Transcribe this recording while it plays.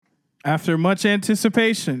After much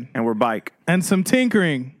anticipation. And we're bike. And some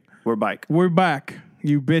tinkering. We're bike. We're back.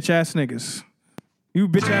 You bitch ass niggas. You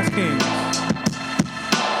bitch ass kings.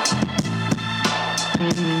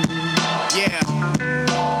 Yeah.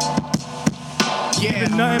 Yeah.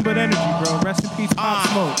 Nothing but energy, bro. Rest in peace, Pop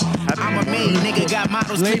Smoke. I'm a mean nigga, got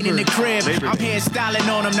models cleaning the crib. I'm here styling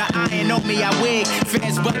on them, the iron on me, I wig.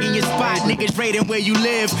 Fans bugging your spot, niggas rating where you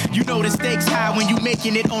live. You know the stakes high when you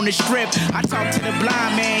making it on the strip. I talked to the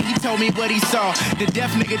blind man, he told me what he saw. The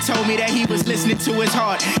deaf nigga told me that he was listening to his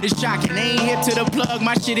heart. It's shocking, they ain't hip to the plug,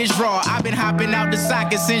 my shit is raw. I've been hopping out the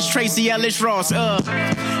socket since Tracy Ellis Ross.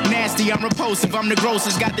 Nasty, I'm repulsive, I'm the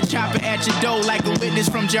grossest. Got the chopper at your door like a witness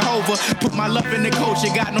from Jehovah. Put my love in the culture,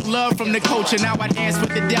 got no love from the culture. Now I dance with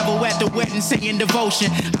the devil at the wedding singing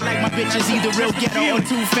devotion. I like my bitches either real ghetto or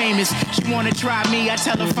too famous. She wanna try me, I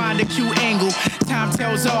tell her find a cute angle. Time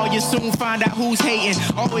tells all, you soon find out who's hating.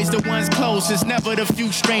 Always the ones closest, never the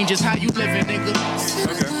few strangers. How you living, nigga?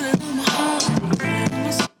 Okay.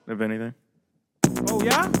 If anything. Oh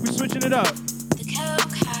yeah? We switching it up.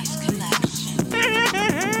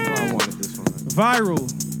 I wanted this one. Viral.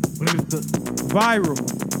 Viral.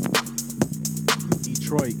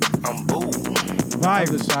 Detroit. I'm boo.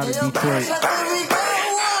 Viral side of Detroit.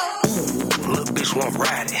 Little bitch won't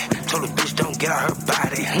ride it. Told the bitch don't get out her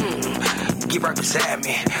body. Get right beside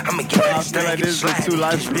me. I'ma get that like this is too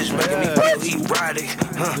live. This bitch making me feel eat rotted.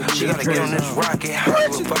 She gotta get on this rocket. I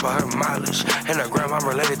grew up about her mileage. And her grandma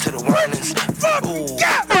related to the Winans. Ooh.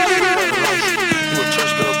 You a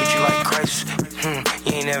church girl, but you like Christ.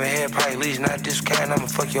 You ain't never had probably at least not this kind. I'ma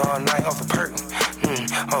fuck you all night off a perk.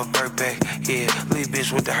 Off a perk back. Yeah, leave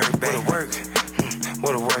bitch with the hurt back. What'll work?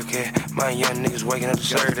 What'll work at? My young niggas waking up to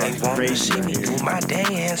serve. They wanna see me do my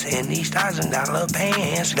dance in these $1,000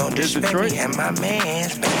 pants. Don't disrespect me and my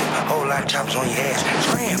mans. Whole lot of choppers on your ass.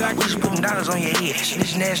 Scram, we just putting dollars on your head.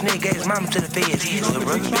 This ass nigga gave his mama to the feds. Little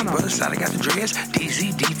brother, big brother, side I got the dress.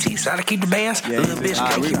 DZ, DT, side I keep the bands. Little bitch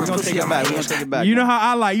can't keep her pussy on my ass. You know how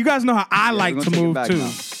I like. You guys know how I like to move too.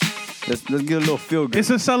 Let's get a little feel good. It's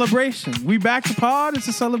a celebration. We back to pod. It's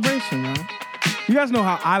a celebration, man. You guys know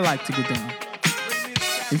how I like to get down.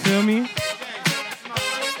 You feel me?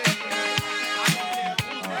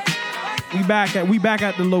 We back at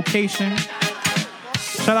the location.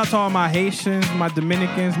 Shout out to all my Haitians, my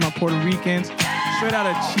Dominicans, my Puerto Ricans. Straight out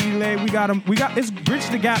of Chile. We got them. It's Bridge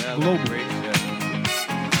the Gap Global.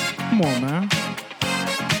 Come on, man.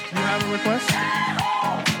 You have a request?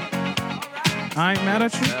 I ain't mad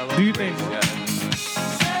at you. Do you think?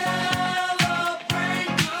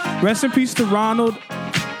 Rest in peace to Ronald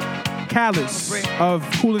Callis of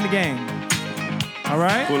Kool and the Gang. All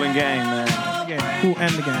right? Kool and Gang, man. Kool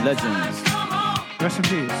and the Gang. Legends. Rest in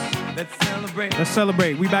peace. Let's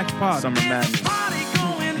celebrate. We back to party. Summer Madness.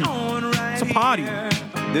 It's a party.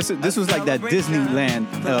 This was like that Disneyland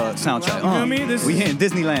soundtrack. You know what I mean? We here in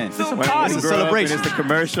Disneyland. It's a party. It's a celebration. It's the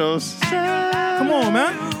commercials. Come on,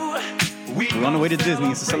 man. We're on the way to Disney.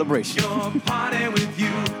 It's a celebration. Party with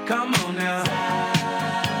you. Come on now.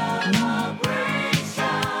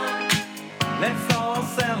 Let's all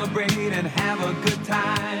celebrate and have a good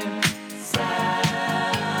time.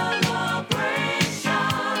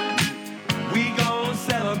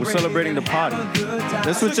 We're celebrating the party.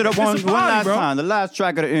 Let's switch it up one last time. The last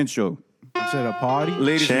track of the intro. It's at a party.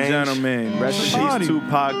 Ladies and gentlemen, rest in peace,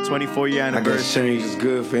 Tupac, 24-year I guess anniversary. change is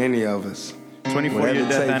good for any of us. 24-year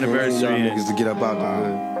death anniversary. Niggas to get up out the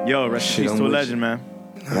hood. Yo, rest in peace to a legend, man.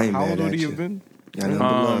 I ain't How mad old at would he you. have been? Got nothing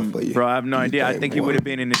but love for you. Bro, I have no idea. I think he would have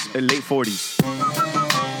been in his late 40s.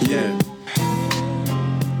 Yeah.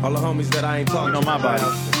 All the homies that I ain't talking You know my body.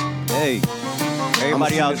 Hey,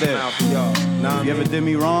 everybody out there. You ever did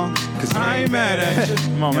me wrong? I ain't mad at you.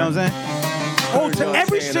 Come on, You know man. what I'm saying? Oh, to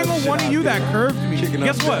every single one of you that curved me,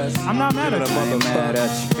 guess what? I'm not mad at you. I ain't mad at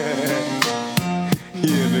you.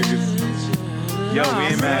 Yeah, niggas. Yo, we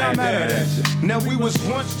ain't mad at you. Now we was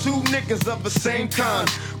once two niggas of the same kind.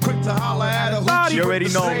 Quick to holler at a hoochie. You already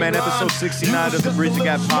know, man. Episode 69 of the Bridge the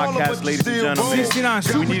Gap podcast, ladies and gentlemen. 69,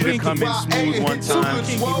 We needed to come in smooth one time.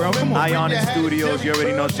 Bro, come on. Ionic Studios, you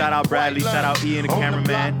already know. Shout out Bradley, shout out Ian, the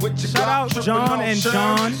cameraman. Shout out John and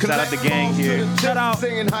John. Shout out the gang here. Shout out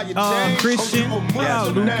Christian. Shout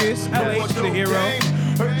out Lucas. LH the hero.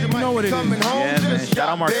 You know what it is. Yeah, man. Shout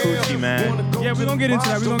out Marcucci, man. Yeah, we're gonna get into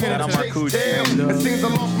that. We're gonna get Shout out into that. Marcucci.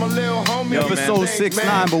 Yo, man. Episode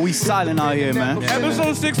 69, but we silent out here, man.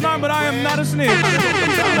 Episode 69, but I am not a snitch.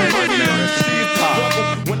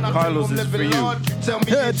 Carlos is for you.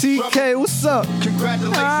 Yeah, TK, what's up?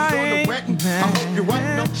 Congratulations on the wedding. I hope you're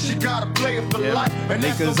right. No, she got a player for life. And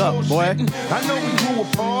that's Lakers no up, boy. bullshitting. I know we grew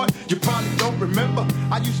apart. You probably don't remember.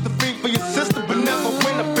 I used to feed for your sister, but never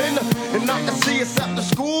win a bender.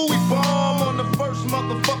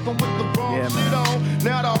 fucking with the wrong shit on.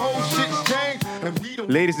 Now the whole shit's changed, and we don't.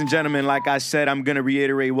 Ladies and gentlemen, like I said, I'm going to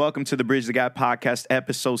reiterate. Welcome to the Bridge the Gap podcast,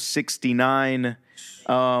 episode 69.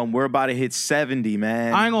 We're about to hit 70,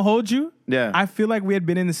 man. I ain't gonna hold you. Yeah. I feel like we had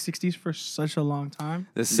been in the 60s for such a long time.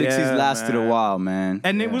 The 60s Yeah, lasted man. a while, man.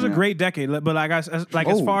 And it was a great decade. But like, as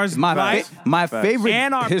far as my favorite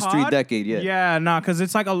and our history pod, decade, yeah. Yeah, nah, because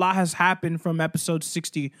it's like a lot has happened from episode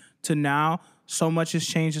 60 to now. So much has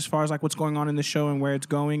changed as far as like what's going on in the show and where it's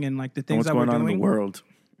going and like the things What's that going we're on doing. in the world?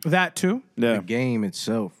 That too. Yeah. The game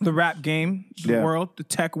itself. The rap game, the Yeah. world, the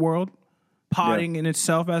tech world, podding in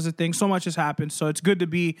itself as a thing. So much has happened. So it's good to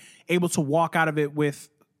be able to walk out of it with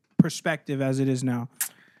perspective as it is now.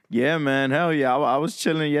 Yeah, man. Hell yeah. I was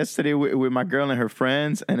chilling yesterday with my girl and her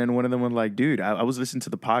friends, and then one of them was like, dude, I was listening to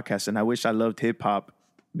the podcast, and I wish I loved hip-hop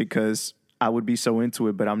because I would be so into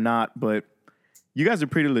it, but I'm not. But you guys are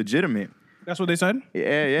pretty legitimate. That's what they said?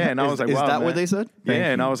 Yeah. And I was like, is wow, that man. what they said?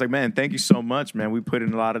 And I was like, man, thank you so much, man. We put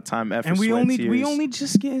in a lot of time, effort, And we sweat, only tears.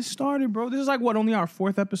 just getting started, bro. This is like what, only our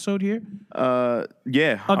 4th episode here?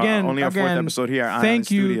 Yeah. Again, only our 4th episode here at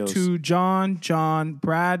Thank Island you Studios. to John,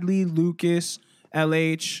 Bradley, Lucas,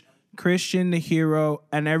 LH, Christian, the hero,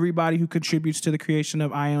 and everybody who contributes to the creation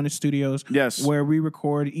of Iona Studios. Yes. Where we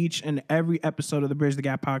record each and every episode of the Bridge the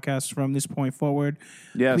Gap podcast from this point forward.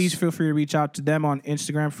 Yes. Please feel free to reach out to them on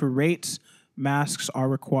Instagram for rates. Masks are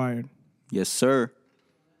required. Yes, sir.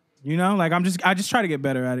 You know, like I just try to get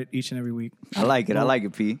better at it each and every week. I like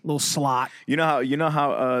it, P. Little slot. You know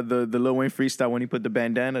how the Lil Wayne freestyle when he put the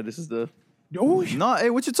bandana. This is the. Oh, No, hey,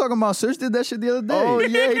 what you talking about? Serge did that shit the other day. Oh yeah,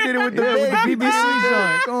 he did it with the BBC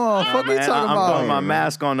joint. Come on, fuck you Man, talking I'm about? throwing my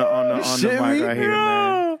mask on the shit mic me? right here,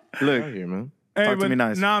 man. Look, Right here, man. talk to me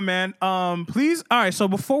nice. Nah, man. Please. All right. So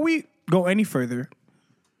before we go any further,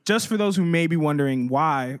 just for those who may be wondering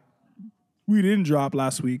why we didn't drop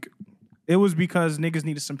last week, it was because niggas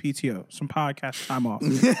needed some PTO, some podcast time off.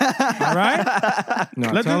 All right. No,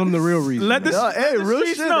 Let tell the- them the real reason. Let the, Yo, let hey, the real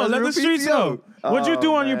streets shit, know. that's Let real the streets PTO. know. What'd you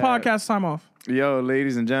do on your man. podcast time off? Yo,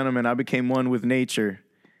 ladies and gentlemen, I became one with nature,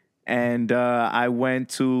 and I went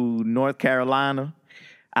to North Carolina.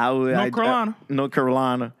 North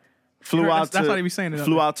Carolina. Flew That's- out. that's to, how they be saying it up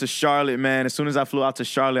Flew there. out to Charlotte, man. As soon as I flew out to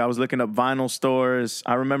Charlotte, I was looking up vinyl stores.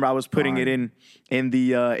 I remember I was putting it in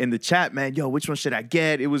the chat, man. Yo, which one should I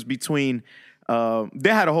get? It was between. They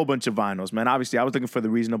had a whole bunch of vinyls, man. Obviously, I was looking for the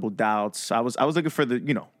Reasonable Doubts. I was looking for the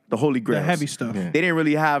Holy Grail, The heavy stuff. Yeah. They didn't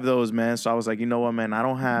really have those, man. So I was like, you know what, man? I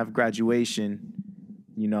don't have Graduation.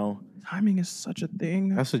 Timing is such a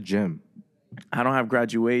thing. That's a gem. I don't have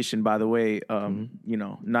Graduation. By the way,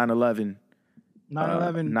 9/11.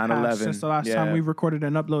 9/11 9/11, passed since the last yeah. time we've recorded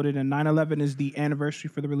and uploaded, and 9/11 is the anniversary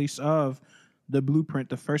for the release of the Blueprint,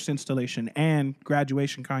 the first installation, and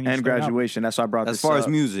Graduation. Kanye And State album. Graduation. That's why I brought As this far up. as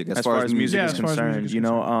music, As far as music Yeah, is as far as concerned, music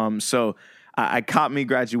is So I caught me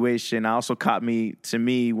Graduation. I also caught me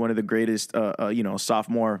one of the greatest,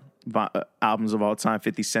 sophomore albums of all time,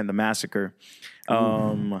 50 Cent, The Massacre.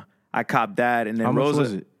 I copped that, and then How much Rosa.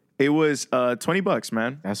 was it? It was $20,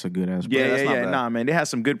 man. That's a good ass. Yeah, that's not yeah. bad. Nah, man, they had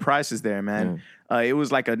some good prices there, man. It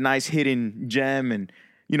was like a nice hidden gem, and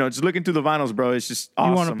just looking through the vinyls, bro, it's just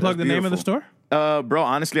awesome. You want to plug It's the name of the beautiful. store? Bro,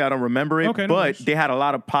 honestly, I don't remember it, Okay, no but worries. they had a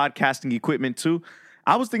lot of podcasting equipment too.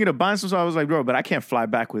 I was thinking of buying some, so I was like, bro, but I can't fly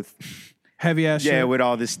back with Heavy ass shit. with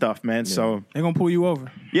all this stuff, man. So They're going to pull you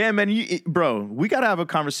over. yeah, man, bro, we gotta have a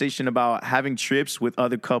conversation about having trips with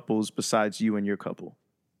other couples besides you and your couple.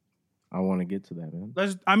 I want to get to that,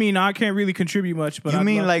 man. I can't really contribute much, but You I'd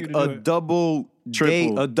mean love like you to do a it. double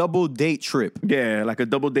Triple. date, a double date trip? Yeah, like a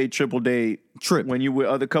double date, triple date Trip. when you with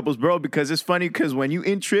other couples, bro. Because it's funny because when you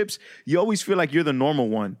in trips, you always feel like you're the normal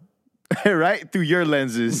one, right? Through your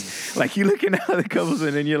lenses, like you looking at other couples,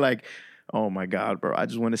 and then you're like, oh my god, bro, I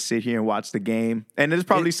just want to sit here and watch the game. And there's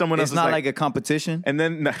probably someone else. It's not like a competition. and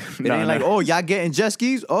then It ain't like, oh, y'all getting jet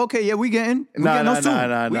skis? Okay, yeah, we getting those too.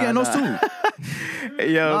 We getting those too.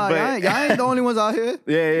 yo, Nah, but y'all ain't the only ones out here.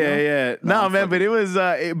 yeah. No, man, but it was,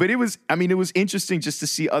 I mean, it was interesting just to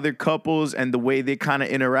see other couples and the way they kind of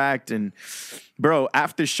interact. And bro,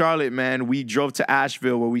 after Charlotte, man, we drove to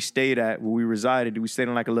Asheville where we resided. We stayed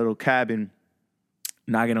in like a little cabin.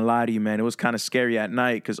 Not gonna lie to you, man, it was kind of scary at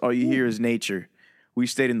night because all you hear is nature. We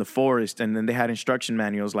stayed in the forest, and then they had instruction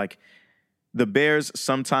manuals like the bears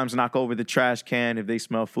sometimes knock over the trash can if they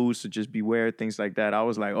smell food, so just beware, things like that. I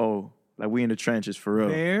was like, oh, like we in the trenches for real.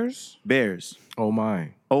 Bears. Oh my.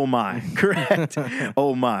 Oh my, correct.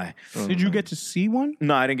 Oh my. Did you get to see one?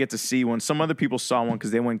 No, I didn't get to see one. Some other people saw one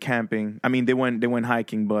because they went camping. I mean, they went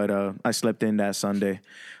hiking, but I slept in that Sunday.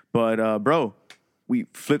 But bro, we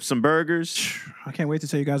flipped some burgers. I can't wait to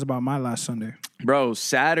tell you guys about my last Sunday. Bro,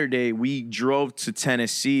 Saturday we drove to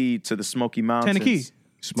Tennessee to the Smoky Mountains. Tennessee.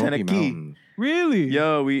 Smoky Mountain. Really?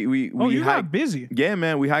 Yo, we you hiked, got busy. Yeah,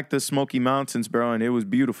 man, we hiked the Smoky Mountains, bro, and it was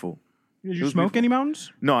beautiful. Did you smoke any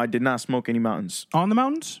mountains? No, I did not smoke any mountains. On the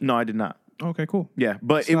mountains? No, I did not. Okay, cool. Yeah,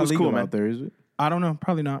 but It's it not was legal cool, man. out there, is it? I don't know.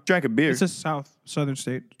 Probably not. Drank a beer. It's a southern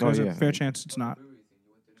state. There's a fair chance it's not.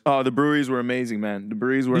 Oh, the breweries were amazing, man. The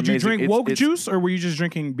breweries were Did amazing. you drink woke juice or were you just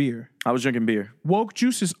drinking beer? I was drinking beer. Woke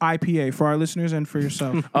juice is IPA for our listeners and for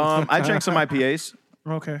yourself. I drank some IPAs.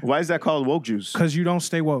 Okay. Why is that called woke juice? Because you don't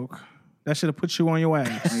stay woke. That should have put you on your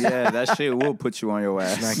ass. Yeah, that shit will put you on your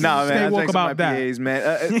ass. Nah, Stay man, I woke drank some about that. IPAs,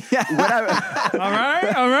 man.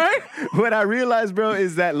 All right. What I realized, bro,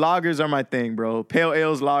 is that lagers are my thing, bro. Pale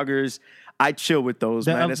ales, lagers. I chill with those,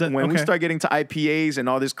 man. When we start getting to IPAs and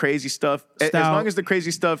all this crazy stuff, as Stout. long as the crazy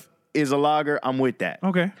stuff is a lager, I'm with that.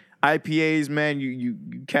 Okay. IPAs, man, you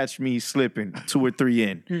catch me slipping 2 or 3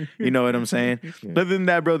 in. You know what I'm saying? But other than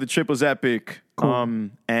that, bro, the triple's epic. Cool.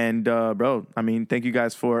 Bro, I mean, thank you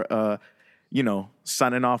guys for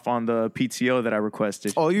signing off on the PTO that I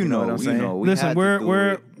requested. Oh, you know what I'm saying? we Listen, had to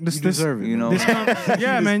we're do it. this deserve it, you know. this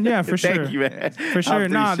yeah, man, yeah, for sure. Thank you, man. For sure.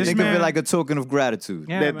 Nah, this Think man of it like a token of gratitude.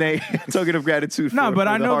 yeah, man. Token of gratitude. No, but for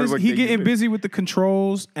I the know hard this. work He that you getting do. busy with the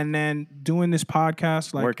controls and then doing this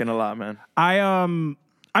podcast. Like Working a lot, man.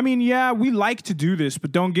 I mean, yeah, we like to do this,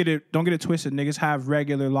 but don't get it twisted. Niggas have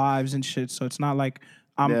regular lives and shit, so it's not like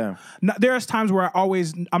there's times where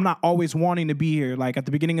I'm not always wanting to be here. Like at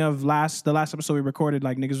the beginning of the last episode we recorded,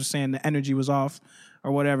 like niggas was saying the energy was off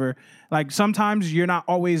or whatever. Like sometimes you're not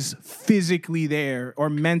always physically there or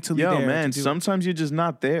mentally there. Yo, man, to do it. sometimes you're just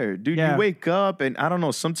not there. Dude, Yeah. you wake up and I don't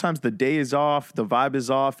know, sometimes the day is off, the vibe is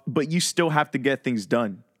off, but you still have to get things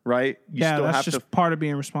done, right? You still that's have just to. part of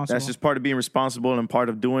being responsible. That's just part of being responsible and part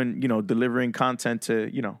of doing, delivering content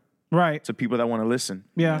to, right. to people that want to listen.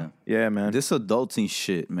 Yeah. Yeah, man. This adulting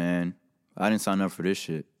shit, man. I didn't sign up for this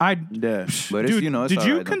shit. Yeah. But it's, Dude, it's did all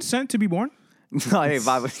you right, though. consent to be born? Hey,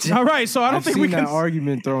 Vibe. All right, so I don't I've think seen we that can.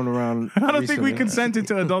 argument thrown around. I don't think we recently. consented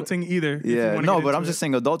to adulting either. if you Yeah, wanna no, get but into I'm it. just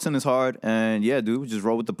saying adulting is hard, and yeah, dude, just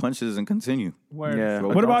roll with the punches and continue. Word. Yeah.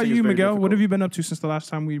 What about Adulting is you, very Miguel? What difficult. have you been up to since the last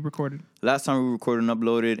time we recorded? Last time we recorded and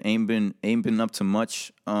uploaded, ain't been up to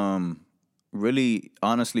much. Really,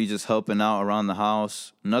 honestly, just helping out around the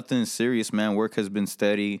house. Nothing serious, man. Work has been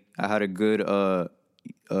steady. I had a good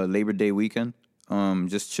Labor Day weekend.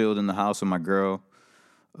 Just chilled in the house with my girl.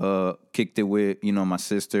 Kicked it with my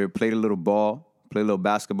sister. Played a little ball. Played a little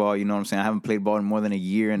basketball. You know what I'm saying? I haven't played ball in more than a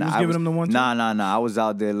year, and You was I giving was them the one Nah. I was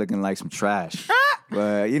out there looking like some trash.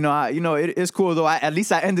 But it's cool though. At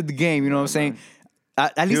least I ended the game. You know what I'm saying?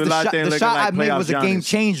 At least was the out shot, there the looking shot like I made playoff was a game Giannis.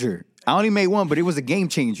 changer. I only made one, but it was a game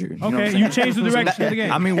changer. You know what I'm Okay, saying? you changed the direction of the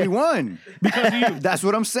game. I mean, we won. because of you. That's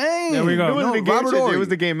what I'm saying. There we go. It wasn't a game Robert changer, Horry. it was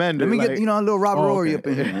the game ender, Let me like- get a little Robert Oh, Horry okay. up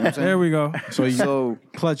in here. You know what I'm saying? There we go. So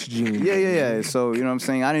Clutch gene. yeah. So you know what I'm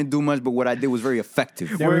saying? I didn't do much, but what I did was very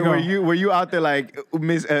effective. There we go. Were you out there like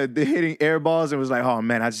hitting air balls and was like, oh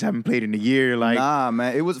man, I just haven't played in a year? Like, Nah,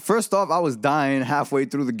 man. It was first off, I was dying halfway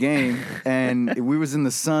through the game, and we was in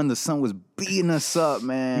the sun. The sun was beating us up,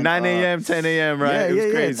 man. 9 a.m., 10 a.m., right? Yeah, it was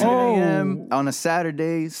yeah, crazy. 10 a.m. on a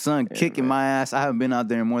Saturday, sun kicking my ass. I haven't been out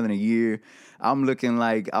there in more than a year. I'm looking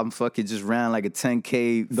like I'm fucking just ran like a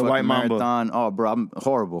 10K The fucking White Mamba. marathon. Oh, bro, I'm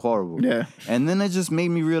horrible. Yeah. And then it just made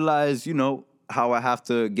me realize, how I have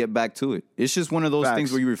to get back to it. It's just one of those Facts.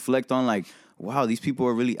 things where you reflect on like, wow, these people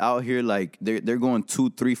are really out here. Like they're going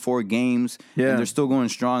 2, 3, 4 games. Yeah. And they're still going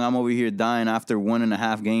strong. I'm over here dying after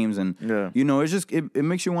 1.5 games. And, Yeah. it's just, it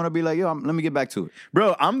makes you want to be like, let me get back to it.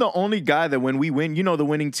 Bro, I'm the only guy that when we win, the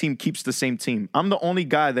winning team keeps the same team. I'm the only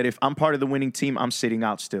guy that if I'm part of the winning team, I'm sitting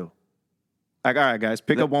out still. Like, all right, guys,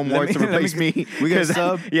 pick up one more to replace me. we get a 'Cause-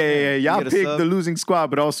 sub? Yeah. Y'all get a pick sub? the losing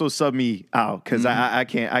squad, but also sub me out because I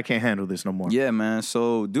can't handle this no more. Yeah, man.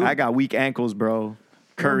 So, dude. I got weak ankles, bro.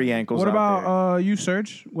 Curry ankles. What out there. about you,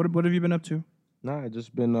 Serge? What have you been up to? Nah, I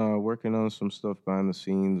just been working on some stuff behind the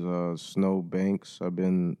scenes. Snow Banks, I've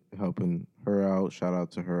been helping her out. Shout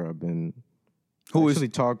out to her. I've been actually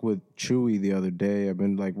talked with Chewy the other day. I've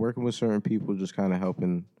been like working with certain people, just kind of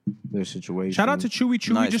helping their situation. Shout out to Chewy.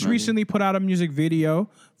 Chewy Nice, just man. recently put out a music video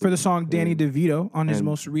for the song Danny DeVito on his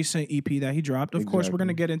most recent EP that he dropped. Of course, we're going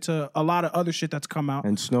to get into a lot of other shit that's come out.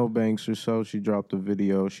 And Snowbanks herself, she dropped a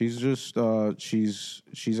video. She's just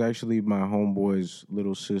she's actually my homeboy's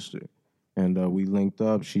little sister, and we linked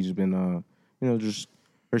up. She's been just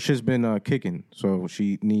her shit's been kicking, so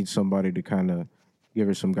she needs somebody to kind of give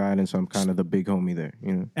her some guidance. I'm kind of the big homie there,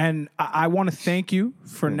 you know. And I want to thank you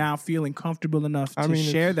for now feeling comfortable enough to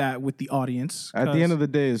share that with the audience. At the end of the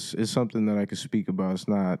day, it's something that I can speak about. It's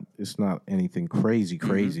not anything crazy.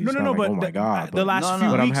 It's not like, but oh my God. The last few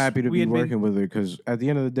but weeks, I'm happy to we be had working with her because at the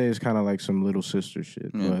end of the day, it's kind of like some little sister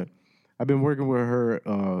shit. But I've been working with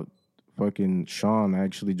her. Fucking Sean, I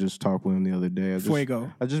actually just talked with him the other day.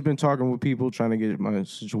 I just been talking with people, trying to get my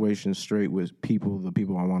situation straight with the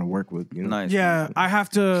people I want to work with. You know? Nice. Yeah, I have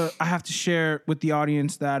to share with the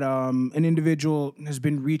audience that an individual has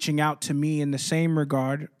been reaching out to me in the same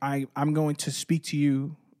regard. I'm going to speak to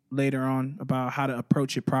you later on about how to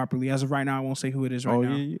approach it properly. As of right now, I won't say who it is right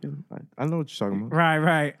now. Yeah. I know what you're talking about.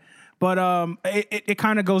 Right. But it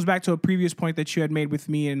kind of goes back to a previous point that you had made with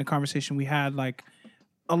me in the conversation we had, like,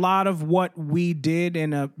 a lot of what we did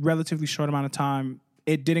in a relatively short amount of time,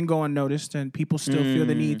 it didn't go unnoticed, and people still feel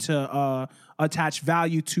the need to attach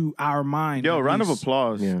value to our mind. Yo, round of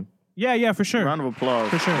applause. Yeah, for sure. Round of applause.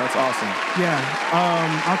 For sure. That's awesome.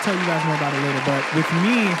 Yeah. I'll tell you guys more about it later, but with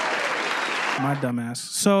me, my dumbass.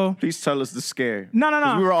 So Please tell us the scare. No.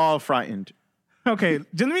 'Cause we were all frightened. Okay,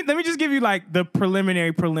 let me just give you like the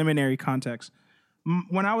preliminary context.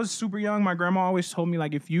 When I was super young, my grandma always told me,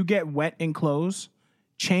 like, if you get wet in clothes,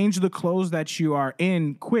 change the clothes that you are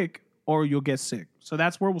in quick or you'll get sick. So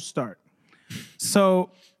that's where we'll start.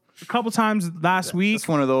 So a couple times last week. It's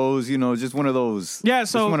one of those, just one of those. Yeah,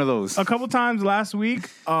 just so one of those. A couple times last week,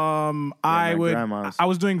 I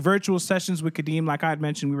was doing virtual sessions with Kadeem, like I had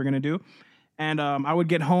mentioned we were going to do. And I would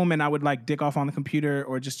get home and I would like dick off on the computer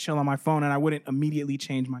or just chill on my phone, and I wouldn't immediately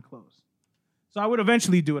change my clothes. So I would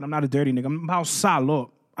eventually do it. I'm not a dirty nigga. I'm about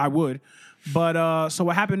salo. I would. But so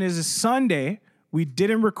what happened is Sunday, we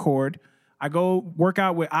didn't record. I go work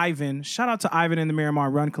out with Ivan. Shout out to Ivan in the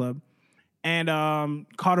Miramar Run Club. And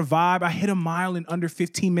caught a vibe. I hit a mile in under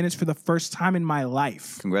 15 minutes for the first time in my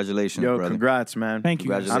life. Congratulations, Yo, brother. congrats, man. Thank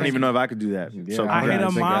you. I don't even know if I could do that. So I hit a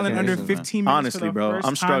congrats. mile in under 15 minutes Honestly, for the bro, first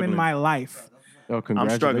I'm time struggling. in my life. Oh, I'm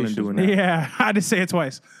congratulations. struggling doing that. Yeah, I had to say it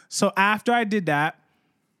twice. So after I did that,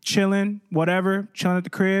 chilling at the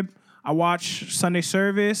crib, I watch Sunday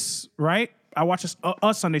service, right? I watch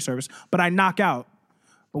a Sunday service, but I knock out.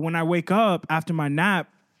 But when I wake up after my nap,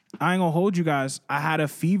 I ain't gonna hold you guys. I had a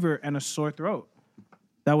fever and a sore throat.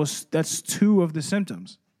 That's two of the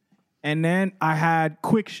symptoms. And then I had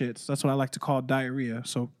quick shits. That's what I like to call diarrhea.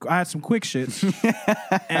 So I had some quick shits.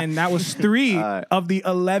 And that was 3 of the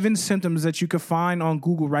 11 symptoms that you could find on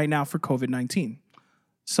Google right now for COVID-19.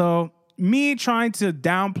 So me trying to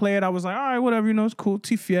downplay it, I was like, all right, whatever, it's cool.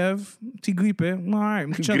 T fièvre, T gripe. All right,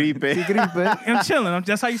 I'm chilling. I'm chilling.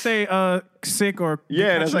 That's how you say sick or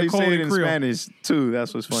Yeah, that's how you say it in Creole. Spanish too.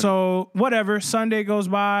 That's what's funny. So whatever, Sunday goes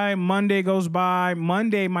by, Monday goes by.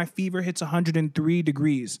 Monday, my fever hits 103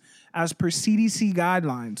 degrees. As per CDC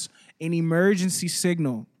guidelines, an emergency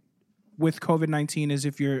signal with COVID-19 is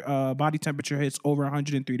if your body temperature hits over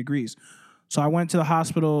 103 degrees. So I went to the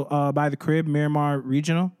hospital by the crib,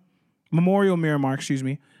 Memorial Miramar, excuse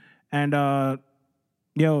me. And I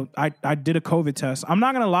did a COVID test. I'm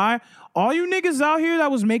not gonna lie, all you niggas out here that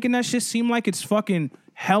was making that shit seem like it's fucking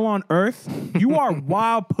hell on earth, you are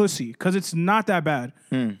wild pussy, because it's not that bad.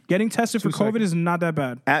 Getting tested for COVID is not that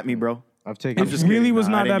bad. At me, bro. I've taken It really was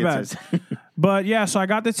not I that didn't bad. get But yeah, so I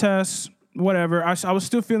got the test, whatever. I was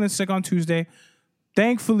still feeling sick on Tuesday.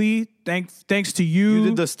 Thankfully, thanks to you. You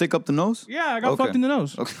did the stick up the nose? Yeah, I got fucked in the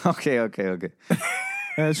nose. Okay.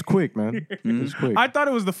 It's quick, man. It's quick. I thought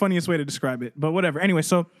it was the funniest way to describe it, but whatever. Anyway,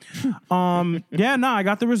 so I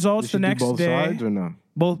got the results Did the you do next both day. sides or no?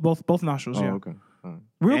 Both nostrils. Oh, Yeah, okay. All right.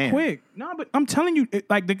 real Damn. quick. No, but I'm telling you,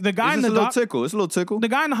 like the guy in It's the a little tickle. It's a little tickle. the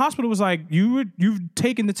guy in the hospital was like, you've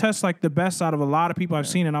taken the test like the best out of a lot of people I've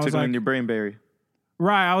seen, and I was Tickling like, your brain berry.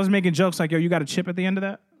 right. I was making jokes like, yo, you got a chip at the end of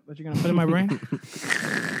that you're gonna put in my brain.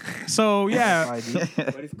 So yeah,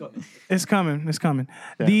 it's coming.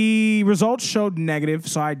 Yeah. The results showed negative,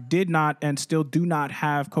 so I did not and still do not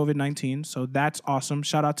have COVID-19. So that's awesome.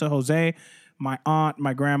 Shout out to Jose, my aunt,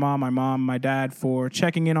 my grandma, my mom, my dad for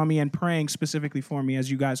checking in on me and praying specifically for me,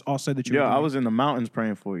 as you guys all said that you were Yeah, doing. I was in the mountains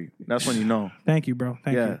praying for you. That's when you know. Thank you, bro.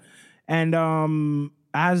 Thank Yeah. you. And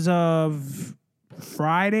as of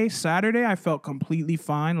Friday, Saturday, I felt completely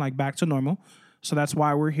fine, like back to normal. So that's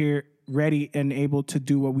why we're here, ready and able to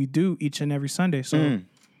do what we do each and every Sunday. So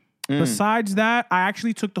besides that, I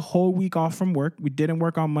actually took the whole week off from work. We didn't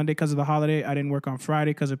work on Monday because of the holiday. I didn't work on Friday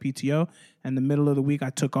because of PTO. And the middle of the week, I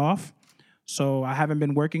took off. So I haven't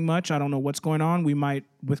been working much. I don't know what's going on. We might,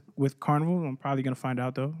 with Carnival, I'm probably going to find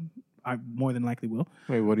out, though. I more than likely will.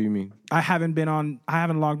 Wait, what do you mean? I haven't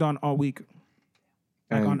logged on all week.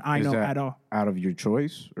 like And on I is Know that at all. Out of your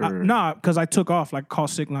choice? Or? Nah, because I took off like call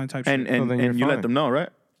sick line type And shit. and, then you're and you let fine. them know, right?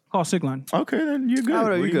 Call sick line. Okay, then you're good. Oh, What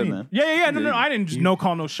do you you good, mean? man. Yeah. No. I didn't just no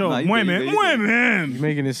call no show. Nah, you Muy good, bien, you muy good. bien, You're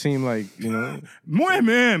making it seem like, you know. muy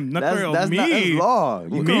bien. No creo. That's law. You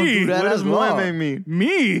Me. can't do that. What That's does law. Mueme mean?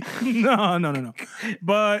 Me? No.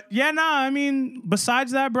 But yeah, I mean,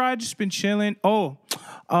 besides that, bro, I just been chilling. Oh,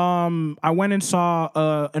 I went and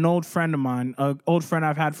saw an old friend of mine, an old friend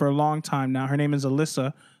I've had for a long time now. Her name is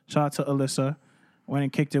Alyssa. Shout out to Alyssa. Went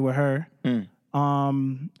and kicked it with her.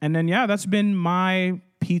 And then that's been my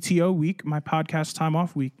PTO week, my podcast time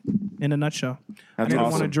off week, in a nutshell. I didn't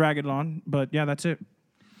want to drag it on, but yeah, that's it.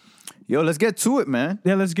 Yo, let's get to it, man.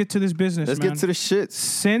 Yeah, let's get to this business. Let's get to the shit.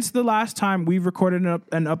 Since the last time we've recorded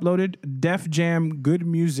and uploaded, Def Jam, Good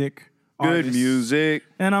Music. Good artists. music.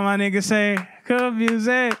 And all my niggas say, good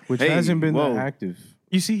music. Which Hey, hasn't been whoa. that active.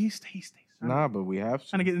 You see, he stays. Nah, but we have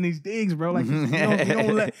Trying to to. get in these digs, bro. Like,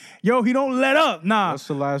 he don't let up. Nah, That's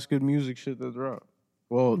the last good music shit that dropped.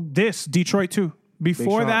 Well, this Detroit too.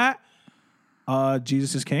 Before Sean. that,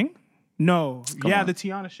 Jesus is King. No, the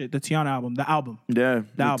Tiana shit, the Tiana album, the album Yeah,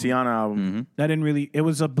 the album. Tiana album. that didn't really. It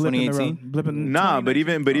was a blip in the 2018? road. Blip in Nah, but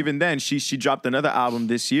 2019. even then, she dropped another album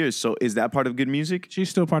this year. So is that part of good music? she's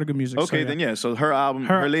still part of Good Music. so Okay, yeah. then yeah. So her album,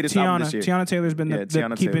 her latest Tiana, album this year. Tiana Taylor's been Yeah, the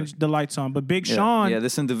Tiana keeping Taylor. the lights on, but Big Sean. Yeah,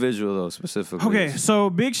 this individual though specifically. Okay, is-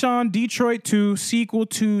 so Big Sean, Detroit 2, sequel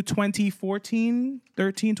to 2013,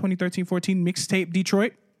 14 mixtape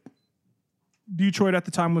Detroit. Detroit at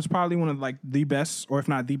the time was probably one of like the best, or if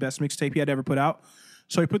not the best mixtape he had ever put out.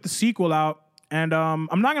 So he put the sequel out, and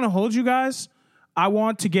I'm not gonna hold you guys. I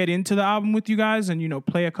want to get into the album with you guys and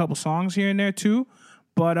play a couple songs here and there too.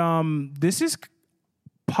 But this is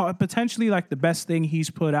potentially like the best thing he's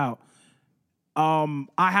put out.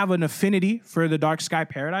 I have an affinity for the Dark Sky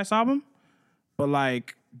Paradise album, but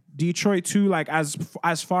like Detroit 2, like as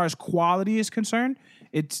far as quality is concerned,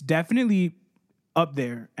 it's definitely up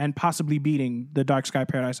there and possibly beating the Dark Sky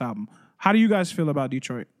Paradise album. How do you guys feel about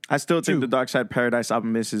Detroit? I still think the Dark Side Paradise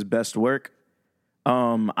album is his best work.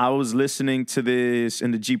 I was listening to this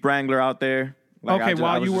in the Jeep Wrangler out there. Okay,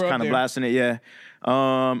 while I was you just were up kind of there. blasting it, yeah.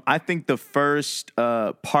 I think the first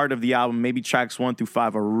part of the album, maybe tracks 1 through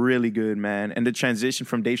 5, are really good, man. And the transition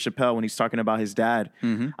from Dave Chappelle when he's talking about his dad,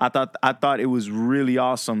 I thought it was really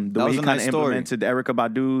awesome. The That way was he a kind nice of story. implemented Erykah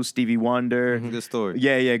Badu, Stevie Wonder. Good story.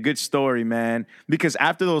 Yeah, good story, man. Because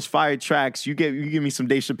after those fire tracks, you give me some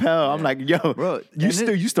Dave Chappelle. I'm like, yo, Bro, you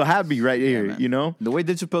and still have me right here, man. you know? The way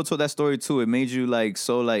Dave Chappelle told that story too, it made you like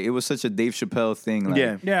it was such a Dave Chappelle thing.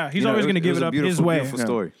 Like, Yeah. He's always going to give was it a up his beautiful, way. Beautiful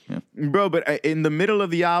story. Yeah. Bro, but in the middle of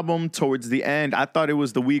the album, towards the end, I thought it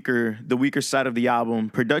was the weaker side of the album.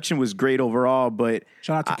 Production was great overall, but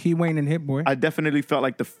Shout out to Key Wayne and Hit Boy. I definitely felt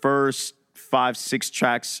like the first 5-6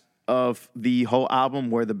 tracks of the whole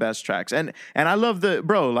album were the best tracks. And I love the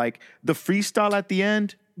freestyle at the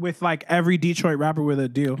end. with like every Detroit rapper with a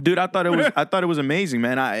deal. Dude, I thought it was amazing,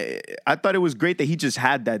 man. I thought it was great that he just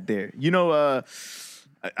had that there.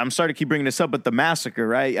 I'm sorry to keep bringing this up, but the Massacre,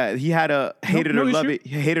 right? He had a Hate It or Love It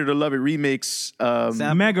remix,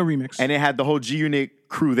 Mega remix. and it had the whole G Unit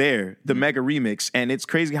crew there, the mega remix. And it's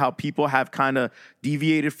crazy how people have kind of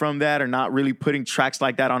deviated from that or not really putting tracks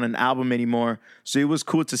like that on an album anymore. So it was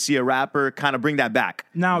cool to see a rapper kind of bring that back.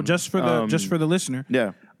 Now, just for the listener,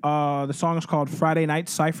 Yeah. the song is called Friday Night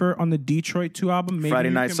Cypher on the Detroit 2 album. Maybe Friday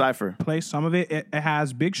you Night can Cypher. Play some of it. It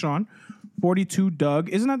has Big Sean, 42 Doug.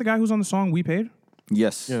 Isn't that the guy who's on the song We Paid?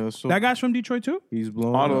 Yes. Yeah, so That guy's from Detroit too? he's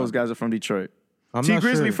blown. All up. those guys are from Detroit. I'm T not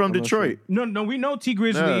Grizzly sure. from I'm not Detroit. No, we know T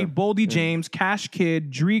Grizzly, Yeah. Boldy James, Cash Kid,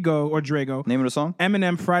 Drago, Name of the song?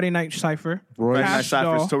 Eminem, Friday Night Cypher, Royce. Friday Night Cash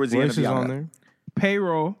Cypher's Doll, towards the end Royce of the is on album. there.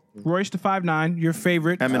 Payroll, Royce the 5'9", your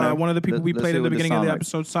favorite, Eminem. one of the people we Let's played see at the what this beginning of the sound like.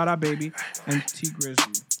 episode, Sada Baby, and T Grizzly.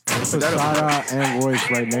 Put Sada and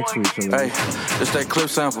Royce right next to each other. Hey, it's that clip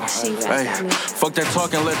sample. Hey, fuck that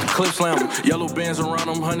talking, let the clip slam. Yellow bands around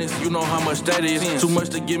them hundreds, you know how much that is. Too much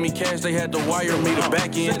to give me cash, they had to wire me the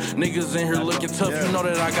back end. Niggas in here looking tough, you know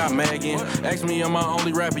that I got mag in. Ask me, am I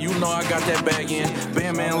only rapper, you know I got that bag in.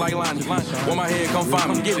 Band man like Lonnie, when my head come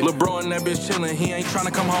find me. Lil' bro and that bitch chillin', he ain't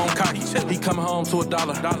tryna come home cocky. He coming home to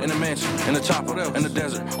 $1 in a mansion, in a chopper, in the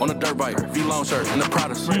desert, on a dirt bike, V-Long shirt, and the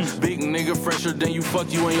Pradas. Big nigga fresher than you,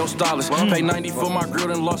 fuck you and your stylist. Pay 90 for my grill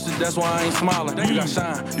and lost it, that's why I ain't smiling. You got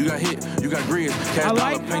shine, you got hit, you got grizz. Cash I dollar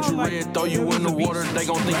like paint how, you like, red, throw you it in the was a water, beast. they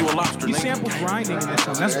gon' think you a lobster. He nigga. sampled grinding in this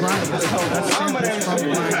song. That's grinding. That's samples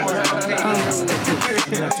from grinding.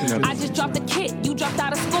 I just dropped a kid, you dropped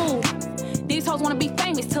out of school. These hoes wanna be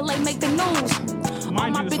famous till they make the news. All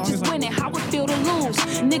Mind my you, the song is bitches like- winning, how it feel to lose?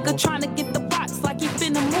 Nigga tryna get the box like he finna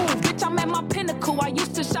in the mood. Bitch, I'm at my pinnacle. I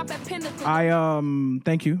used to shop at Pinnacle.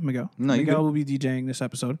 Thank you, Miguel. No, you Miguel good. will be DJing this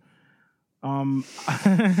episode.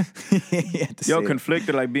 Yo,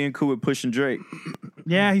 conflicted like being cool with Push and Drake.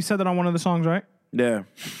 Yeah, he said that on one of the songs, right? Yeah.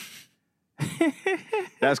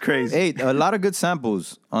 That's crazy. Hey, a lot of good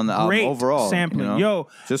samples on the Great album overall. sampling. You know? Yo,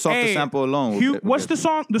 just off the sample alone. What's the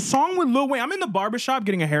song? The song with Lil Wayne. I'm in the barbershop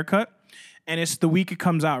getting a haircut, and it's the week it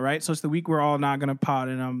comes out, right? So it's the week we're all not gonna pod,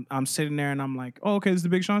 and I'm sitting there and I'm like, oh, okay, this is the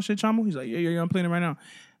Big Sean shit, Chamo. He's like, yeah, I'm playing it right now.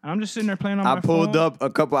 And I'm just sitting there playing on my phone. I pulled up a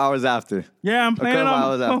couple hours after. Yeah, I'm playing it on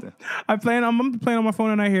hours after. I'm playing on my phone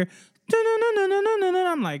and I hear.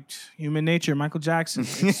 I'm like, Human Nature, Michael Jackson,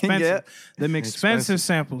 expensive. Yeah. Them expensive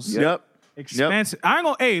samples. Yep. Expensive. I ain't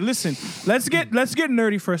gonna. Hey, listen. Let's get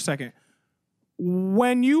nerdy for a second.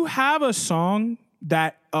 When you have a song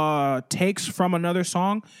that takes from another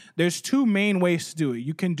song, there's two main ways to do it.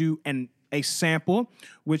 You can do a sample,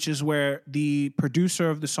 which is where the producer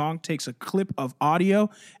of the song takes a clip of audio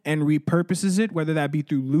and repurposes it, whether that be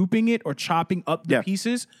through looping it or chopping up the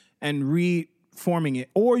pieces and reforming it.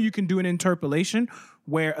 Or you can do an interpolation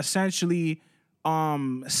where essentially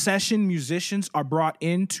session musicians are brought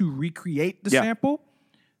in to recreate the sample,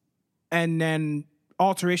 and then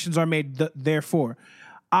alterations are made therefore.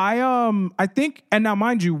 I think, and now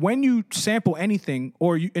mind you, when you sample anything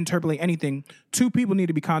or you interpolate anything, two people need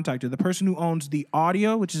to be contacted. The person who owns the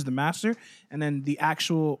audio, which is the master, and then the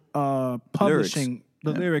actual publishing,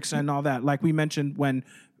 lyrics and all that, like we mentioned when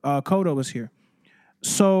Kodo was here.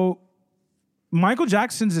 So Michael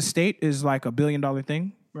Jackson's estate is like $1 billion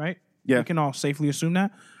thing, right? Yeah. We can all safely assume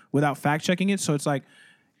that without fact checking it. So it's like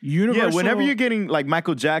Universal. Yeah, whenever you're getting like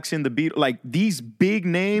Michael Jackson, the Beatles, like these big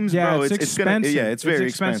names, bro, it's expensive. It's very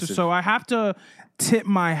expensive. So I have to tip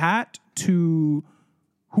my hat to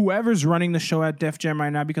whoever's running the show at Def Jam right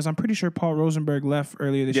now, because I'm pretty sure Paul Rosenberg left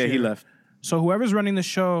earlier this year. Yeah, he left. So whoever's running the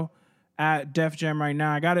show at Def Jam right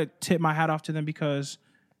now, I got to tip my hat off to them, because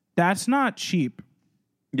that's not cheap.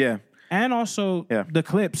 Yeah. And also the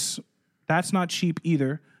clips, that's not cheap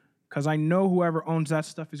either. Because I know whoever owns that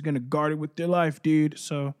stuff is going to guard it with their life, dude.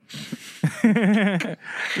 So,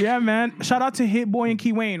 yeah, man. Shout out to Hit Boy and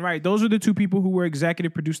Key Wayne, right? Those are the two people who were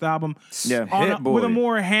executive produced the album. Yeah, with a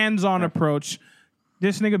more hands-on approach.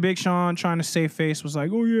 This nigga Big Sean, trying to save face, was like,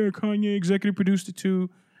 oh, yeah, Kanye executive produced it too.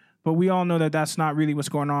 But we all know that that's not really what's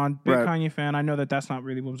going on. Big Kanye fan, I know that that's not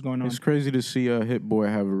really what was going on. It's crazy to see Hit Boy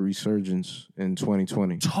have a resurgence in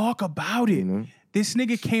 2020. Talk about it. You know? This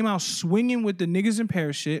nigga came out swinging with the Niggas in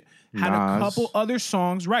Paris shit. Had a couple other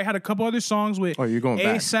songs. Right, had a couple other songs with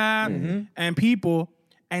ASAP and people.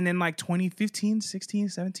 And then like 2015, 16,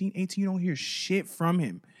 17, 18, you don't hear shit from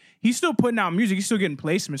him. He's still putting out music. He's still getting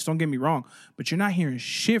placements, don't get me wrong. But you're not hearing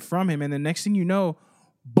shit from him. And the next thing you know,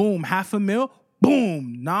 boom, $500,000,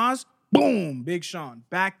 boom, Nas, boom, Big Sean.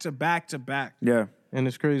 Back to back to back. Yeah. And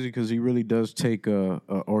it's crazy because he really does take a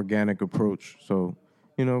organic approach. So,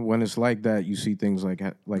 you know, when it's like that, you see things like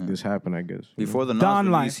this happen, I guess. Before the Nas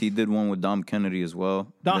release, he did one with Dom Kennedy as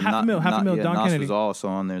well. $500,000, Dom Nas Kennedy was also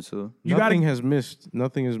on there too. Nothing has missed.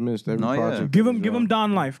 Every project. Give him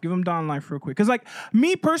Don Life. Give him Don Life real quick. Because like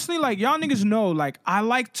me personally, like y'all niggas know, like I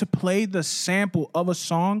like to play the sample of a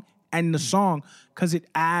song and the song because it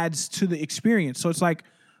adds to the experience. So it's like,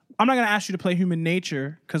 I'm not going to ask you to play Human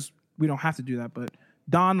Nature because we don't have to do that. But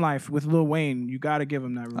Don Life with Lil Wayne, you got to give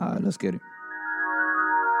him that. All right, let's get it.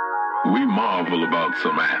 We marvel about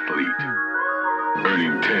some athlete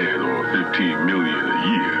earning 10 or 15 million a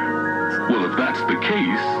year. Well, if that's the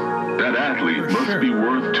case, that athlete must be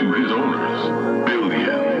worth to his owners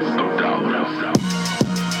billions of dollars.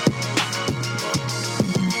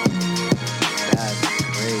 That's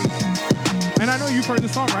crazy. And I know you've heard the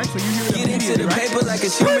song, right? So you hear it Get into the right? paper like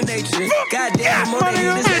it's human nature. Goddamn, more than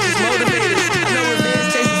haters, that just motivators. I know revenge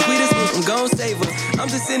tastes the sweetest, but I'm gon' save her. I'm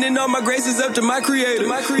just sending all my graces up to my creator.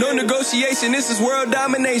 No negotiation, this is world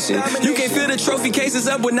domination. You can't fill the trophy cases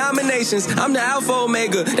up with nominations. I'm the alpha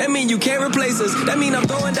omega, that mean you can't replace us. That mean I'm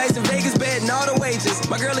throwing dice in Vegas, betting all the wages.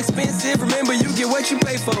 My girl expensive, remember you get what you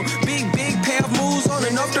pay for. Big payoff moves on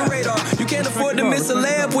and off the radar. You can't afford to miss a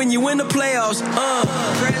layup when you win the playoffs.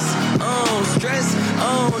 Press on, stress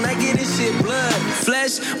on, I get this shit blood,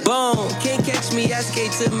 flesh, bone. Can't catch me, I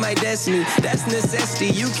skate to my destiny. That's necessity,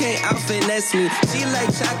 you can't out-finesse me. She like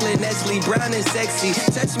chocolate, Nestle, brown and sexy.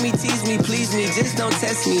 Touch me, tease me, please me, just don't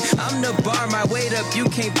test me. I'm the bar, my weight up, you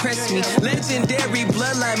can't press me. Legendary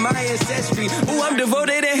bloodline, my ancestry. Ooh, I'm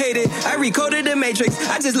devoted and hated. I recoded the matrix,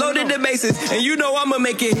 I just loaded the bases, and you know I'ma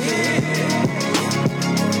make it hit.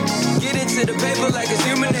 Get into the paper like it's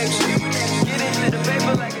human nature. Get into the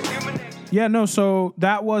paper like it's human nature. Yeah, no, so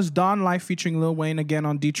that was Don Life featuring Lil Wayne again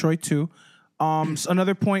on Detroit 2.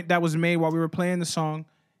 Another point that was made while we were playing the song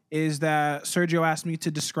is that Sergio asked me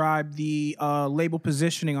to describe the label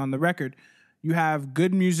positioning on the record. You have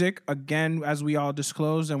Good Music, again, as we all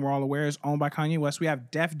disclosed and we're all aware, is owned by Kanye West. We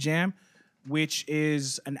have Def Jam, which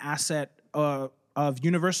is an asset of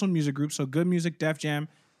Universal Music Group. So Good Music, Def Jam,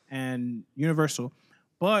 and Universal.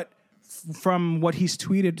 But from what he's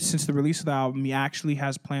tweeted since the release of the album, he actually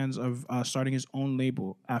has plans of starting his own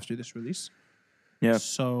label after this release. Yeah.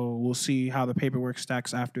 So we'll see how the paperwork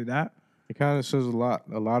stacks after that. It kind of says a lot.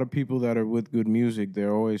 A lot of people that are with Good Music,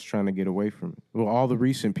 they're always trying to get away from it. Well, all the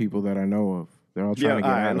recent people that I know of, they're all trying to get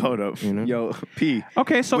out of it. Hold up. You know? Yo, P.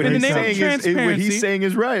 Okay, so in the name of transparency, what he's saying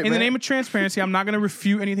is right, in the name of transparency, I'm not going to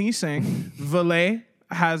refute anything he's saying. Valet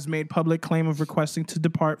has made public claim of requesting to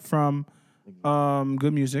depart from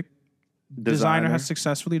Good Music. Designer has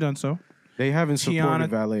successfully done so. They haven't supported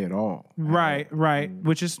Valet at all. Right.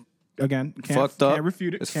 Which is, again, fucked up. Can't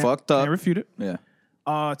refute it. It's fucked up. Can't refute it. Yeah.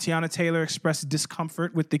 Tiana Taylor expressed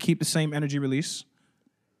discomfort with the Keep the Same Energy release.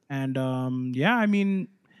 And I mean,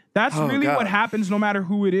 that's really what happens no matter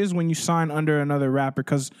who it is when you sign under another rapper.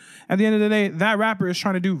 Because at the end of the day, that rapper is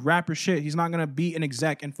trying to do rapper shit. He's not going to be an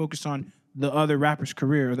exec and focus on the other rapper's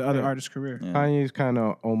career or the other artist's career. Yeah. Kanye's kind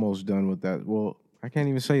of almost done with that. Well, I can't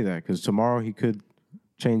even say that because tomorrow he could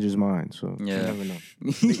change his mind. So you never know.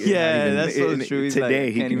 That's so true. He's today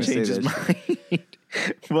like, he can change his mind.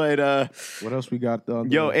 But what else we got?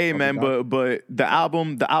 Hey man, but the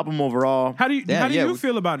album overall. How do you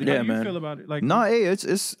feel about it? How do you feel about it? Like, no, hey,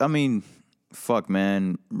 it's. I mean, fuck,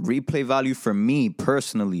 man. Replay value for me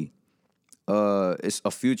personally. It's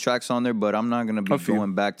a few tracks on there, but I'm not gonna be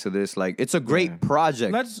going back to this. Like, it's a great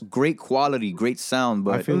project, great quality, great sound.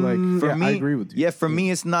 But I feel like for me, I agree with you. Yeah, for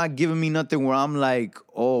me, it's not giving me nothing where I'm like,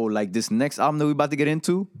 oh, like this next album that we about to get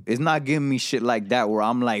into, it's not giving me shit like that where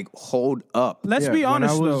I'm like, hold up. Let's be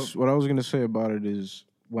honest though. What I was gonna say about it is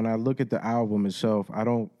when I look at the album itself, I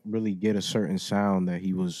don't really get a certain sound that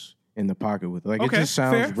he was in the pocket with. Like it just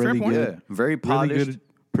sounds really good, very polished, really good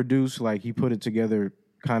produced. Like he put it together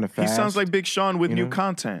kind of fast. He sounds like Big Sean with new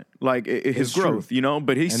content, like his growth, true.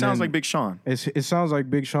 But he sounds like Big Sean. It sounds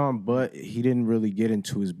like Big Sean, but he didn't really get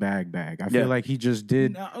into his bag. I feel like he just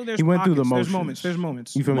did. He went through the motions. There's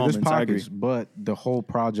moments. You feel me? There's pockets, but the whole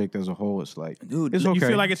project as a whole is like, dude, it's okay. You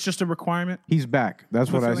feel like it's just a requirement? He's back.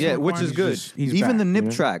 That's what I said. Yeah, which is good. He's even back, the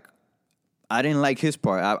Nip track. I didn't like his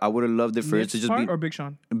part. I would have loved it for it to just be or Big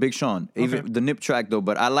Sean. Big Sean. Even the Nip track though,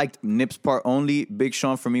 but I liked Nip's part only. Big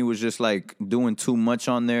Sean for me was just like doing too much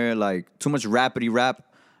on there, like too much rapidy rap.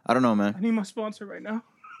 I don't know, man. I need my sponsor right now.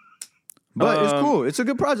 But it's cool. It's a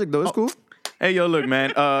good project though. It's cool. Hey, yo, look,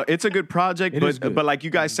 man. It's a good project, but like you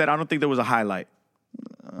guys said, I don't think there was a highlight.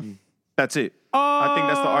 That's it. I think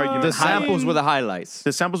that's the argument. The samples were the highlights.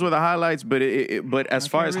 The samples were the highlights, but but as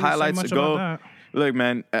far as highlights go. Look,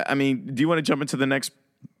 man, I mean, do you want to jump into the next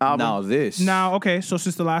album? Now, okay, so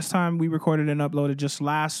since the last time we recorded and uploaded just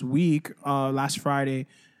last week, last Friday,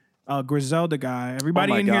 Griselda guy.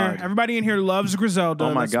 Everybody in here loves Griselda.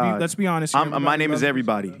 Oh my God. Let's be honest. My name is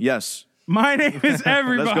everybody. Griselda. Yes. My name is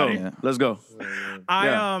everybody. Let's go.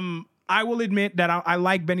 I will admit that I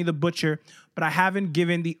like Benny the Butcher, but I haven't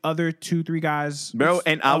given the other 2-3 guys. Bro,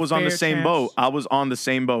 and I was on the same boat. I was on the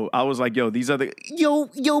same boat. I was like, yo, these are the yo,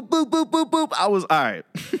 boop, boop, boop, boop. I was all right.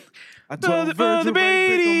 the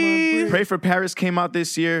baby. Pray for Paris came out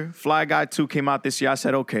this year. Fly Guy 2 came out this year. I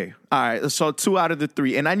said, okay. All right. So 2 out of the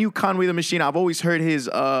 3. And I knew Conway the Machine. I've always heard his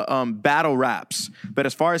battle raps. But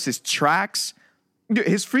as far as his tracks,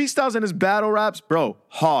 his freestyles and his battle raps, bro,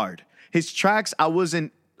 hard. His tracks, I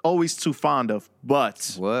wasn't always too fond of,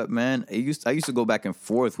 but what, man? I used to go back and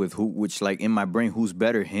forth with which like in my brain, who's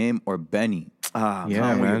better, him or Benny? Yeah,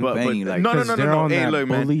 man. Benny, like no. Hey, look,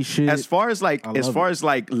 man. Shit. As far as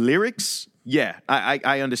lyrics, yeah,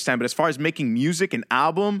 I understand. But as far as making music, an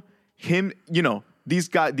album, him, these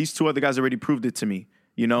 2 other guys already proved it to me,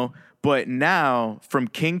 But now, from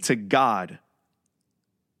King to God,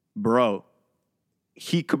 bro,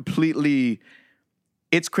 he completely.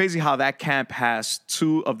 It's crazy how that camp has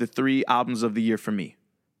 2 of the 3 albums of the year for me.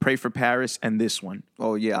 Pray for Paris and this one.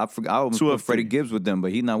 Oh, yeah. I forgot. I almost put Freddie Gibbs with them,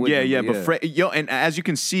 but he's not with them. Yeah. But and as you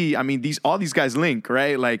can see, I mean, all these guys link,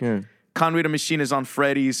 right? Like, Conway the Machine is on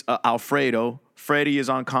Freddie's Alfredo. Freddie is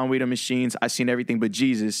on Conway the Machine's I Seen Everything But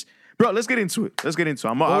Jesus. Bro, let's get into it. I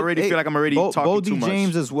already feel like I'm already talking too much.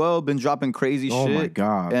 James as well been dropping crazy shit. Oh my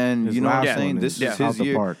God! And you know what I'm saying? This is his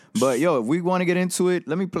year. But yo, if we want to get into it,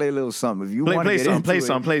 let me play a little something. If you want to get into it, play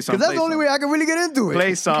some. Because that's the only way I can really get into it.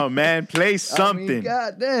 Play some, man. Play something. I mean,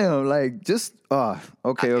 goddamn, like just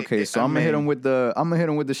okay. So I'm gonna hit him with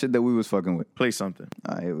the shit that we was fucking with. Play something.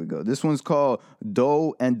 All right, here we go. This one's called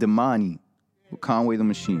Doe and Damani. Conway the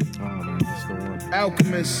Machine. Oh man, that's the one.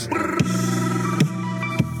 Alchemist.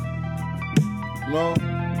 No.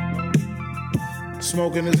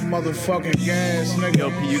 Smoking this motherfucking gas, nigga. Yo,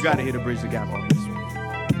 P, you gotta hit a Bridge the Gap on this one.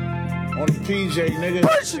 On the PJ, nigga.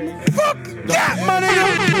 Bridge the fuck gap, my nigga.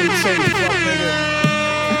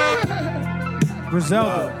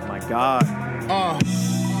 Griselda. Oh my God.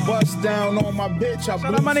 Bust down on my bitch. I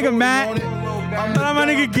Shout out my nigga Matt. Shout out my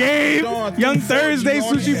nigga Gabe. Young Thursday,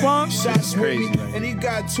 Sushi Funk. Shots crazy. And he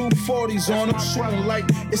got 240s on him. Shooting like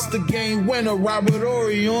it's the game winner. Robert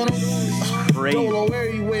Ory on him. Dolo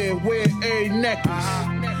everywhere. Wear every necklace.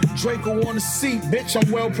 Draco on the seat, bitch,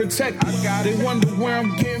 I'm well protected. They wonder where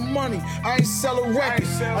I'm getting money. I ain't selling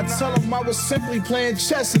records. I tell them I was simply playing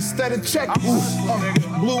chess instead of checkers.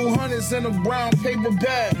 Blue hunters in a brown paper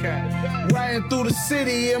bag. Riding through the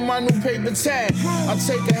city in my new paper tag. I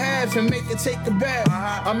take a half and make it take a bag.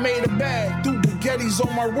 I made a bag. Threw Bugattis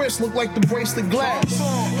on my wrist, look like the bracelet glass.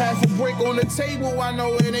 Half a brick on the table, I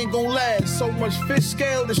know it ain't gon' last. So much fish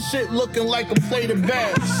scale, the shit looking like a plate of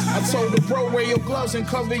bags. I told the bro, wear your gloves and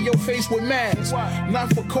cover your face with masks. Not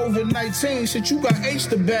for COVID-19, shit, you got H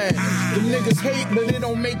the bag. The niggas hate, but it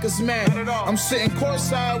don't make us mad. I'm sitting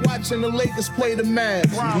courtside watching the Lakers play the Mavs.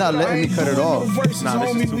 He's not letting me cut it off. Nah,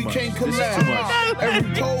 homie, we can't collab.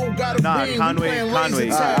 Every code got a beam, Conway.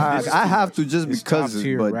 I have to just because,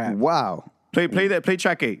 but rap. Wow. Play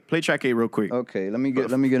track 8. Play track 8 real quick. Okay, let me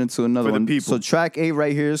get into another for one. The people. So track 8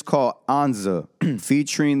 right here is called Anza,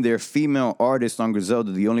 featuring their female artist on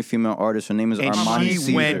Griselda, the only female artist. Her name is Armani she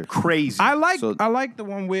Caesar. went crazy. I like the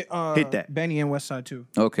one with hit that. Benny and Westside too.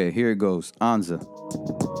 Okay, here it goes. Anza.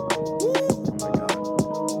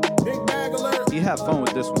 Big bag alert. You have fun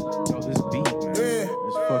with this one. Oh, this beat, man. Yeah.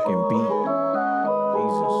 This fucking beat.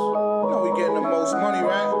 Jesus. You know we getting the most money,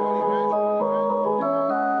 right?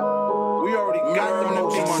 We already got the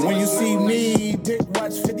most money. When you see me, dick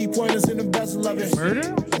watch 50 pointers in the bezel of it.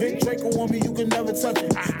 Murder? Big Draco on me, you can never touch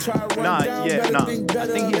it. Try to run down, think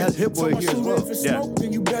better. I think he has Hit Boy here as well. If it's smoke,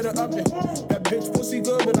 then you better up it. That bitch pussy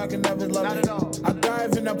good, but I can never love it. I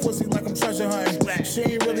dive in that pussy like I'm treasure hunting. She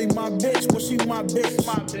ain't really my bitch, but she my bitch.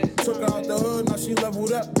 Took her out the hood, now she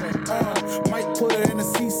leveled up. Might put her in the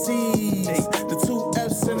CCs, the 2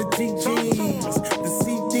 Fs and the DGs, the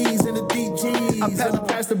CDs and the DGs. And I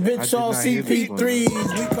pass the bitch all CP3s.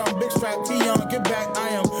 We come big strap, Dion, get back. I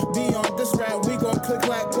am beyond this rap. We gon' click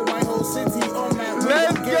clack, put my whole city on that.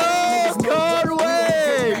 Let's go,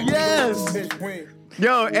 Conway! Yes.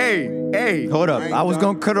 Yo, hey. Hold up. I was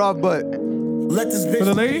gonna cut off, but let this bitch for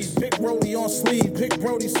the ladies. Big Brody on sleeve, Big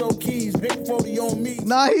Brody so keys, Big Brody on me.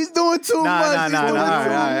 Nah, he's doing too much.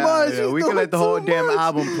 Nah. We can let the whole damn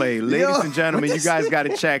album play. Ladies and gentlemen, you guys got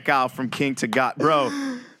to check out From King to God, bro.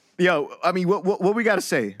 Yo, I mean, what we gotta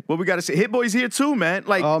say? What we gotta say? Hit Boy's here too, man.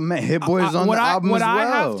 Like, oh man, Hit Boy's on the album as well. What I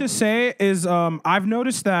have to say is, I've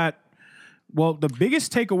noticed that. Well, the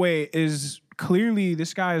biggest takeaway is clearly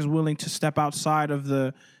this guy is willing to step outside of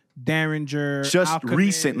the Derringer just Alchemist,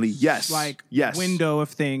 recently, yes, window of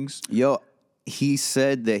things. Yo, he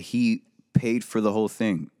said that he paid for the whole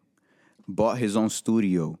thing, bought his own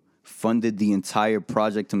studio, funded the entire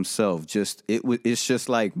project himself. It's just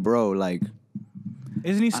like, bro, like.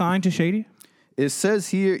 Isn't he signed to Shady? It says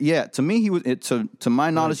here, yeah. To me, he was. To my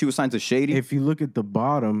knowledge, he was signed to Shady. If you look at the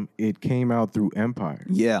bottom, it came out through Empire.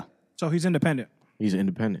 Yeah. So he's independent. He's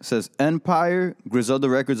independent. It says Empire, Griselda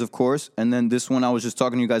Records, of course, and then this one I was just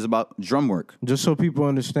talking to you guys about, Drumwork. Just so people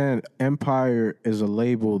understand, Empire is a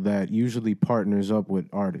label that usually partners up with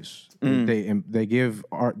artists. They give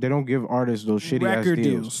they don't give artists those shitty record ass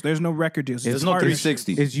deals. There's no record deals. There's no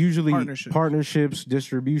 360. It's usually partnerships,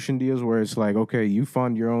 distribution deals where it's like, okay, you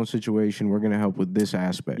fund your own situation. We're gonna help with this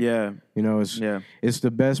aspect. Yeah, you know, it's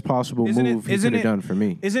the best possible move he could have done for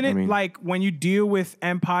me. Isn't it like when you deal with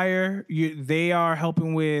Empire, they are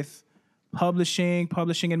helping with publishing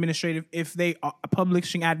administrative if they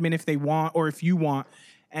publishing admin if they want or if you want,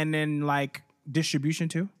 and then like distribution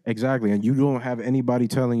too. Exactly, and you don't have anybody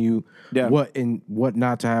telling you what and what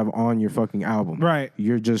not to have on your fucking album. Right,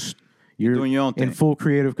 you're doing your own thing. In full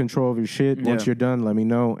creative control of your shit. Once you're done, let me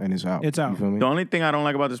know, and it's out. It's out. You feel me? The only thing I don't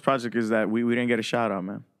like about this project is that we didn't get a shout out,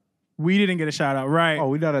 man. We didn't get a shout out, right? Oh,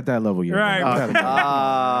 we're not at that level yet. Right.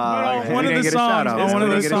 One of the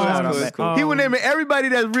songs. He was naming everybody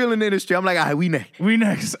that's real in the industry. I'm like, all right, we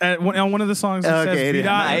next. On one of the songs, it says, we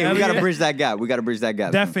gotta bridge that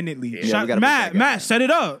gap. Definitely. Yeah, Matt, set it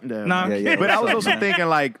up. Yeah. But I was also thinking,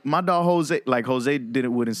 like, my dog Jose,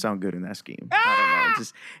 wouldn't sound good in that scheme. I don't know.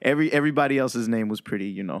 Just everybody else's name was pretty,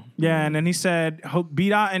 you know. Yeah, and then he said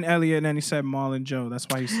B-Dot and Elliot, and then he said Marlon Joe. That's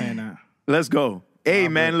why he's saying that. Let's go. Hey,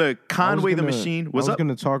 man, look, Conway the Machine. What's up? I was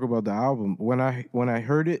going to talk about the album. When I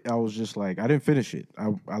heard it, I was just like, I didn't finish it.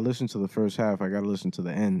 I listened to the first half. I got to listen to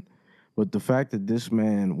the end. But the fact that this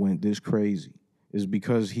man went this crazy is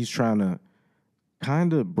because he's trying to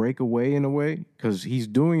kind of break away in a way, because he's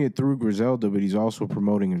doing it through Griselda, but he's also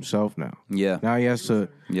promoting himself now. Yeah. Now he has to.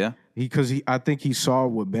 Yeah. I think he saw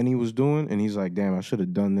what Benny was doing, and he's like, damn, I should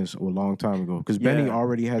have done this a long time ago. Because Benny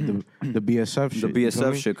already had the BSF shit. The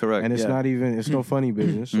BSF shit, correct. And it's not even, it's no funny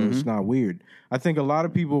business, so it's not weird. I think a lot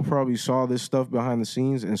of people probably saw this stuff behind the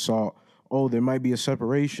scenes and saw, oh, there might be a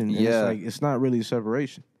separation. And it's like, it's not really a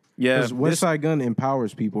separation. Yeah. Because Westside Gunn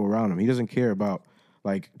empowers people around him. He doesn't care about,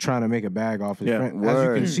 like, trying to make a bag off his friend. As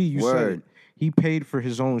you can see, you said he paid for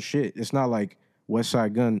his own shit. It's not like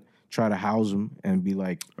Westside Gunn try to house him and be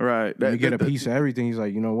like, right, you get a piece of everything. He's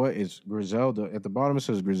like, you know what? It's Griselda. At the bottom it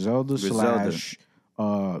says Griselda. slash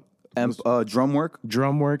Drumwork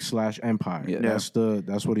 / Empire. Yeah.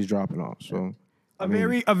 That's what he's dropping off. So a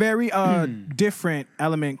very different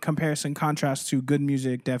element comparison contrast to Good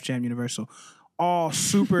Music, Def Jam, Universal. All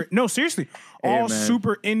super no, seriously. All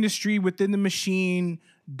super industry within the machine,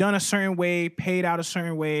 done a certain way, paid out a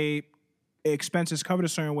certain way, expenses covered a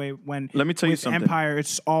certain way. When let me tell you something, Empire,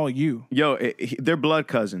 it's all you. Yo, they're blood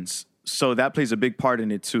cousins, so that plays a big part in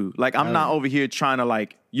it too. Like, I'm not over here trying to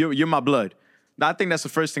like you're my blood. I think that's the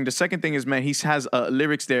first thing. The second thing is, man, he has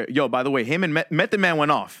lyrics there. Yo, by the way, him and Method Man went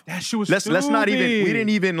off. That shit was let's not even. We didn't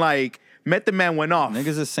even like. Method Man went off.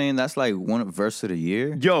 Niggas is saying that's like one verse of the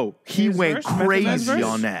year. Yo, he went crazy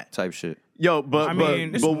on that type shit. Yo, but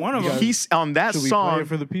it's one of them. He's on that Should we song play it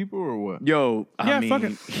for the people or what? Yo, I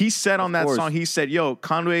mean, he said on that song, he said, "Yo,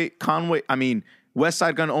 Conway. I mean,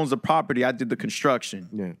 Westside Gunn owns the property. I did the construction."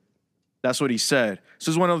 Yeah, that's what he said. So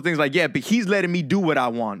it's one of those things like, yeah, but he's letting me do what I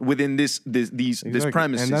want within this premises.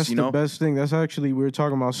 And that's you know? the best thing. That's actually, we were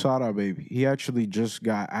talking about Sada Baby. He actually just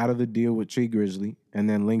got out of the deal with T Grizzly and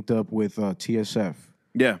then linked up with TSF.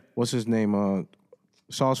 Yeah, what's his name?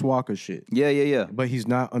 Sauce Walker shit. Yeah. But he's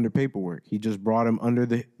not under paperwork. He just brought him under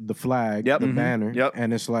the flag, the banner. Yep.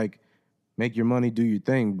 And it's like, make your money, do your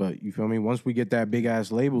thing. But you feel me? Once we get that big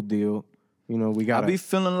ass label deal, you know, we got. I be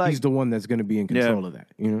feeling like he's the one that's going to be in control of that.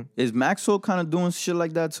 You know, is Maxwell kind of doing shit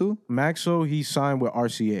like that too? Maxwell, he signed with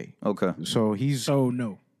RCA. Okay, so he's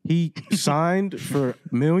no. He signed for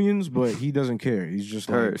millions, but he doesn't care. He's just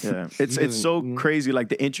like, it's so crazy, like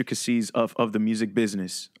the intricacies of the music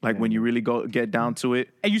business. Like when you really get down to it.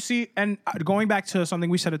 And you see, and going back to something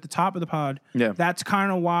we said at the top of the pod, that's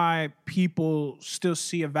kind of why people still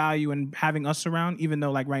see a value in having us around, even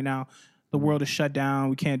though like right now the world is shut down.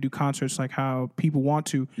 We can't do concerts like how people want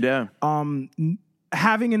to. Yeah.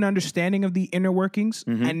 Having an understanding of the inner workings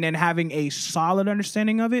and then having a solid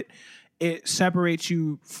understanding of it, it separates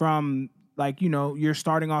you from, like, you know, you're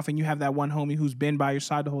starting off and you have that one homie who's been by your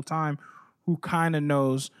side the whole time who kind of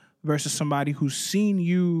knows versus somebody who's seen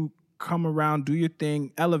you come around, do your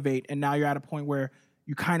thing, elevate, and now you're at a point where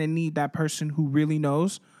you kind of need that person who really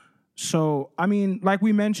knows. So, I mean, like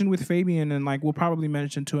we mentioned with Fabian, and like we'll probably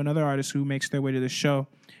mention to another artist who makes their way to the show,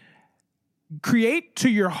 create to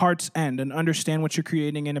your heart's end and understand what you're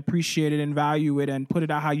creating and appreciate it and value it and put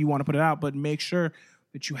it out how you want to put it out, but make sure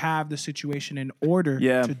that you have the situation in order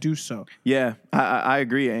to do so. Yeah, I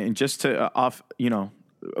agree. And just to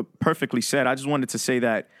perfectly said, I just wanted to say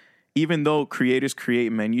that even though creators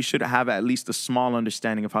create, man, you should have at least a small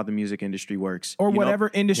understanding of how the music industry works. Or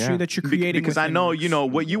whatever industry that you're creating. Because I know, you know,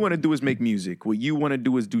 what you want to do is make music. What you want to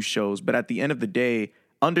do is do shows. But at the end of the day,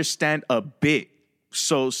 understand a bit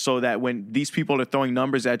so that when these people are throwing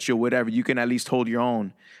numbers at you or whatever, you can at least hold your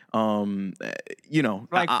own. You know,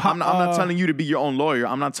 like, I'm not telling you to be your own lawyer.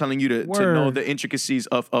 I'm not telling you to know the intricacies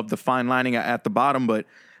of the fine lining at the bottom, but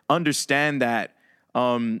understand that.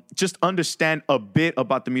 Just understand a bit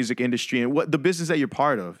about the music industry and what the business that you're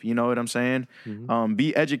part of. You know what I'm saying?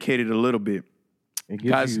 Be educated a little bit. It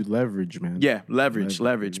gives you leverage, man. Yeah,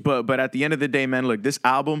 leverage. But at the end of the day, man, look, this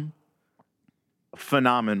album,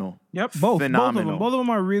 phenomenal. Yep, phenomenal. Both of them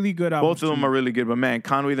are really good albums. Both of them are really good. But man,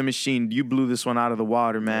 Conway the Machine, you blew this one out of the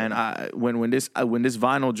water, man. When this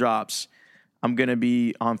vinyl drops, I'm gonna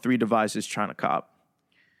be on 3 devices trying to cop.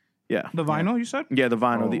 Yeah. The vinyl, you said? Yeah, the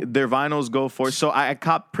vinyl. Their vinyls go for... So I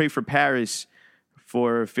copped Pray for Paris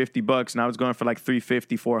for $50, and I was going for like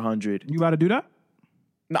 $350, $400. You about to do that?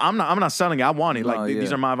 No, I'm not selling it. I want it.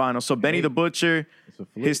 These are my vinyls. So Benny the Butcher,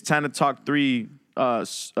 his Tana Talk 3,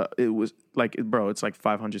 it was like, bro, it's like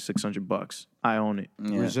 $500, $600. I own it.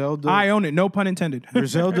 Yeah. Griselda, I own it. No pun intended.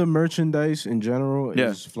 Griselda merchandise in general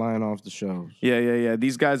is flying off the shelves. Yeah.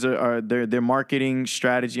 These guys are their marketing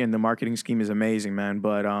strategy and the marketing scheme is amazing, man.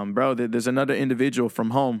 But bro, there's another individual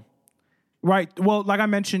from home Right. Well, like I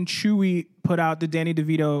mentioned, Chewy put out the Danny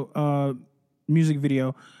DeVito music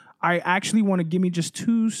video. I actually want to give me just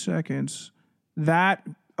 2 seconds. That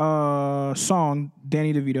song,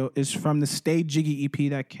 Danny DeVito, is from the Stay Jiggy EP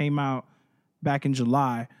that came out back in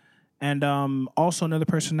July. And also another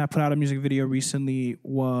person that put out a music video recently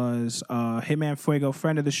was Hitman Fuego,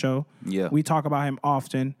 friend of the show. Yeah. We talk about him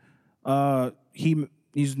often.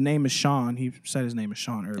 His name is Sean. He said his name is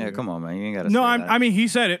Sean earlier. Yeah, come on, man. You ain't got to No, say that. I mean, he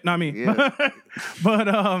said it, not me. Yeah.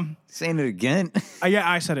 But saying it again. Yeah,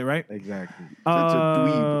 I said it, right? Exactly.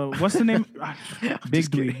 What's the name? Big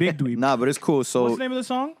Dweeb. Nah, but it's cool. So What's the name of the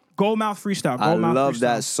song? Goldmouth Freestyle. I Goldmouth love Freestyle.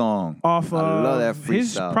 that song. Off I love that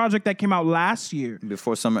his freestyle. project that came out last year.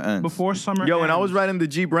 Before summer ends. Yo, when I was riding the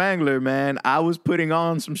Jeep Wrangler, man, I was putting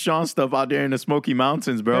on some Sean stuff out there in the Smoky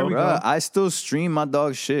Mountains, bro. Bruh, I still stream my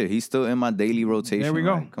dog shit. He's still in my daily rotation. There we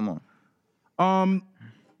go. Like, come on.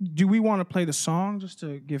 Do we want to play the song just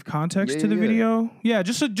to give context Yeah, to the yeah. video? Yeah,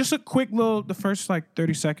 just a quick little, the first like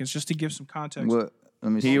 30 seconds, just to give some context. What?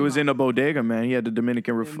 Let me see. He was in a bodega, man. He had the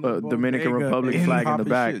Dominican Republic flag in the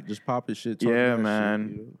back. Shit, just pop his shit. Yeah,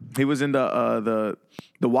 man. He was in the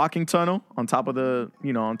walking tunnel on top of the This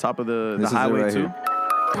is it highway right too.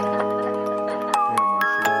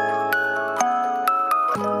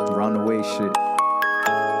 Round the way shit.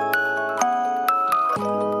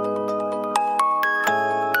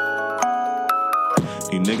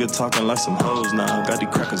 You nigga talking like some hoes now. Got these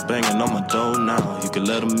crackers banging on my door now. You can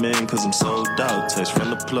let them in cause I'm sold out. Text from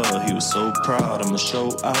the plug, he was so proud. I'ma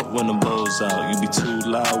show out when them bows out. You be too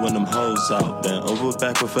loud when them hoes out. Bend over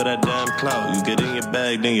backward for that damn clout. You get in your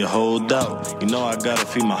bag, then you hold out. You know I gotta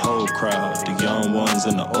feed my whole crowd. The young ones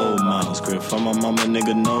and the old mouths. Crib from my mama,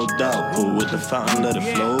 nigga, no doubt. Pool with the fountain, let it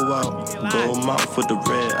flow out. Gold mouth with the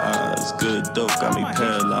red eyes. Good dope, got me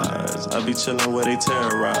paralyzed. I be chillin' where they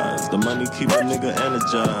terrorize. The money keep a nigga energized.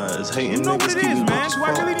 Hating niggas keep me man. Do I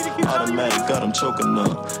really need to keep telling you? automatic, got them choking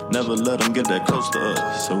up. Never let them get that close to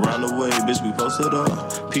us. Around the way, bitch, we posted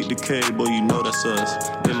up. Pete the K, boy, you know that's us.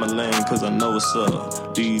 In my lane, cause I know what's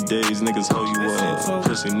up. These days, niggas hold you up.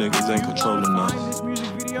 Pussy niggas ain't controlling us. This music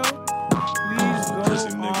video,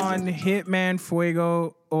 please go on Hitman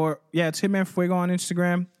Fuego, it's Hitman Fuego on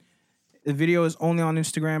Instagram. The video is only on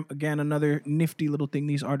Instagram. Again, another nifty little thing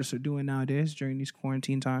these artists are doing nowadays during these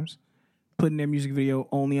quarantine times. Putting their music video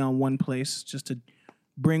only on one place just to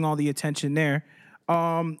bring all the attention there.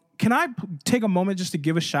 Can I take a moment just to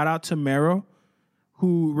give a shout out to Mero,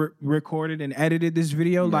 who recorded and edited this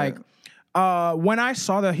video? Yeah. Like, when I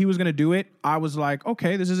saw that he was going to do it, I was like,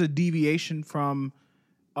 okay, this is a deviation from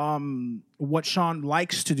what Sean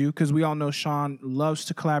likes to do, because we all know Sean loves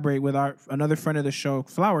to collaborate with another friend of the show,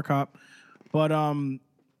 Flower Cop. But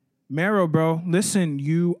Mero, bro, listen,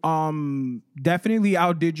 you definitely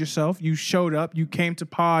outdid yourself. You showed up. You came to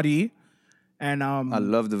party. And I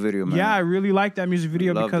love the video, man. Yeah, I really like that music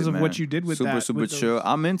video Loved because it, of man. what you did with that. Super with chill.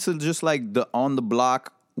 I'm into just like the on the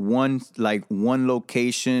block, one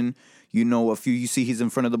location. You know, you see he's in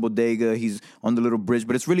front of the bodega, he's on the little bridge,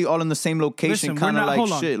 but it's really all in the same location, kind of like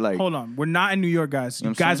hold on. We're not in New York, guys.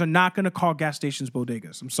 You guys are not going to call gas stations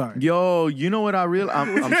bodegas. I'm sorry. Yo, you know what I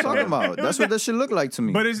realized? I'm talking about. That's what that shit look like to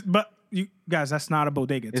me. But you guys, that's not a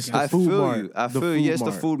bodega. I feel you. Yes,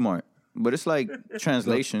 the food mart. But it's like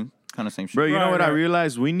translation, kind of same shit. Bro, you know what I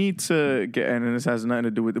realized? We need to get, and this has nothing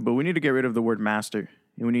to do with it, but we need to get rid of the word master.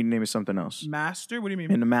 And we need to name it something else. Master? What do you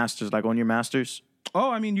mean? In the masters, like on your masters.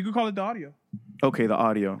 Oh, I mean, you could call it the audio. Okay, the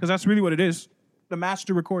audio. Because that's really what it is. The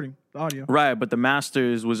master recording, the audio. Right, but the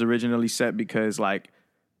masters was originally set because, like,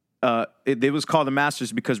 it was called the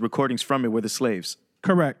masters because recordings from it were the slaves.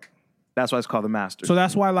 Correct. That's why it's called the masters. So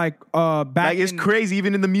that's why, like, back it's crazy,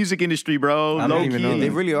 even in the music industry, bro. I don't even know.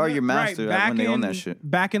 They really are your master when they own that shit.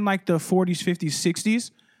 Back in, like, the 40s, 50s,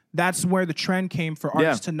 60s, that's where the trend came for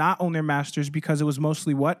artists to not own their masters, because it was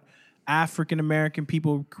mostly what? African-American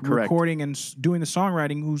people recording and doing the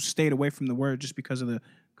songwriting who stayed away from the word just because of the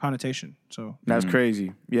connotation. So that's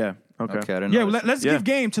crazy. Yeah. Okay. I didn't know. Let's give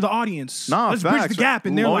game to the audience. Nah, let's facts. bridge the gap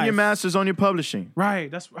in their Own life. your masters, own your publishing.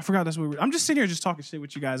 Right. I forgot that's what I'm just sitting here just talking shit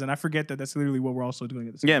with you guys, and I forget that that's literally what we're also doing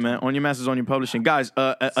at the same time. Man. Own your masters, own your publishing. Guys,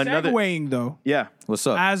 another... Segueing, though. Yeah. What's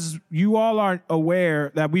up? As you all are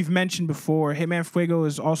aware that we've mentioned before, Hitman Fuego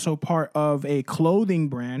is also part of a clothing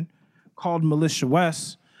brand called Militia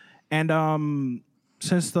West. And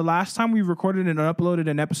since the last time we recorded and uploaded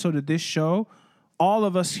an episode of this show, all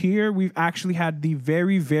of us here, we've actually had the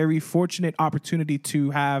very, very fortunate opportunity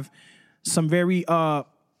to have some very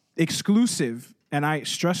exclusive, and I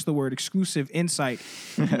stress the word exclusive, insight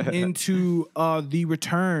into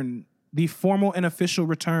the formal and official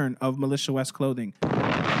return of Militia West clothing.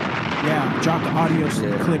 Yeah, drop the audio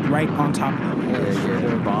clip right on top of it.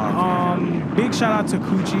 They're bomb. Big shout out to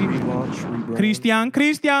Coochie.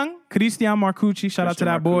 Christian Marcucci. Shout out to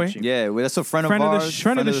that boy. Yeah, well, that's a friend of ours.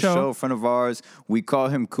 Friend of the show. Friend of ours. We call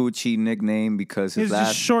him Coochie nickname because his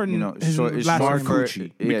last, shortened, his last name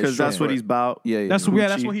Coochie. Because that's what he's about. Yeah, that's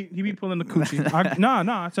what he be pulling the Coochie.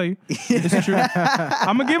 I tell you, it's true.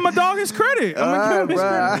 I'm gonna give my dog his credit.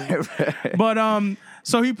 But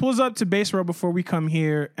so he pulls up to Base Row before we come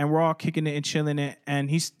here, and we're all kicking it and chilling it, and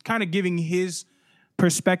he's kind of giving his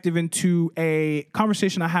perspective into a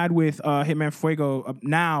conversation I had with Hitman Fuego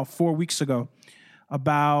now 4 weeks ago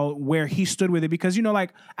about where he stood with it. Because, you know,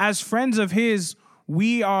 like, as friends of his,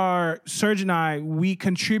 Serge and I, we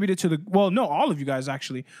contributed to all of you guys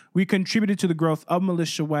actually, we contributed to the growth of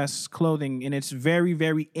Militia West's clothing in its very,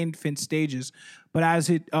 very infant stages. But as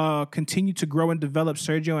it continued to grow and develop,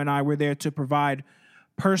 Sergio and I were there to provide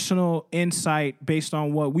personal insight based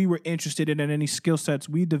on what we were interested in and any skill sets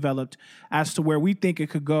we developed as to where we think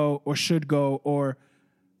it could go or should go, or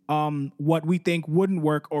what we think wouldn't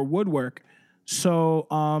work or would work. So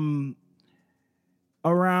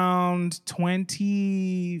around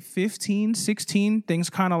 2015, 16,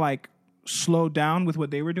 things kind of like slowed down with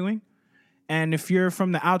what they were doing. And if you're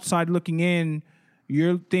from the outside looking in,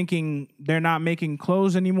 you're thinking they're not making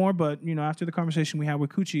clothes anymore. But, you know, after the conversation we had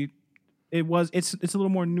with Coochie, it's a little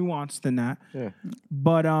more nuanced than that. Yeah.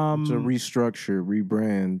 But it's a restructure,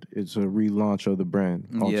 rebrand. It's a relaunch of the brand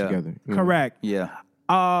altogether. Yeah. Correct. Yeah.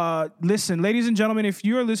 Listen, ladies and gentlemen, if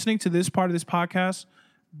you're listening to this part of this podcast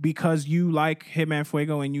because you like Hitman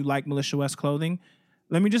Fuego and you like Militia West clothing,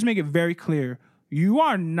 let me just make it very clear. You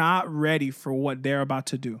are not ready for what they're about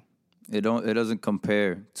to do. It doesn't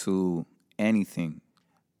compare to anything.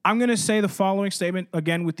 I'm going to say the following statement,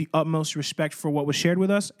 again, with the utmost respect for what was shared with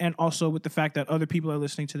us and also with the fact that other people are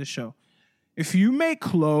listening to the show. If you make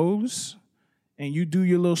clothes and you do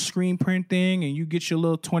your little screen print thing and you get your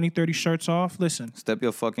little 20, 30 shirts off, listen. Step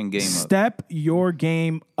your fucking game up. Step your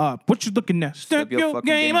game up. What you looking at? Step your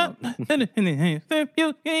game up. Step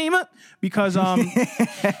your game up. Because,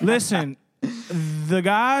 listen, the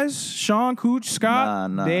guys, Sean, Cooch,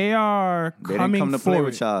 Scott, they are coming to for play it.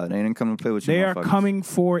 with y'all. They didn't come to play with you. They are coming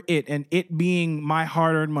for it, and it being my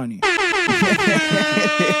hard-earned money. They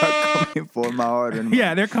are coming for my hard-earned money.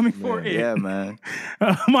 Yeah, they're coming for it. Yeah, man.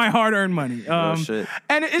 My hard-earned money. Shit.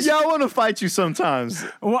 And it's y'all want to fight you sometimes.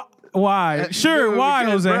 Why? Sure, why,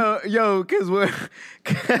 Jose? Bro, because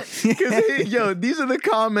these are the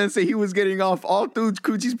comments that he was getting off all through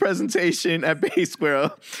Coochie's presentation at Base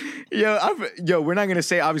Squirrel. We're not gonna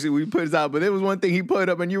say obviously we put it out, but there was one thing he put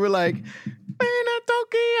up, and you were like,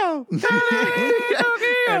 Tokyo.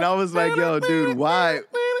 And I was like, yo, dude, why?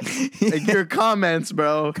 Like your comments,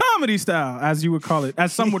 bro. Comedy style, as you would call it,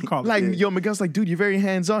 as some would call it. Like, Miguel's like, dude, you're very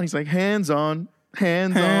hands-on. He's like, hands-on.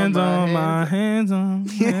 Hands on.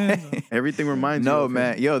 Everything reminds you. No,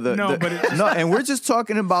 man. Yo, and we're just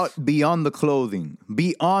talking about beyond the clothing.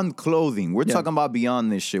 Beyond clothing. We're talking about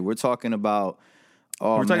beyond this shit. We're talking about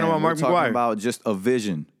Mark McGuire. We're talking about just a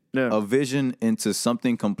vision. Yeah. A vision into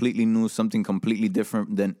something completely new, something completely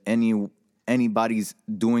different than anybody's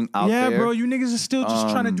doing out there. Yeah, bro, you niggas are still just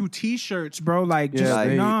trying to do t-shirts, bro. Like,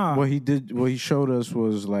 nah. What he showed us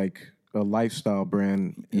was like a lifestyle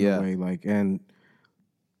brand in a way, like, and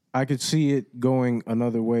I could see it going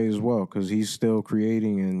another way as well because he's still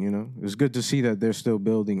creating, and you know it's good to see that they're still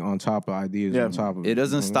building on top of ideas on top of it. It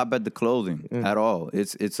doesn't stop at the clothing at all.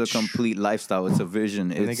 It's a complete lifestyle. It's a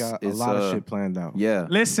vision. And they got a lot of shit planned out. Yeah.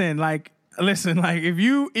 Listen, if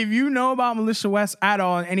you know about Militia West at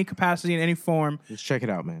all in any capacity, in any form, just check it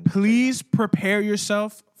out, man. Please prepare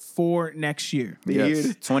yourself for next year. Yes,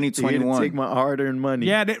 2021. Take my hard-earned money.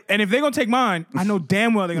 Yeah, and if they're gonna take mine, I know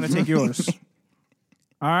damn well they're gonna take yours.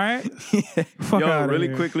 All right. Fuck Yo,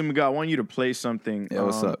 really quickly, Miguel, I want you to play something. Yeah,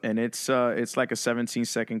 what's up? And it's like a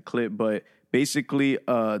 17-second clip, but basically,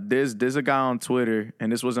 there's a guy on Twitter,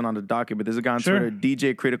 and this wasn't on the docket, but there's a guy on Twitter,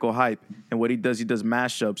 DJ Critical Hype, and what he does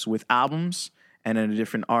mashups with albums and then a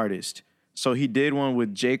different artist. So he did one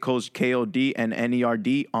with J. Cole's KOD and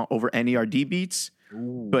NERD over NERD beats,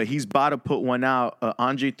 but he's about to put one out,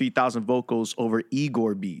 Andre 3000 vocals over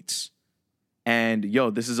Igor beats. And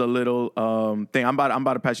this is a little thing. I'm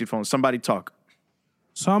about to pass you the phone. Somebody talk.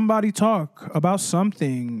 Somebody talk about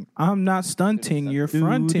something. I'm not stunting. You're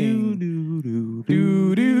fronting. Do do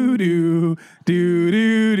do do do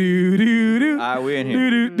do do do. All right, we're in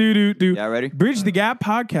here. Y'all ready? Bridge the Gap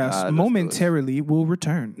podcast momentarily will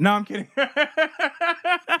return. No, I'm kidding.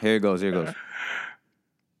 Here it goes. I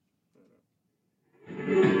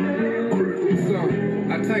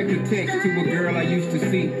type of text to a girl I used to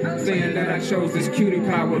see, saying that I chose this cutie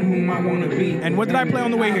pie with whom I want to be. And what did I play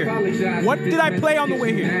on the way here? What did I play on the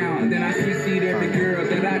way here? And then I CC'd every girl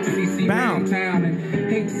that I CC downtown,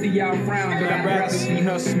 and hate to see y'all frown, but I'd rather see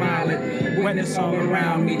her smiling. Wetness all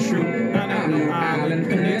around me, true. Island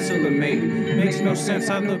Peninsula, mate. Makes no sense,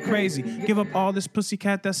 I look crazy. Give up all this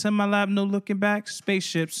pussycat that's in my lap, no looking back.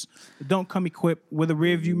 Spaceships don't come equipped with a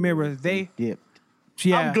rear view mirror. They dipped.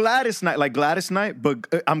 Yeah. I'm glad it's night, like Gladys Knight,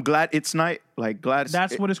 but I'm glad it's night, like Gladys.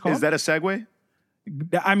 That's what it's called? Is that a segue?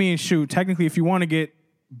 I mean, shoot, technically, if you want to get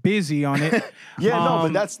busy on it. No,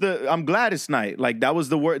 but that's I'm glad it's night. Like that was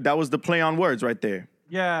the word, that was the play on words right there.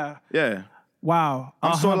 Yeah. Yeah. Wow.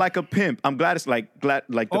 I'm sort of like a pimp. I'm glad it's like the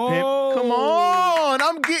pimp. Come on.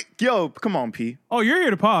 Come on, P. Oh, you're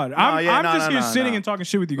here to pod. I'm just here sitting and talking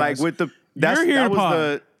shit with you guys. Like with the you're here that to was pod.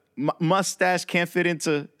 the mustache can't fit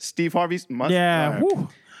into Steve Harvey's mustache. Yeah. Right. Whew.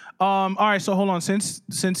 All right, so hold on. Since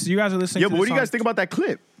you guys are listening, Yeah, to but what do you song, guys think about that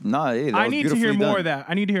clip? Nah, hey, that I was need to hear beautifully more done. of that.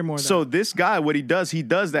 I need to hear more of that. So this guy, what he does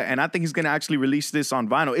that, and I think he's gonna actually release this on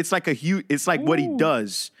vinyl. It's like it's like what he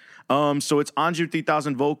does. So it's Andre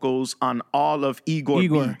 3000 vocals on all of Igor.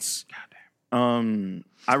 Beats.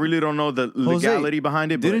 I really don't know the legality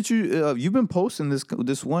behind it. But Didn't you? You've been posting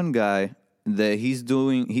this one guy that he's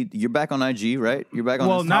doing. You're back on IG, right? You're back on.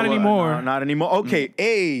 Well, not anymore. No, not anymore.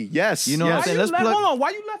 Okay, yes. You know yes. what I'm saying? Let's plug. Hold on. Why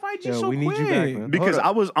you left IG so we quick? need you back, man. Because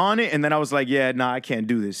I was on it, and then I was like, yeah, nah, I can't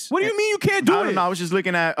do this. What do you mean you can't do I it? don't know. I was just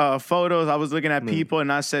looking at photos. I was looking at people,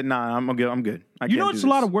 and I said, nah, I'm good. I'm good. You know, it's a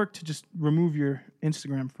lot of work to just remove your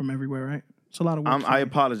Instagram from everywhere, right? It's a lot of work. I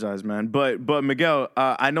apologize, man. But Miguel,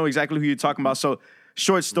 I know exactly who you're talking about. So,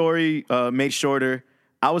 short story, made shorter.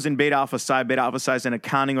 I was in Beta Alpha Psi. Beta Alpha Psi is an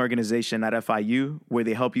accounting organization at FIU where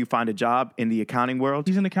they help you find a job in the accounting world.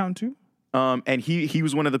 He's an accountant too? And he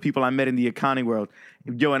was one of the people I met in the accounting world.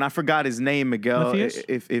 Yo, and I forgot his name, Miguel. Matthias?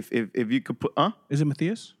 If you could put, Is it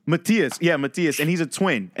Matthias? Matthias, yeah, Matthias, and he's a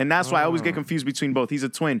twin, and that's why I always get confused between both. He's a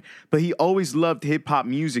twin, but he always loved hip hop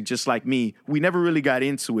music just like me. We never really got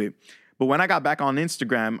into it, but when I got back on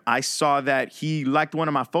Instagram, I saw that he liked one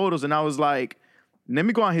of my photos, and I was like, let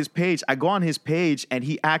me go on his page. I go on his page, and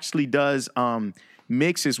he actually does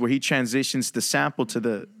mixes where he transitions the sample to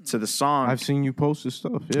the song. I've seen you post this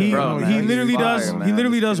stuff. Yeah. He literally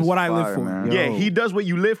does what I live for. Man. Yeah, he does what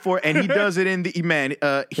you live for, and he does it in the man.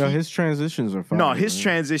 His transitions are fine. No, his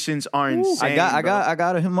transitions are insane. I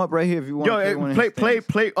got him up right here if you want. Play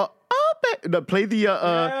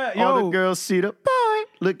the all the girls see the boy.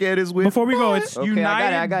 Look at his whip. Before we go, it's Okay,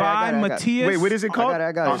 United by Matthias. Wait, what is it called?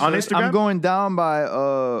 I got it. On Instagram? I'm going down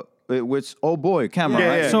by which camera. Yeah,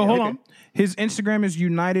 right? yeah. So hold on. His Instagram is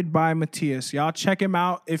United by Matthias. Y'all check him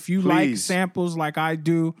out if you like Please. samples like I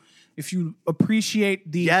do. If you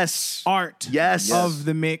appreciate the art of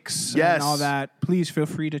the mix and all that, please feel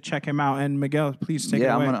free to check him out. And Miguel, please take it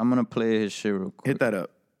away. I'm gonna play his shit real quick. Hit that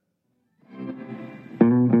up.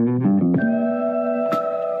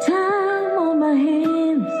 Time on my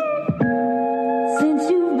hands since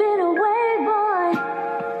you've been away, boy.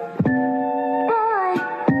 Boy,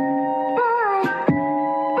 boy, boy,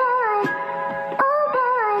 oh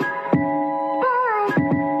boy, boy,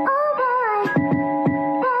 oh boy,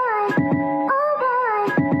 boy, oh boy,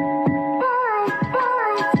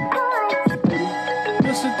 boy.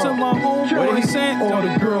 Listen to my homeboy sent. All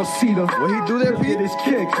the girls see the. What he do there, Look Pete? at his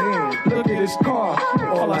kicks. Look at his car.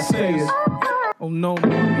 All I say is. Oh no,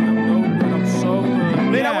 I'm so good.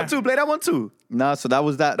 Play that one too. Play that one too. Nah, so that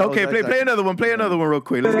was that. Okay, play another one. Play another one real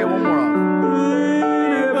quick. Let's get one more off.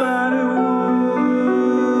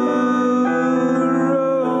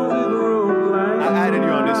 I added you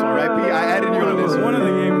on this one, right, P? I added you on this one. One of the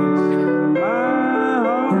game ones.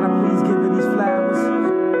 Can I please give her these flowers?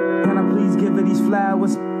 Can I please give her these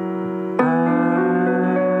flowers?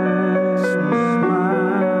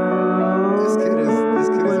 This kid is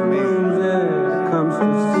amazing. Comes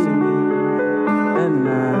to see me, and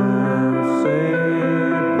I say,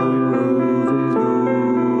 when roses go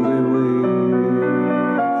their way.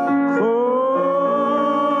 Oh,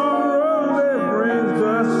 that brings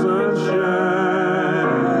the sunshine.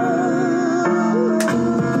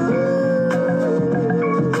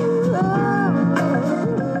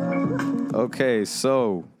 Okay,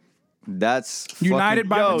 so that's United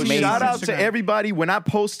by Yo, Matthias. shout out Instagram. to everybody. When I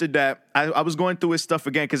posted that, I was going through his stuff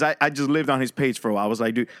again because I just lived on his page for a while. I was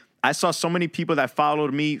like, dude, I saw so many people that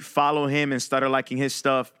followed me, follow him, and started liking his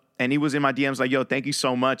stuff. And he was in my DMs like, yo, thank you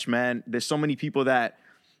so much, man. There's so many people that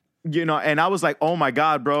you know, and I was like, oh my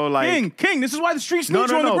God, bro. Like King, this is why the streets no,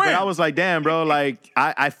 need you on the but gram. I was like, damn, bro. Like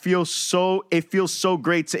it feels so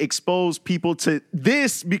great to expose people to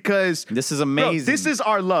this because this is amazing. Bro, this is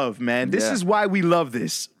our love, man. This is why we love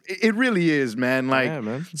this. It really is, man. Like,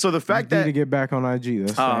 man. So the fact You need that to get back on IG.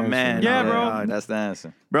 That's the answer. man, Yeah, bro. That's the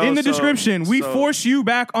answer. Bro, in the description, we so- force you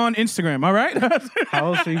back on Instagram. All right.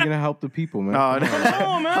 How else are you gonna help the people, man? Oh, Come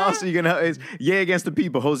on, man. How else are you gonna? It's against the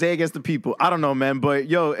people, Jose against the people. I don't know, man, but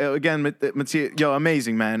yo, again, Matthias, yo,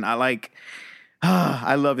 amazing, man. I like.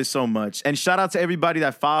 I love it so much. And shout out to everybody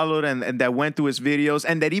that followed and that went through his videos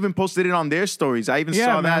and that even posted it on their stories. I even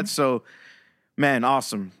saw man. that. So, man,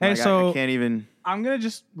 awesome. Hey, Like, so I can't even. I'm gonna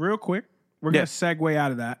just real quick. We're gonna segue out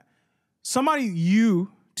of that. Somebody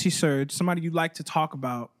T-Surge, somebody you'd like to talk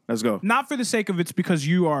about. Let's go. Not for the sake of it's because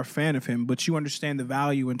you are a fan of him, but you understand the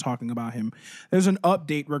value in talking about him. There's an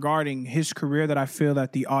update regarding his career that I feel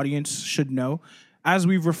that the audience should know. As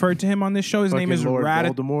we've referred to him on this show, his name is Lord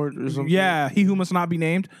Voldemort or something? Yeah, he who must not be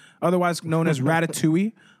named, otherwise known as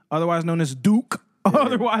Ratatouille, otherwise known as Duke,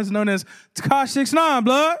 otherwise known as Tekashi 69,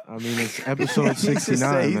 blood. I mean, it's episode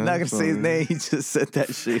 69. He's man, not gonna so, say his man. name. He just said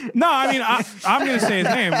that shit. No, I mean, I'm going to say his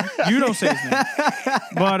name. You don't say his name.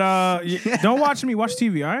 But don't watch me. Watch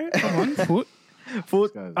TV, all right? Come on.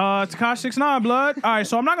 Foot. Tekashi 69, blood. All right,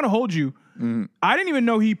 so I'm not going to hold you. I didn't even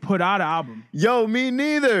know he put out an album. Yo, me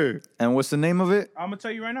neither. And what's the name of it? I'm going to tell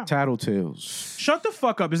you right now. Tattletales. Shut the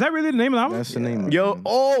fuck up. Is that really the name of the album? That's the name. of Yo,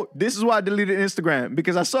 it. this is why I deleted Instagram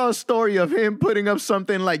because I saw a story of him putting up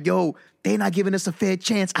something like, yo, they not giving us a fair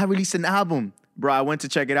chance. I released an album. Bro, I went to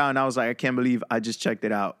check it out and I was like, I can't believe I just checked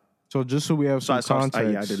it out. So just so we have some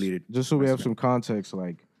context, I deleted. Just so we have some context,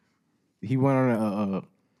 like he went on a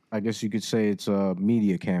I guess you could say it's a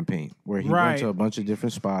media campaign where he went to a bunch of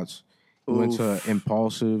different spots. He went to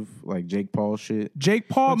Impulsive, like Jake Paul shit. Jake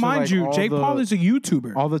Paul, Went to, mind like, you, all Jake the- Paul is a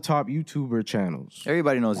YouTuber. All the top YouTuber channels.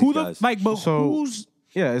 Everybody knows Who these the guys. like? But So- who's?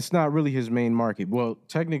 Yeah, it's not really his main market. Well,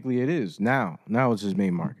 technically it is now. Now it's his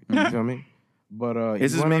main market. You feel me? But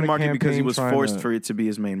It's his main market because he was forced for it to be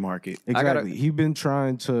his main market. Exactly. He's been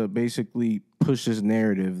trying to basically push this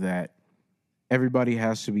narrative that everybody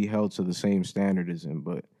has to be held to the same standard as him.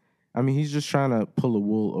 But I mean, he's just trying to pull a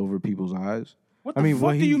wool over people's eyes. What the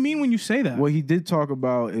fuck do you mean when you say that? What he did talk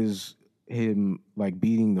about is him like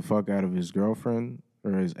beating the fuck out of his girlfriend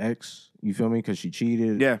or his ex. You feel me? Because she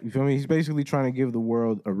cheated. Yeah. You feel me? He's basically trying to give the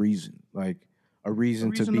world a reason, like a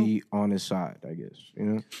reason to be on his side. I guess you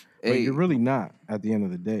know. But Hey. you're really not at the end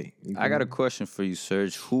of the day. You I feel got a me? question for you,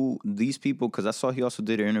 Serge. Who these people? Because I saw he also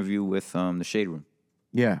did an interview with the Shade Room.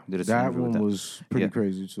 Yeah, Did a that interview with one them. was pretty Yeah.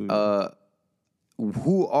 crazy too.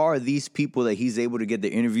 Who are these people that he's able to get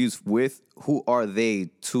the interviews with? Who are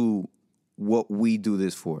they to what we do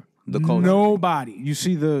this for? The culture. Nobody. You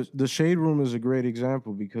see, the Shade Room is a great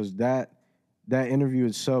example because that interview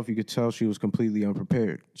itself, you could tell she was completely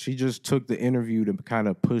unprepared. She just took the interview to kind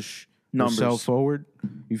of push Numbers. herself forward.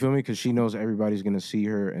 You feel me? Because she knows everybody's gonna see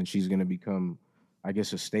her and she's gonna become, I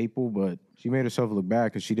guess, a staple. But she made herself look bad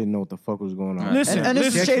because she didn't know what the fuck was going on. Listen, and it's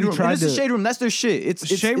She the Shade actually Room. tried And it's the to- Shade Room. That's their shit. It's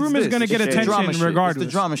Shade Room is this. gonna It's get the attention drama shit. regardless. It's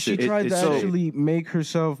the drama She shit. tried to So- actually make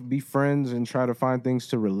herself be friends and try to find things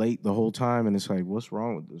to relate the whole time, and it's like, what's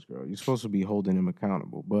wrong with this girl? You're supposed to be holding him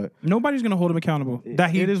accountable, but Nobody's gonna hold him accountable.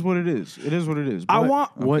 That it is what it is. It is what it is. I But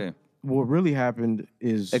want- Okay. what really happened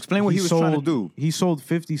is Explain what he was trying to do. He sold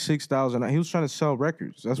 56,000. He was trying to sell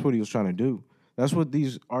records. That's what he was trying to do. That's what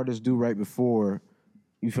these artists do right before.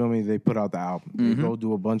 You feel me? They put out the album. They go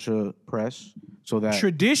do a bunch of press so that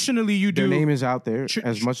traditionally you do. their name is out there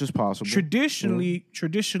as much as possible. Traditionally,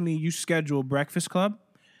 you schedule Breakfast Club,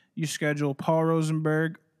 you schedule Paul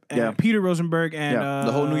Rosenberg, and Peter Rosenberg, and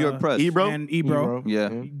The whole New York press. Ebro? and Ebro. Yeah.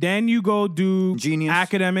 Then you go do Genius.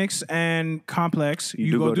 Academics and Complex.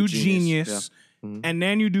 You do go go to do Genius, Genius, and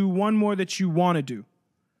then you do one more that you want to do.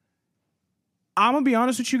 I'm gonna be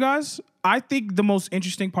honest with you guys. I think the most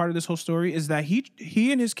interesting part of this whole story is that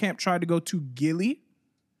he and his camp tried to go to Gilly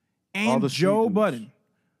All and the street Joe dudes. Budden.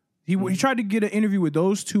 He tried to get an interview with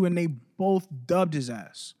those two, and they both dubbed his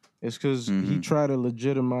ass. It's because he tried to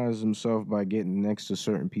legitimize himself by getting next to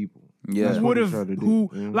certain people. Yeah. That's what Would he have tried to do.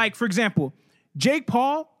 like for example, Jake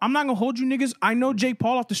Paul. I'm not gonna hold you niggas. I know Jake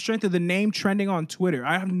Paul off the strength of the name trending on Twitter.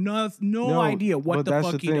 I have no idea what but the that's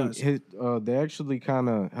fuck the he thing. does. They actually kind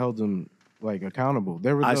of held him like accountable.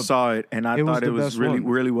 They were I the- saw it and I it was thought it the was best really,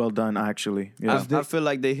 one. really well done, actually. Yeah. I feel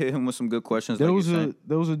like they hit him with some good questions. There like was you're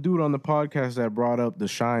saying. a dude on the podcast that brought up the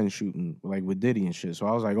Shine shooting, like with Diddy and shit. So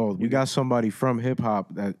I was like, oh, we got somebody from hip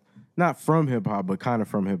hop that, not from hip hop, but kind of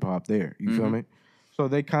from hip hop there. You feel me? So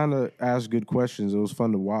they kind of asked good questions. It was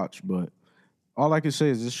fun to watch, but all I can say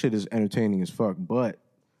is this shit is entertaining as fuck. But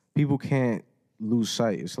people can't lose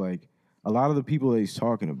sight. It's like a lot of the people that he's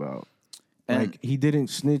talking about, like he didn't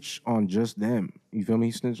snitch on just them. You feel me?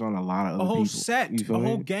 He snitched on a lot of other whole people. set, You feel a me?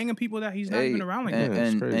 whole gang of people that he's not even around like that.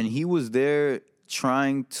 And he was there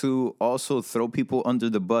trying to also throw people under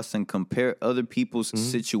the bus and compare other people's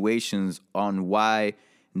situations on why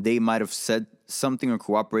they might have said something or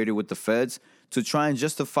cooperated with the feds to try and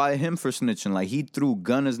justify him for snitching. Like, he threw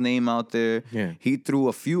Gunna's name out there. Yeah. He threw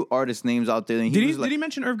a few artists' names out there. And Did was he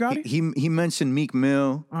mention Irv Gotti? He mentioned Meek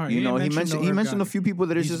Mill. All right, you he know, didn't he mention mentioned no a few people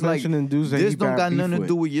that it's He's just like, mentioning dudes that this he don't got beef nothing to with.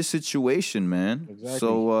 do with your situation, man. Exactly.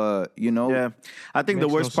 So, you know. Yeah, I think the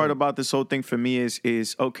Makes no worst part sense. about this whole thing for me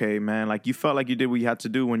is okay, man. Like, you felt like you did what you had to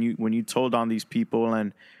do when you told on these people,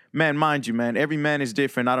 and man, mind you, man, every man is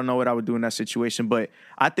different. I don't know what I would do in that situation, but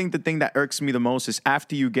I think the thing that irks me the most is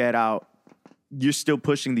after you get out, you're still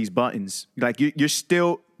pushing these buttons. Like, you're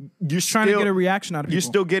still trying to get a reaction out of people. You're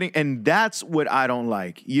still getting, and that's what I don't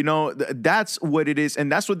like. You know, that's what it is, and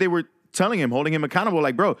that's what they were telling him, holding him accountable.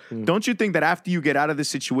 Like, bro, don't you think that after you get out of this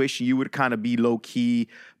situation, you would kind of be low key,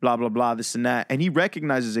 blah blah blah, this and that? And he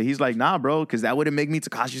recognizes it. He's like, nah, bro, because that wouldn't make me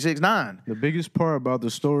Tekashi 6ix9ine. The biggest part about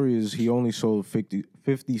the story is he only sold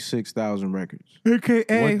 56,000 records.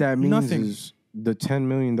 AKA What that means nothing. is the $10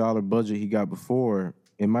 million budget he got before,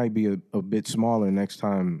 it might be a bit smaller next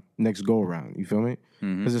go around. You feel me?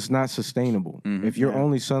 Because it's not sustainable. If you're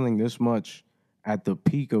only selling this much at the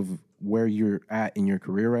peak of where you're at in your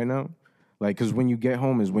career right now, like, because when you get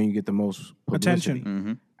home is when you get the most publicity.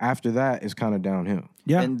 Attention. After that, it's kind of downhill.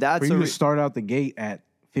 Yeah. And that's For you to start out the gate at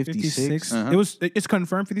 56, It's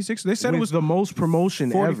confirmed 56. They said with it was the most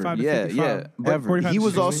promotion 45 ever. to Yeah, 55. yeah. But 45 he to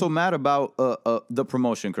was 60. also mad about the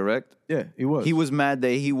promotion, correct? Yeah, he was. He was mad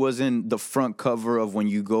that he wasn't the front cover of when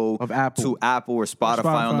you go Of Apple. to Apple or Spotify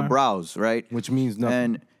on the Spotify. browse, right? Which means nothing.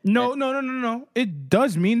 And No. It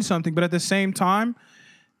does mean something, but at the same time,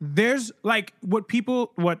 there's like what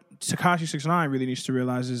Tekashi 6ix9ine really needs to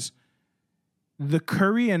realize is the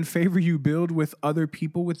curry and favor you build with other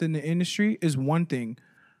people within the industry is one thing,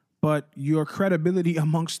 but your credibility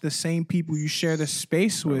amongst the same people you share the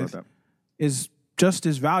space with is just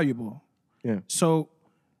as valuable. Yeah. So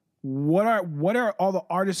what are all the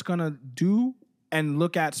artists gonna do and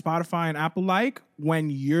look at Spotify and Apple like when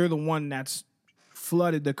you're the one that's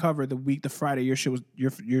flooded the cover the Friday your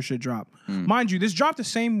shit dropped? Mind you, this dropped the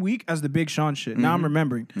same week as the Big Sean shit. Now I'm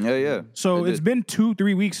remembering. yeah. So it's been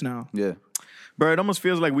 2-3 weeks now. Yeah. Bro, it almost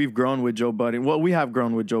feels like we've grown with Joe Budden. Well, we have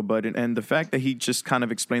grown with Joe Budden, and the fact that he just kind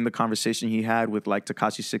of explained the conversation he had with like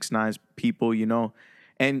Tekashi 6ix9ine's people, you know.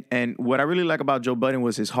 And what I really like about Joe Budden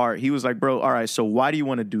was his heart. He was like, bro, all right, so why do you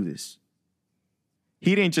want to do this?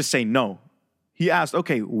 He didn't just say no. He asked,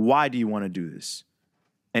 okay, why do you want to do this?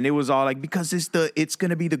 And it was all like, because it's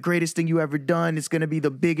gonna be the greatest thing you ever done. It's gonna be the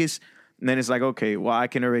biggest. And then it's like, okay, well, I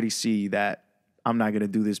can already see that I'm not gonna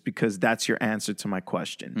do this because that's your answer to my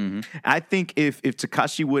question. I think if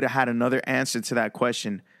Tekashi would have had another answer to that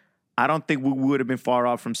question, I don't think we would have been far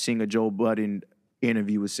off from seeing a Joe Budden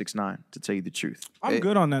interview with 6ix9ine, to tell you the truth. I'm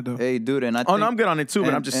good on that though. Hey, dude, and I Oh, no, I'm good on it too,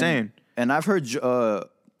 but I'm just saying. And I've heard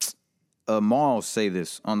Maul say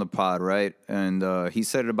this on the pod, right? And he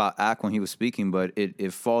said it about Ak when he was speaking, but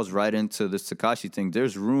it falls right into this Tekashi thing.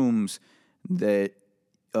 There's rooms that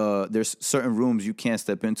there's certain rooms you can't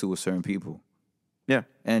step into with certain people. Yeah.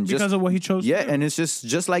 And Because of what he chose to Yeah, do. and it's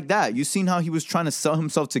just like that. You seen how he was trying to sell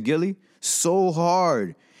himself to Gilly so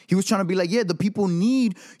hard. He was trying to be like, yeah, the people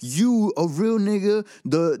need you, a real nigga,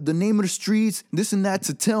 the name of the streets, this and that,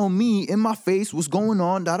 to tell me in my face what's going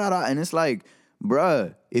on, da-da-da. And it's like,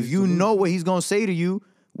 bruh, if you know what he's gonna say to you,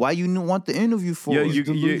 why you want the interview for? Yeah, He's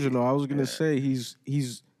delusional. I was gonna say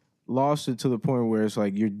he's lost it to the point where it's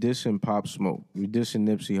like you're dissing Pop Smoke, you're dissing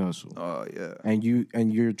Nipsey Hussle. Oh yeah.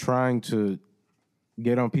 And you're trying to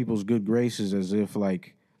get on people's good graces as if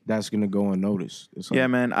like that's gonna go unnoticed. It's like, Yeah,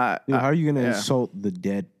 man. dude, how are you gonna yeah. insult the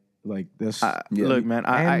dead? Like that's Look, man.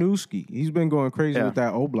 and Newski, he's been going crazy Yeah. with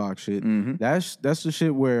that O Block shit. That's the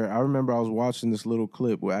shit where I remember I was watching this little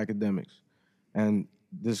clip with Academics, and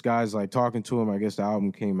this guy's like talking to him. I guess the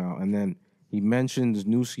album came out, and then he mentions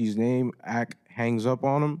Newski's name. Ak hangs up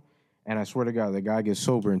on him, and I swear to God, the guy gets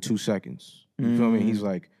sober in 2 seconds. You feel me? He's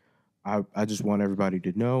like, I just want everybody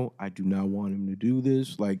to know I do not want him to do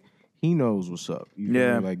this. Like, he knows what's up. You feel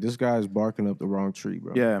Yeah. me? Like, this guy's barking up the wrong tree,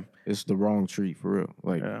 bro. Yeah. It's the wrong tree, for real.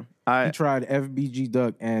 Like, Yeah. he tried FBG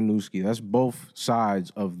Duck and Newski. That's both sides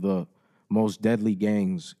of the most deadly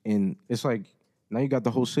gangs. It's like, now you got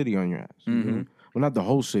the whole city on your ass. You feel me? Well, not the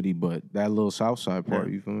whole city, but that little south side part,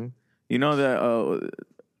 Yeah. you feel me? You know that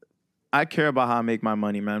I care about how I make my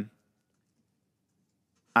money, man.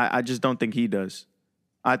 I just don't think he does.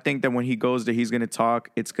 I think that when he goes there, he's gonna talk.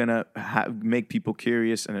 It's gonna make people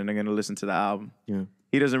curious, and then they're gonna listen to the album. Yeah.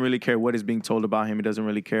 He doesn't really care what is being told about him. He doesn't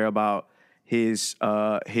really care about his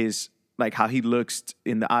like how he looks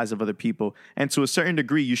in the eyes of other people. And to a certain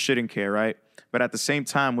degree, you shouldn't care, right? But at the same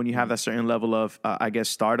time, when you have that certain level of, I guess,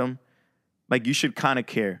 stardom, like you should kind of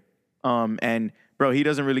care. And bro, he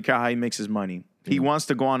doesn't really care how he makes his money. He wants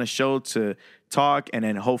to go on a show to talk, and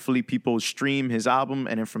then hopefully people stream his album,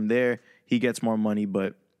 and then from there he gets more money.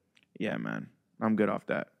 But yeah, man, I'm good off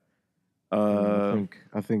that. I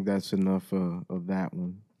think that's enough of that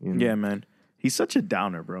one. You know? Yeah, man, he's such a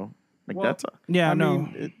downer, bro. Like that's I know.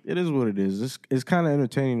 Mean, it is what it is. It's kind of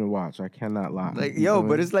entertaining to watch. I cannot lie. Like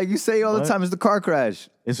but it's like you say all the time. It's the car crash.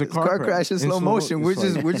 It's a car crash in slow motion. We're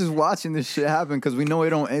just watching this shit happen because we know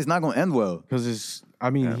it's not gonna end well. Because it's. I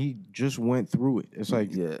mean, he just went through it. It's like,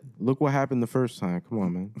 look what happened the first time. Come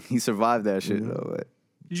on, man. He survived that shit though.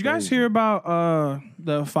 Did you guys hear about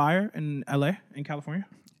the fire in LA, in California?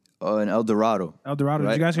 In El Dorado. Right?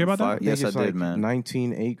 Did you guys hear about that? Yes, I did, man.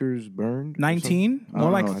 19 acres burned. 19?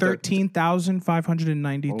 More like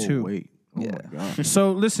 13,592. Oh, wait. Oh my God.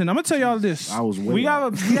 So listen, I'm gonna tell y'all this. I was we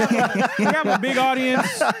have a big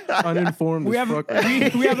audience. Uninformed. We have a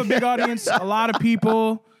big audience. A lot of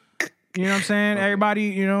people. You know what I'm saying?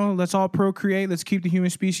 Everybody, let's all procreate. Let's keep the human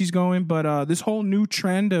species going. But this whole new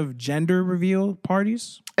trend of gender reveal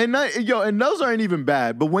parties. And those aren't even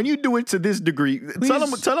bad. But when you do it to this degree, tell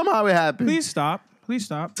them how it happened. Please stop.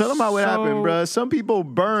 Tell them how it happened, bro. Some people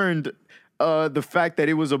burned the fact that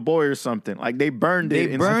it was a boy or something. Like they burned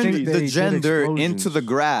it. They burned the gender into the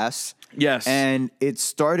grass. Yes. And it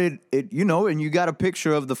started, and you got a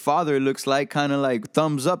picture of the father. It looks like kind of like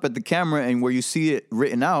thumbs up at the camera and where you see it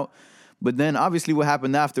written out. But then obviously what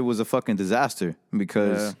happened after was a fucking disaster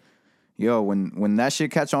because, when that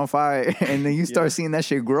shit catch on fire and then you start seeing that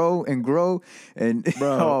shit grow and grow and,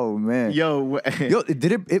 oh, man.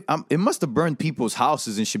 It must have burned people's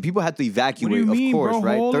houses and shit. People had to evacuate, of course, bro?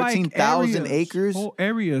 Right? Whole, 13,000 acres. Whole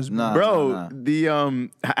areas, nah, bro. The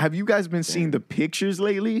have you guys been seeing the pictures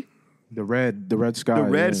lately? The red sky. The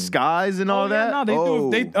red skies and all that?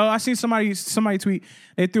 No, they I seen somebody tweet,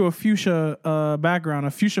 they threw a fuchsia background,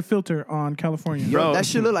 a fuchsia filter on California. Bro, that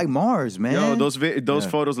shit look like Mars, man. Yo, those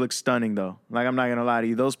photos look stunning, though. Like, I'm not going to lie to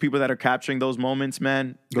you. Those people that are capturing those moments,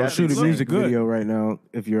 man. Go shoot a music video right now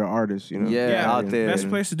if you're an artist, Yeah, out there. Best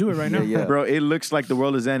place to do it right now. Yeah. Bro, it looks like the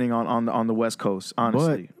world is ending on the West Coast,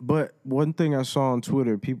 honestly. But one thing I saw on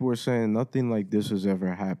Twitter, people were saying nothing like this has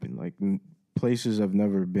ever happened. Like, places have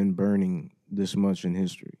never been burning this much in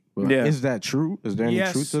history. But is that true? Is there any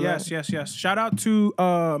truth to that? Yes. Shout out to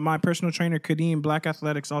my personal trainer, Kadeem, Black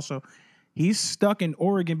Athletics also. He's stuck in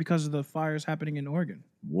Oregon because of the fires happening in Oregon.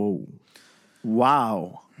 Whoa.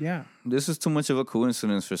 Wow. Yeah. This is too much of a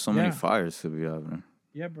coincidence for so many fires to be happening.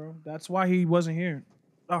 Yeah, bro. That's why he wasn't here.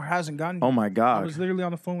 Or hasn't gotten here. Oh, my God. I was literally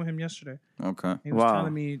on the phone with him yesterday. Okay. He was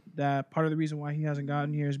telling me that part of the reason why he hasn't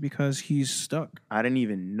gotten here is because he's stuck. I didn't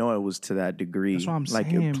even know it was to that degree. That's what I'm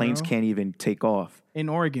saying, Like, planes can't even take off. In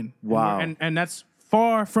Oregon. Wow. And that's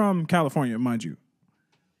far from California, mind you.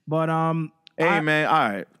 But, hey, man, all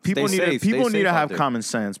right. People need to have common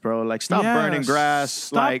sense, bro. Like, stop burning grass.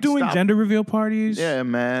 Stop doing gender reveal parties. Yeah,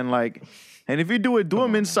 man. Like... And if you do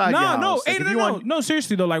them inside your house. No,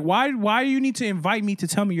 seriously though. Like, why do you need to invite me to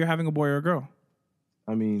tell me you're having a boy or a girl?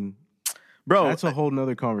 I mean, bro, that's a whole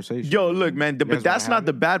nother conversation. Yo, look, man, but that's not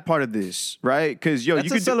the bad part of this, right? Because you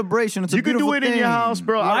could celebration. It's a you could do it in your house,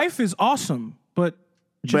 bro. Life is awesome, but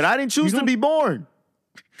I didn't choose to be born.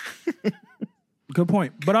 Good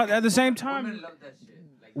point. But at the same time, women love that shit.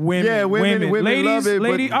 Women ladies, love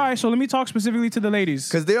it. All right, so let me talk specifically to the ladies.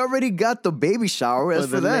 Because they already got the baby shower. That's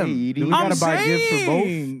for them. Do we gotta buy gifts for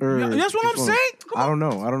both? Or that's what I'm saying. I don't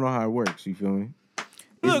know. I don't know how it works. You feel me?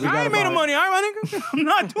 Look, I ain't made no money. All right, my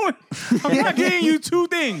nigga. I'm not getting you two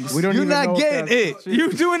things. You're not getting it.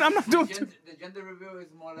 I'm not doing two. The gender reveal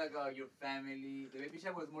is more like your family. The baby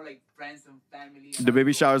shower is more like friends and family. The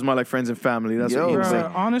baby shower is more like friends and family. That's what you're saying.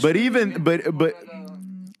 Honestly,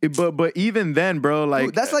 but even then, bro, like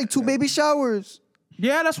dude, that's like 2 baby showers.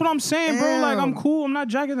 Yeah, that's what I'm saying, bro. Like, I'm cool. I'm not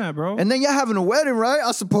jacking that, bro. And then y'all having a wedding, right?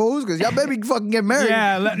 I suppose, because y'all baby fucking get married.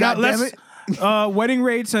 Yeah, damn it. Wedding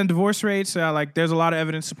rates and divorce rates, like there's a lot of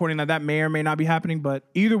evidence supporting that may or may not be happening. But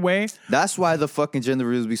either way, that's why the fucking gender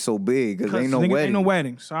reveals be so big, because ain't no wedding. Ain't no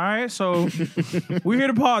weddings. All right, so we're here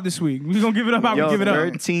to pod this week. We're gonna give it up how we give it up.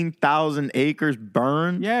 13,000 acres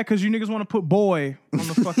burned. Yeah, because you niggas want to put boy on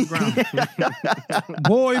the fucking ground.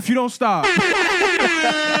 Boy, if you don't stop.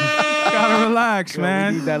 Gotta relax,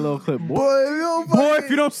 man. We need that little clip. Boy, if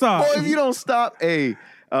you don't stop. Boy, if you don't stop. Hey.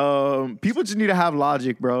 People just need to have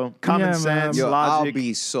logic, bro. Common sense, Yo, logic. I'll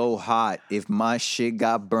be so hot if my shit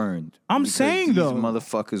got burned. I'm because saying, these though.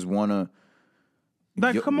 motherfuckers wanna.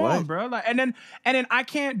 Like, Yo, come what? on, bro. Like, and then I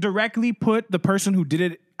can't directly put the person who did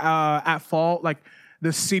it at fault. Like,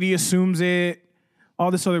 the city assumes it. All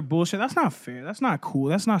this other bullshit. That's not fair. That's not cool.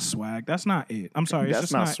 That's not swag. That's not it. I'm sorry. It's That's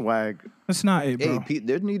just not swag. That's not it, bro. Hey,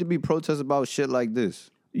 there need to be protests about shit like this.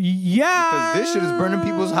 Yeah, Because this shit is burning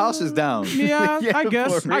people's houses down. Yeah, I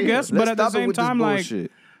guess. But Let's at the stop it same with this time, like,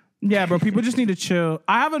 bullshit. yeah, bro. People just need to chill.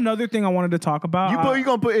 I have another thing I wanted to talk about. You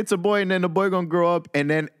gonna put it's a boy, and then the boy gonna grow up, and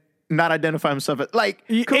then not identify himself as like.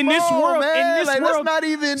 Come in this on, world, man. in this like, world, let's not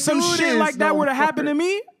even some do shit this like that no were to happen to more.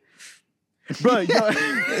 me. Bro, yo,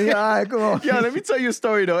 Yeah, all right, come on. yo, let me tell you a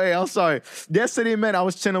story though. Hey, I'm sorry. Yesterday, man, I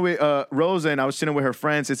was chilling with Rosa, and I was chilling with her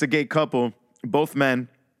friends. It's a gay couple, both men.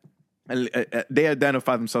 And they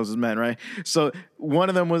identify themselves as men, right? So one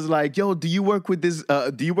of them was like, "Yo, do you work with this?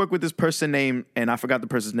 Do you work with this person named?" And I forgot the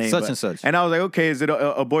person's name. Such and such. And I was like, "Okay, is it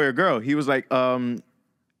a boy or girl?" He was like,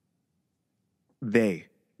 "They."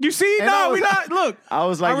 You see, And I no, was we not. Look, I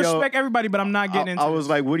was like, I yo, respect everybody, but I'm not getting into. I was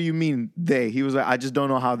like, "What do you mean they?" He was like, "I just don't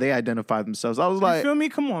know how they identify themselves." I was you like, feel me?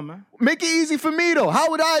 Come on, man. "Make it easy for me though. How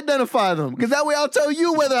would I identify them? Because that way I'll tell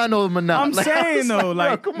you whether I know them or not." I'm Like, I saying, was though,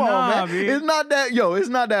 like, bro, come nah, on, man. B. It's not that, it's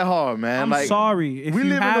not that hard, man. I'm like, sorry. If we you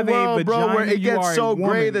live have in a world, bro, where vagina, it you are gets a so gray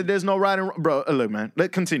woman. that there's no right and wrong. Bro, look, man.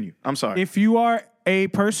 Let's continue. I'm sorry. If you are a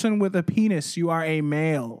person with a penis, you are a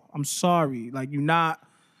male. I'm sorry. Like,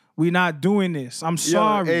 we're not doing this. I'm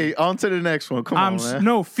sorry. Yo, hey, on to the next one. Come on, man.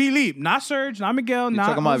 No, Philippe, not Serge, not Miguel, You not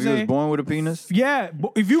talking about if Jose. you was born with a penis? Yeah,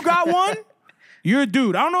 if you got one, you're a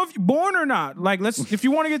dude. I don't know if you're born or not. Like, if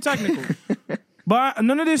you want to get technical, but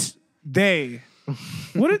none of this. They,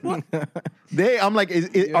 what? They, I'm like,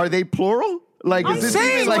 are they plural? Like, I'm is this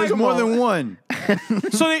saying, like, like, come More on. than one.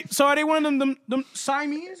 So are they one of them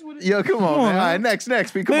Siamese? What is- Yo, come on, man. All right, next,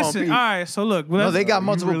 Pete. Come Listen, on, Pete. all right. So look, No, they got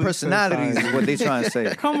multiple really personalities. said Is what they trying to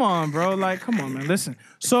say. come on, bro. Like, come on, man. Listen.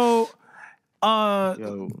 So,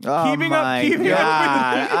 Yo, keeping up with the,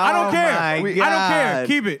 I don't care. I don't care.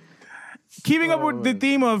 Keep it. Keeping up with the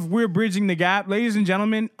theme of we're bridging the gap, ladies and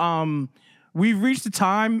gentlemen. We've reached a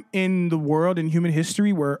time in the world in human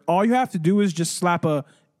history where all you have to do is just slap a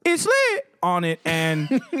 "it's lit" on it, and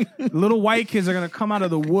little white kids are gonna come out of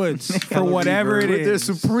the woods for whatever it With their is.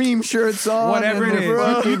 Supreme shirts on. Whatever and it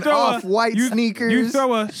their is. You throw off-white sneakers. You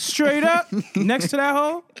throw a straight up next to that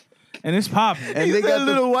hole, and it's popping. and He they said got the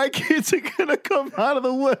little white kids are gonna come out of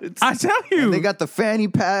the woods. I tell you. they got the fanny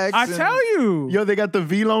packs. I and- tell you. Yo, they got the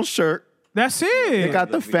V-Lone shirt. That's it. They got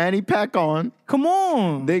the fanny pack on. Come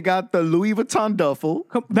on. They got the Louis Vuitton duffel.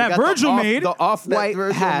 That got the Virgil off- made. the off-white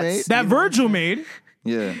Virgil hats. made. That Virgil made.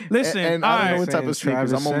 Yeah. Listen, And all I don't know right. what type of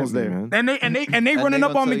sneakers. I'm almost there. man. And they running they up gonna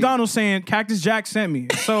on tell you- McDonald's saying Cactus Jack sent me.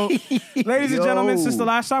 So, ladies and gentlemen, since the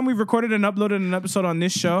last time we've recorded and uploaded an episode on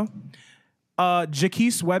this show,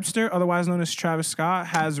 Jaquise Webster, otherwise known as Travis Scott,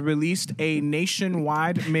 has released a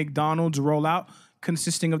nationwide McDonald's rollout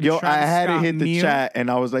consisting of the Yo, Travis I had Scott to hit the meal. chat,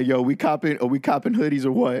 and I was like, "Yo, are we copping hoodies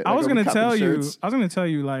or what?" I was Like, are we gonna tell copping you. shirts? I was gonna tell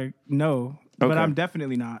you like no, but Okay. I'm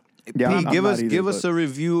definitely not. Yeah, Pete, I'm give not us either, but- a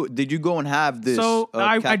review. Did you go and have this? So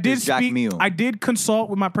I did Cactus Jack speak. meal? I did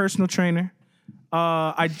consult with my personal trainer.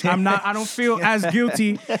 I don't feel as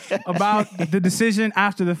guilty about the decision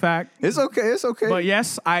after the fact. It's okay. It's okay. But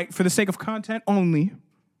yes, for the sake of content only,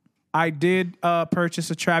 I did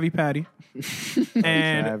purchase a Travie Patty.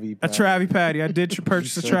 And a Travie Patty. I did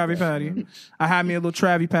purchase a Travie Patty. I had me a little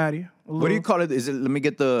Travie Patty. What do you call it? Is it? Let me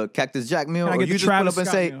get the Cactus Jack meal. I Or get you the just pull Travis up and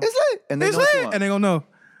Scott say meal. it's lit, and they It's know what you lit, want. and they gonna know.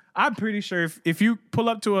 I'm pretty sure if you pull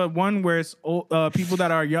up to a one where it's old, people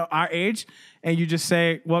that are our age, and you just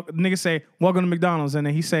say, "Well, nigga say, welcome to McDonald's," and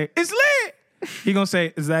then he say, "It's lit," he gonna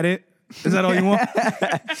say, "Is that it? Is that all you want?"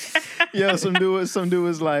 Yeah, some dude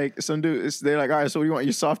was like, they're like, "All right, so what do you want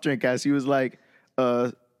your soft drink as?" He was like,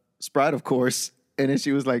 Sprite, of course. And then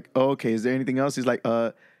she was like, "Oh, okay, is there anything else?" He's like,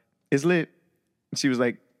 it's lit. She was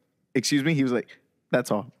like, "Excuse me?" He was like,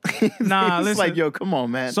 "That's all." Nah, it's listen. like, yo, come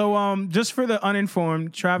on, man. So, just for the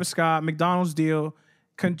uninformed, Travis Scott McDonald's deal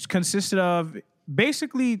consisted of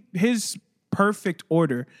basically his perfect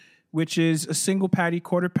order, which is a single patty,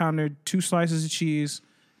 quarter pounder, 2 slices of cheese.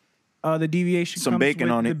 The deviation Some comes bacon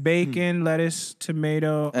with on the it. bacon, lettuce,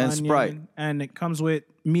 tomato, And onion, Sprite. and it comes with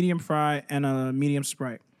medium fry and a medium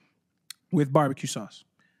Sprite with barbecue sauce.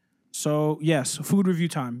 So yes, food review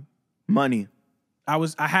time. Money. I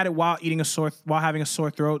had it while having a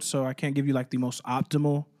sore throat, so I can't give you like the most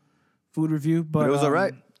optimal food review. But it was all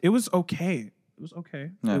right. It was okay. It was okay.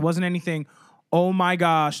 Yeah. It wasn't anything. Oh my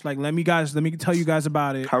gosh! Like let me tell you guys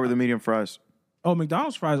about it. How were the medium fries? Oh,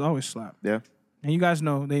 McDonald's fries always slap. Yeah. And you guys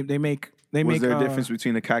know they make Was there a difference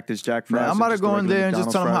between the Cactus Jack fries? Man, I'm about to go in there and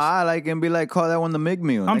just tell them how I like it and be like, call that one the MIG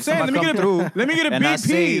meal. I'm Next saying, time let I me come get a big P. Let me get a big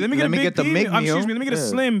P. Excuse me, let me get a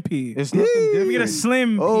slim P. It's nothing different. Let me get a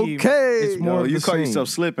slim P. Okay. It's more you of the caught same. yourself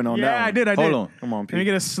slipping on that Yeah, one. I did. Hold on. Come on, P. Let me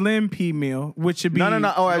get a slim P meal, which should be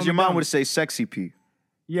No. Oh, as your mom McDonald's. would say, sexy P.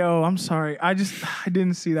 Yo, I'm sorry. I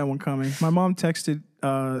didn't see that one coming. My mom texted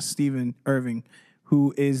Steven Irving,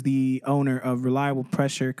 who is the owner of Reliable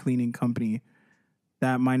Pressure Cleaning Company,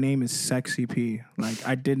 that my name is Sexy P. Like,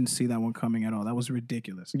 I didn't see that one coming at all. That was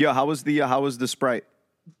ridiculous. Yo, how was the Sprite?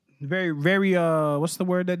 Very, very. What's the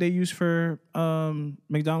word that they use for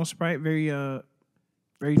McDonald's Sprite? Very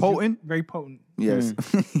potent. Very potent. Yes.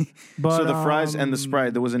 But So the fries and the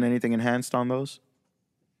Sprite, there wasn't anything enhanced on those?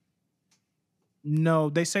 No,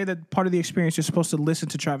 they say that part of the experience you're supposed to listen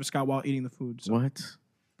to Travis Scott while eating the food. So. What?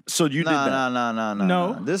 So you did that? No.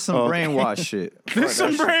 No. This is some brainwash shit. This is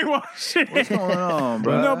some brainwash shit. What's going on,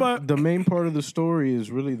 bro? No, but the main part of the story is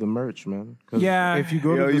really the merch, man. 'Cause Yeah. if you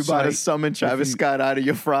go Yo, to the you about to site, summon Travis you- Scott out of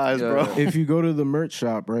your fries, bro. if you go to the merch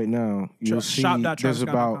shop right now, you'll see there's shop.traviscott.com.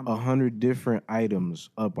 about 100 different items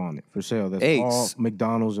up on it for sale. That's Hey, all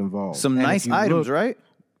McDonald's involved. Some And if nice you items, look, right?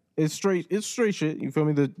 It's straight shit. You feel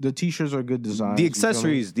me? The t-shirts are good designs. The you feel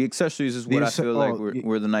me? accessories is The what I acce- feel like oh,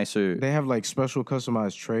 were the nicer. They have like special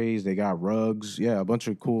customized trays. They got rugs. Yeah, a bunch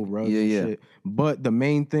of cool rugs and Yeah. shit. But the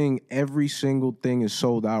main thing, every single thing is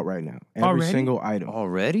sold out right now. Every Already? single item.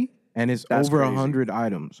 Already? And it's That's over crazy. 100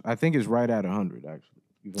 items. I think it's right at 100, actually.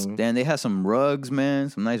 You feel me? Damn, they had some rugs, man.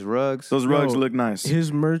 Some nice rugs. Those rugs Yo, look nice.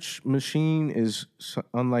 His merch machine is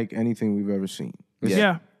unlike anything we've ever seen.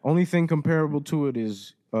 yeah. Only thing comparable to it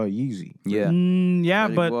is Yeezy. Yeah. Yeah,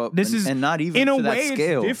 Like, but well, this and- is and not even in a to that way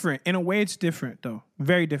scale. it's different. In a way, it's different though.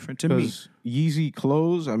 Very different to me. Because Yeezy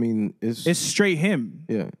clothes, I mean, It's straight him.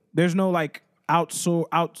 yeah. There's no like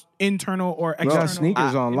out internal or He external. got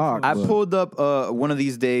sneakers on lock. I but- pulled up one of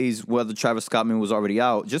these days where the Travis Scott man was already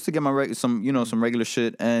out just to get my some regular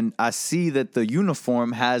shit, and I see that the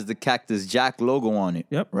uniform has the Cactus Jack logo on it.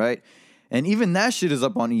 Yep. Right. And even that shit is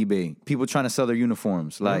up on eBay. People trying to sell their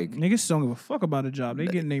uniforms. Like, Niggas don't give a fuck about a job. They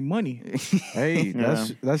getting their money. Hey,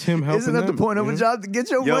 that's him helping. isn't that the them, point of a man. job to get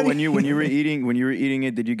your Yo, money? when you were eating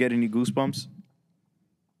it, did you get any goosebumps?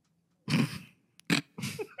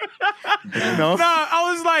 No. No,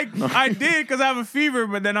 I was like, I did because I have a fever,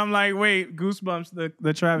 but then I'm like, wait, Goosebumps,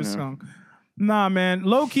 the Travis song. Nah, man,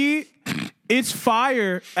 low key, it's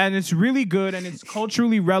fire and it's really good and it's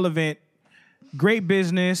culturally relevant. Great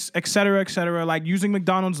business, et cetera, like using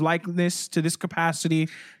McDonald's likeness to this capacity.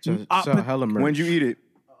 So but hella merch. When'd you eat it?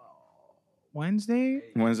 Wednesday?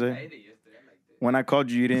 Wednesday? When I called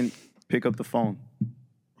you, you didn't pick up the phone.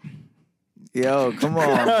 Yo, come on,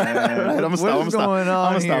 man. I'm What's going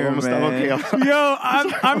on here, man? Okay. Yo,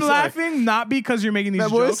 I'm laughing not because you're making these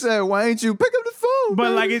That boy jokes, said, "Why ain't you pick up the phone?" but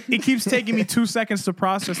man? like it keeps taking me 2 seconds to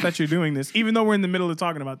process that you're doing this, even though we're in the middle of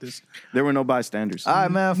talking about this. There were no bystanders. all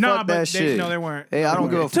right, man. Fuck Nah, that but shit. no, they weren't. Hey, I don't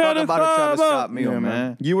give a To fuck the about a Travis club. Scott meal, Yeah,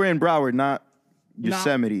 man. You were in Broward, not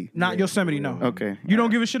Yosemite. Not Yosemite, no. Okay. You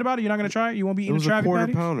don't give a shit about it? You're not going to try it? You won't be It eating was a a Travie quarter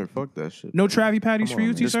patty? pounder. Fuck that shit. No Travie patties Come for you,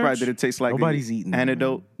 on, man. The Sprite, T-Search? did it taste like Nobody's an eating that,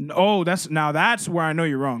 antidote? Oh, that's where I know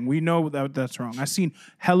you're wrong. We know that's wrong. I seen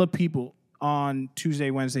hella people on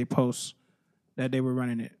Tuesday, Wednesday posts that they were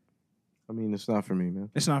running it. I mean, it's not for me,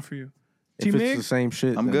 man. It's not for you. If it's T-Mig? the same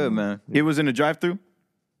shit, I'm then- good, man. It was in a drive-through?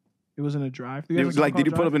 It was in a drive-thru. Did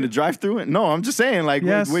you pull up in the drive-through? No, I'm just saying, like,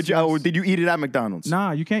 Yes, or did you eat it at McDonald's?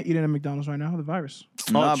 Nah, you can't eat it at McDonald's right now. The virus.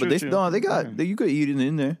 Nah, true, but true. they got you could eat it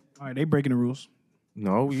in there. All right, they breaking the rules.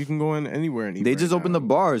 No, you can go in anywhere and eat. They right just now. opened the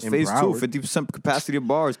bars. In Phase 2, Broward. 50% capacity of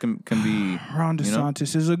bars can be. Ron you know?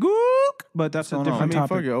 DeSantis is a gook, but that's a What's going I different mean, fuck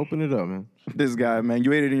topic. it. Open it up, man. This guy, man.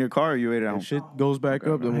 You ate it in your car or you ate it at home? If shit goes back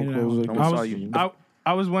up, then I we'll know. close it. Don't saw you.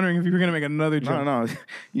 I was wondering if you were gonna make another joke. No.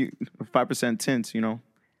 You 5% tints, you know.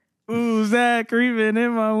 Who's that creeping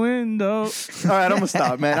in my window? All right, I'm gonna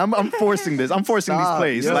stop, man. I'm forcing this. I'm forcing Stop. these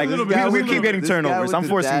plays. Yo, Like this we, guy we with keep the- getting this guy turnovers. with I'm the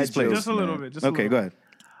forcing dad these plays. jokes, Just a little man. bit. Just a Okay, little go bit. ahead.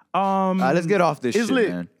 All right, let's get off this It's shit, lit.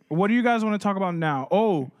 man. What do you guys want to talk about now?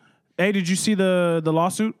 Oh, hey, did you see the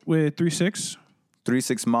lawsuit with 3-6?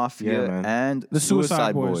 3-6 Mafia Yeah, man. and The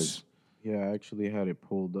Suicide Boys. Yeah, I actually had it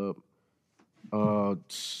pulled up.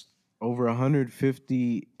 Over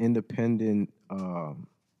 150 independent.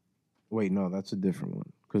 Wait, no, that's a different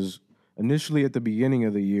one. Because initially at the beginning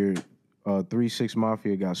of the year, 3-6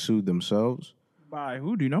 Mafia got sued themselves. By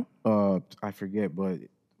who? Do you know? I forget, but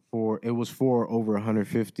it was for over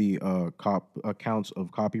 150 counts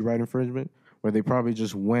of copyright infringement, where they probably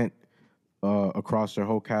just went across their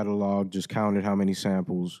whole catalog, just counted how many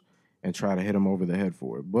samples, and try to hit them over the head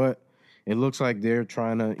for it. But it looks like they're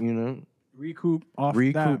trying to, recoup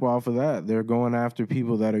off of that. They're going after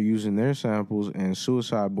people that are using their samples, and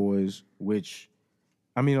Suicide Boys, which,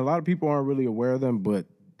 I mean, a lot of people aren't really aware of them, but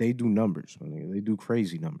they do numbers. They do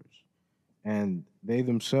crazy numbers. And they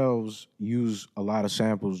themselves use a lot of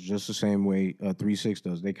samples just the same way 3 6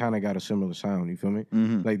 does. They kind of got a similar sound, you feel me?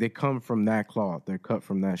 Mm-hmm. Like, they come from that cloth. They're cut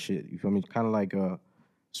from that shit, you feel me? Kind of like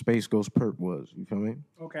Space Ghost Perp was, you feel me?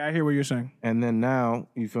 Okay, I hear what you're saying. And then now,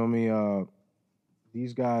 you feel me,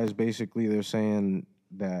 these guys, basically, they're saying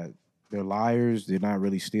that they're liars. They're not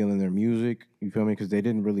really stealing their music, you feel me? Because they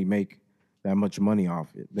didn't really make that much money off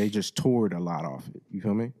it. They just toured a lot off it, you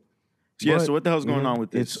feel me? Yeah, so what the hell's going on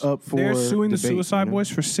with this? It's up for They're suing debate, the Suicide you know? Boys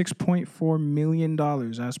for $6.4 million,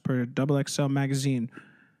 as per XXL magazine.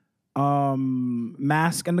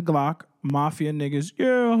 Mask and the Glock, Mafia Niggas,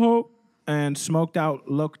 yeah, hope, and Smoked Out,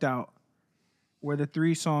 Looked Out were the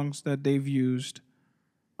 3 songs that they've used.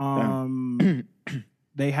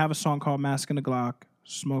 They have a song called Mask and the Glock,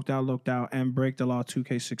 Smoked Out, Looked Out, and Break the Law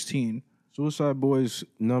 2K16. Suicide Boys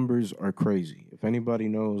numbers are crazy. If anybody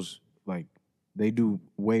knows, like, they do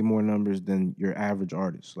way more numbers than your average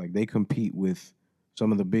artist. Like, they compete with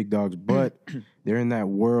some of the big dogs, but they're in that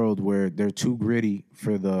world where they're too gritty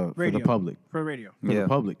for the public. For radio. For the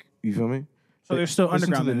public. You feel me? So they're still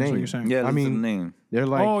Listen underground, to the then, is what name. you're saying. Yeah, I mean, the name. They're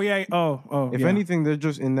like, Oh, yeah. if yeah. anything, they're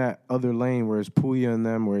just in that other lane where it's Puya and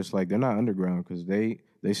them, where it's like they're not underground because they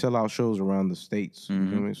sell out shows around the states. You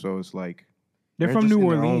feel me? So it's like They're from just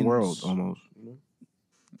New in their own Orleans. world almost. You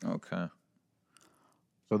know? Okay.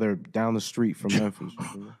 So they're down the street from Memphis.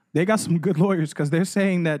 They got some good lawyers because they're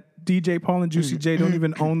saying that DJ Paul and Juicy J don't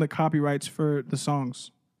even own the copyrights for the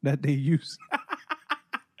songs that they use.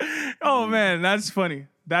 Oh, man, that's funny.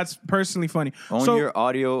 That's personally funny. Own your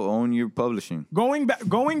audio, own your publishing. Going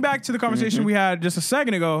back to the conversation we had just a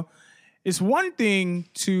second ago, it's one thing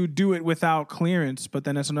to do it without clearance, but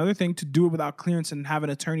then it's another thing to do it without clearance and have an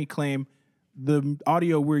attorney claim the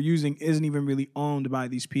audio we're using isn't even really owned by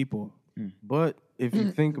these people. But if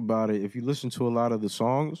you think about it, if you listen to a lot of the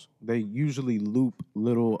songs, they usually loop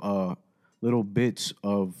little bits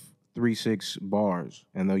of 3-6 bars,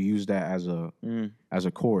 and they'll use that as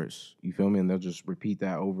a chorus. You feel me? And they'll just repeat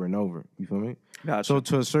that over and over. You feel me? Gotcha. So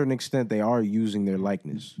to a certain extent, they are using their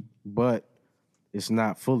likeness, but it's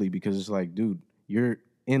not fully because it's like, dude, you're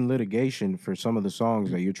in litigation for some of the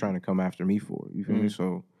songs that you're trying to come after me for. You feel me?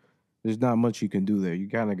 So there's not much you can do there. You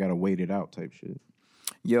kind of got to wait it out type shit.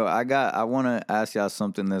 Yo, I want to ask y'all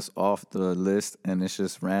something that's off the list, and it's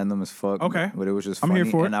just random as fuck. Okay. But it was just I'm funny.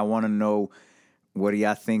 here for it. And I want to know, what do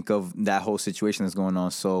y'all think of that whole situation that's going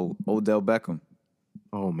on? So, Odell Beckham.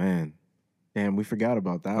 Oh, man. Damn, we forgot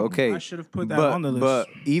about that one. Okay. I should have put that on the list. But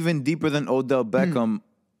even deeper than Odell Beckham,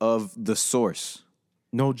 of the source.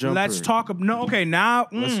 No jumper. Let's talk. No, okay, now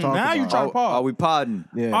Let's talk now you about try to Are pause. we podding?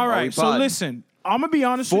 Yeah. All Are we right, so podding? listen. I'm gonna be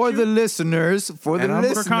honest For with the you. listeners, For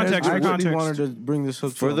context, I for actually context. wanted to bring this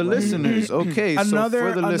up For to the a- listeners, okay. So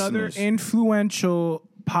another for the listeners. influential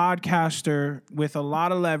podcaster with a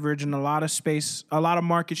lot of leverage and a lot of space, a lot of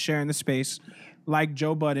market share in the space, like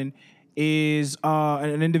Joe Budden, is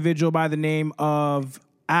an individual by the name of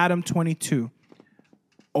Adam22.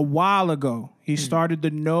 A while ago, he started the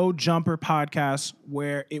No Jumper podcast,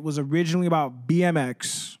 where it was originally about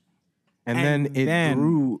BMX, And then it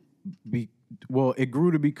grew. It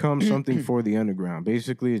grew to become something for the underground.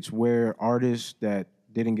 Basically, it's where artists that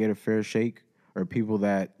didn't get a fair shake or people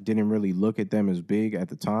that didn't really look at them as big at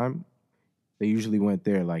the time, they usually went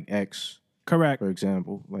there. Like X, correct, for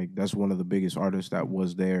example. Like that's one of the biggest artists that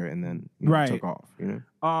was there and then took off. You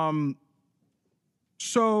know.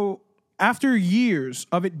 So after years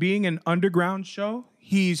of it being an underground show,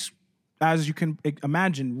 he's, as you can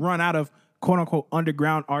imagine, run out of quote unquote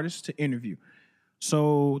underground artists to interview.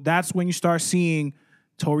 So that's when you start seeing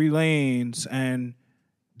Tory Lanez and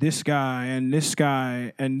this guy and this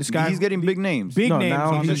guy and this guy. He's getting big names. Big names now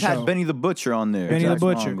on He the just had show. Benny the Butcher on there. Benny the Jackson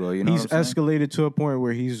Butcher. Longo, you know He's what I'm saying? escalated to a point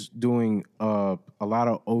where he's doing a lot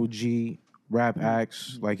of OG rap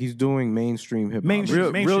acts. Like he's doing mainstream hip hop.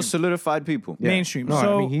 Mainstream. Real solidified people. Yeah. Mainstream. No,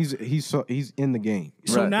 So- I mean he's in the game.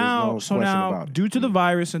 So Right. now, There's no question about it. due to the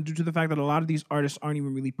virus and due to the fact that a lot of these artists aren't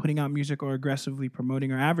even really putting out music or aggressively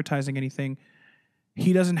promoting or advertising anything,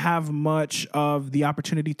 he doesn't have much of the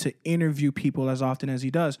opportunity to interview people as often as he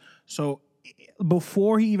does. So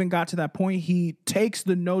before he even got to that point, he takes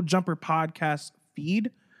the No Jumper podcast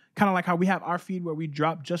feed, kind of like how we have our feed where we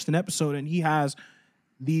drop just an episode, and he has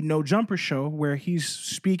the No Jumper show where he's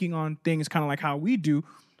speaking on things kind of like how we do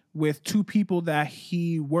with two people that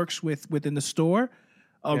he works with within the store.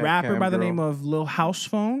 A Yeah, rapper Cam by the Girl. name of Lil House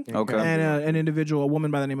Phone, Okay. and an individual, a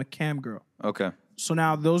woman by the name of Cam Girl. Okay. So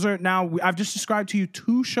now I've just described to you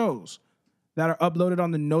two shows that are uploaded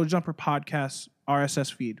on the No Jumper podcast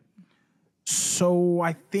RSS feed. So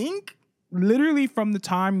I think literally from the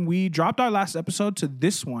time we dropped our last episode to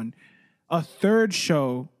this one, a third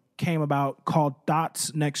show came about called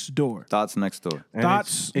Dots Next Door. Dots Next Door. And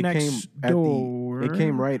Dots Next Door. It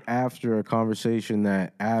came right after a conversation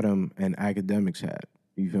that Adam and Academics had.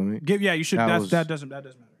 You feel me? You should. That doesn't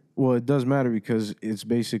matter. Well, it does matter because it's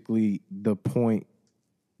basically the point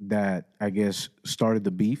that I guess started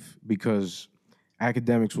the beef because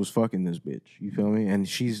Academics was fucking this bitch. You feel me? And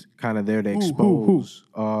she's kind of there to expose.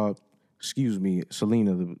 Excuse me,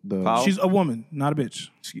 Selena. She's a woman, not a bitch.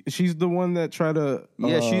 She's the one that tried to.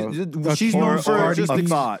 She's known for just a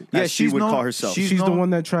thought. Yeah, she would call herself. She's the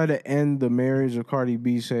one that tried to end the marriage of Cardi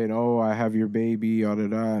B, saying, "Oh, I have your baby,"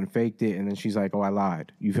 and faked it, and then she's like, "Oh, I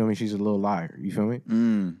lied." You feel me? She's a little liar. You feel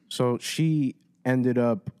me? So she ended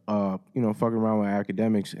up, fucking around with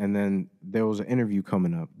Academics, and then there was an interview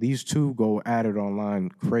coming up. These two go at it online,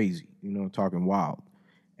 crazy, talking wild,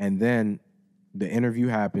 and then the interview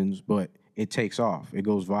happens, but it takes off. It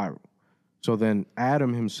goes viral. So then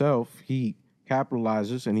Adam himself, he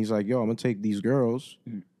capitalizes, and he's like, yo, I'm going to take these girls,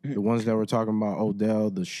 the ones that were talking about Odell,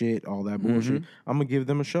 the shit, all that bullshit, I'm going to give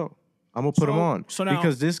them a show. I'm going to put them on. So now,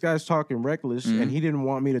 because this guy's talking reckless, and he didn't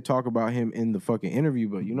want me to talk about him in the fucking interview,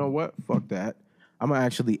 but you know what? Fuck that. I'm going to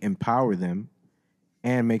actually empower them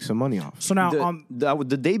and make some money off. So now,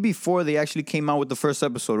 the day before they actually came out with the first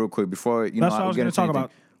episode, real quick, before, that's what I was going to talk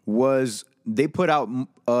about. Was they put out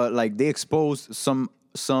they exposed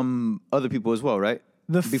some other people as well, right?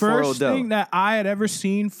 The first thing that I had ever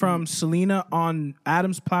seen from Selena on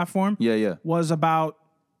Adam's platform was about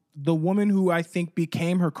the woman who I think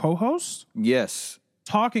became her co-host. Yes.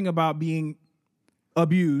 Talking about being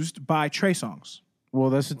abused by Trey Songz. Well,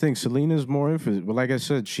 that's the thing. Selena's more infamous. But like I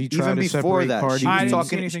said, she tried to separate Cardi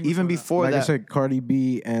B. Even before that. Like I said, Cardi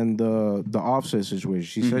B and the Offset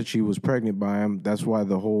situation. She said she was pregnant by him. That's why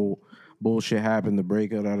the whole bullshit happened, the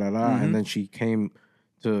breakup, and then she came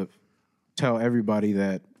to tell everybody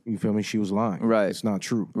that, you feel me, she was lying. Right. It's not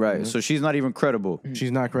true. Right. You know? So she's not even credible.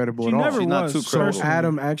 She's not credible She at all. never She's not was, too credible. So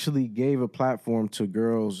Adam actually gave a platform to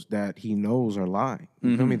girls that he knows are lying.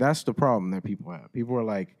 You feel me? That's the problem that people have. People are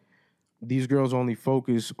like, these girls only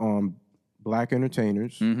focus on black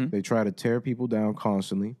entertainers. They try to tear people down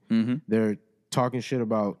constantly. They're talking shit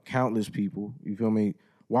about countless people. You feel me?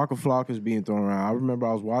 Waka Flocka is being thrown around. I remember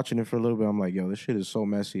I was watching it for a little bit. I'm like, yo, this shit is so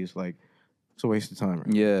messy. It's like, it's a waste of time.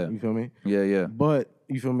 Right Yeah. now. You feel me? Yeah. But,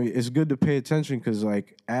 you feel me? It's good to pay attention because,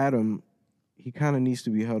 like, Adam, he kind of needs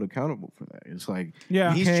to be held accountable for that. It's like,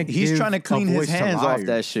 he's trying to clean his hands off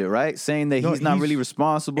that shit, right? Saying that he's not really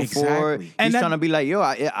responsible for it. He's trying to be like, yo,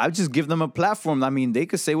 I just give them a platform. I mean, they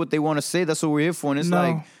could say what they want to say. That's what we're here for. And it's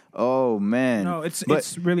like, oh man, no,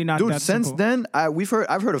 it's really not. Dude, that since simple. then,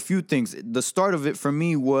 I've heard a few things. The start of it for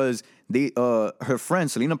me was her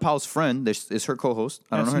friend, Selena Powell's friend, is her co-host.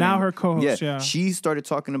 I don't know her now name. her co-host. Yeah, she started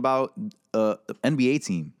talking about NBA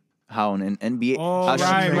team. How an NBA,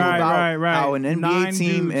 right. How an NBA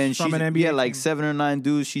team, and she's like 7 or 9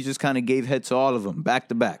 dudes. She just kind of gave head to all of them, back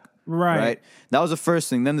to back. Right. That was the first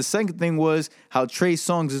thing. Then the second thing was how Trey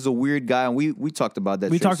Songz is a weird guy, and we talked about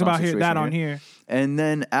that. We talked about that on here. And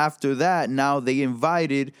then after that, now they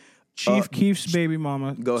invited Chief Keef's baby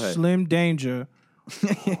mama. Go ahead. Slim Danger.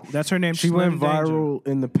 That's her name. She Slim went viral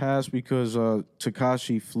in the past because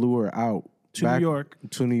Tekashi flew her out. To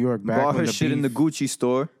New York. Back bought her shit in the Gucci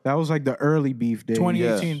store. That was like the early beef days.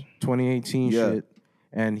 2018. 2018 shit.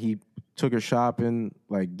 And he took her shopping,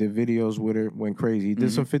 like did videos with her, went crazy. He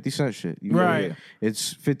did some 50 Cent shit. You know? Right.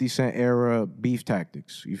 It's 50 Cent era beef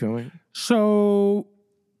tactics. You feel me? So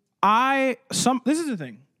this is the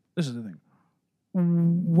thing.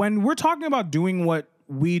 When we're talking about doing what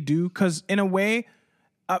we do, because in a way,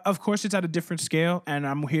 of course it's at a different scale, and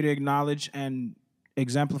I'm here to acknowledge and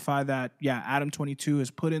exemplify that, Adam 22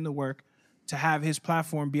 has put in the work to have his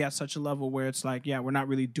platform be at such a level where it's like, we're not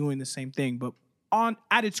really doing the same thing, but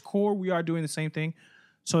at its core, we are doing the same thing.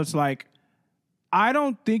 So it's like, I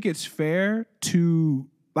don't think it's fair to,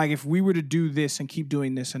 like, if we were to do this and keep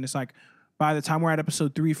doing this, and it's like, by the time we're at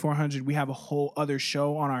episode 300-400, we have a whole other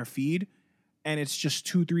show on our feed, and it's just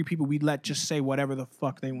 2-3 people we let just say whatever the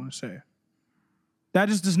fuck they want to say. That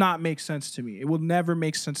just does not make sense to me. It will never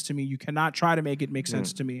make sense to me. You cannot try to make it make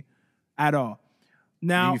sense to me at all.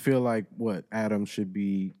 Now, do you feel like Adam should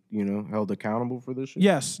be, held accountable for this shit?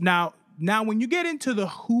 Yes. Now when you get into the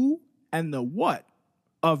who and the what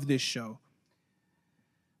of this show,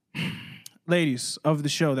 ladies of the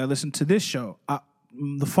show that listen to this show,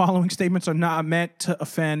 the following statements are not meant to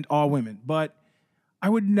offend all women, but I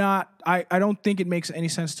don't think it makes any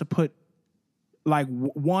sense to put like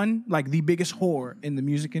one, like the biggest whore in the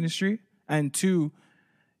music industry, and two,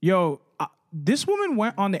 this woman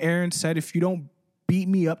went on the air and said, if you don't beat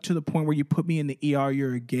me up to the point where you put me in the ER,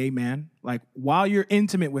 you're a gay man. Like, while you're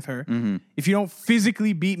intimate with her, if you don't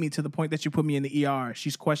physically beat me to the point that you put me in the ER,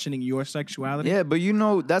 she's questioning your sexuality. Yeah, but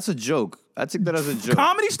that's a joke. I take that as a joke.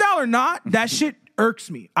 Comedy style or not, that shit irks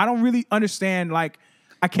me. I don't really understand. Like,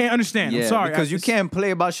 I can't understand. Yeah, I'm sorry. because you can't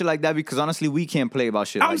play about shit like that, because honestly, we can't play about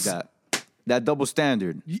shit like that. That double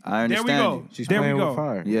standard. I understand. There we go. You. She's there playing we go. with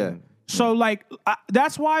fire. Yeah. So, like,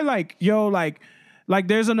 that's why, like, like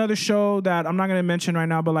there's another show that I'm not gonna mention right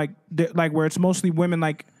now, but like where it's mostly women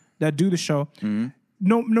like that do the show.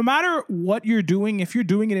 No matter what you're doing, if you're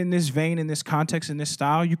doing it in this vein, in this context, in this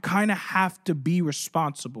style, you kind of have to be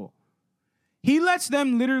responsible. He lets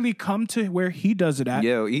them literally come to where he does it at.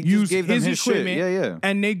 Yeah, he use just gave them his shit. Yeah.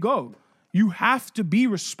 And they go. You have to be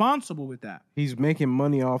responsible with that. He's making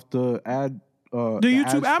money off the ad. The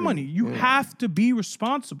YouTube ad money. You have to be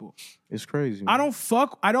responsible. It's crazy. I don't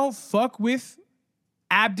fuck with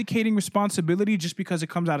abdicating responsibility just because it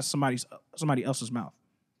comes out of somebody else's mouth.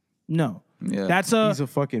 No. Yeah. He's a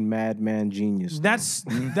fucking madman genius.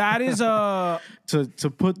 That is a to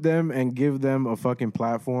put them and give them a fucking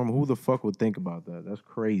platform. Who the fuck would think about that? That's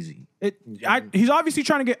crazy. He's obviously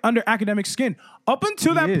trying to get under academic skin. Up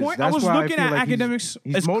until that point, I was looking at academics.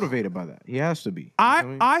 He's motivated by that. He has to be.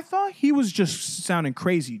 I thought he was just sounding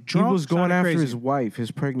crazy. Drunk, he was going after crazy. his wife,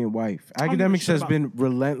 his pregnant wife. Academics has been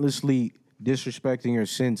relentlessly disrespecting her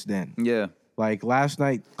since then. Yeah. Like last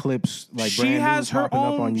night clips, like she has her popping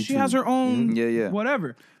up on own. YouTube. She has her own.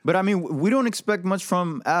 Whatever. But I mean, we don't expect much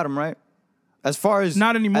from Adam, right? As far as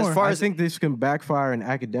not anymore. I think this can backfire in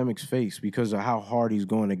academics' face because of how hard he's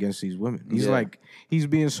going against these women. He's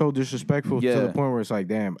being so disrespectful to the point where it's like,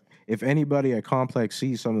 damn, if anybody at Complex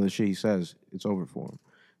sees some of the shit he says, it's over for him.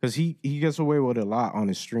 Because he gets away with a lot on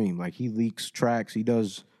his stream. Like he leaks tracks, he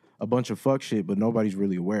does a bunch of fuck shit, but nobody's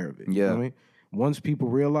really aware of it. You know what I mean? Once people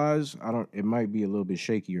realize, it might be a little bit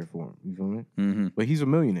shakier for him. You feel me? Mm-hmm. But he's a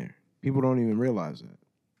millionaire. People don't even realize that.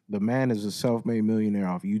 The man is a self-made millionaire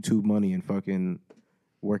off YouTube money and fucking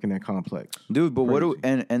working at Complex. Dude, but what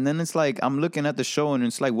and then it's like, I'm looking at the show and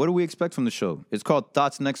it's like, what do we expect from the show? It's called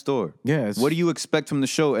Thoughts Next Door. Yeah. What do you expect from the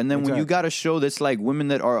show? And then when you got a show that's like women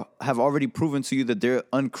that have already proven to you that they're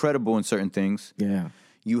uncredible in certain things. Yeah.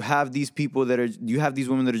 You have these people you have these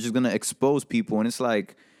women that are just gonna expose people, and it's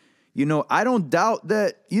like, I don't doubt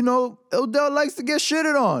that, Odell likes to get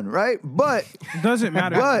shitted on, right? But doesn't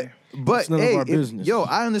matter. But none of our business.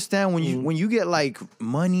 I understand when you get like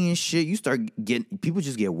money and shit, you start getting, people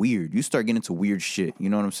just get weird. You start getting into weird shit. You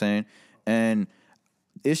know what I'm saying? And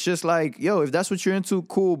it's just like, if that's what you're into,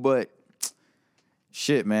 cool. But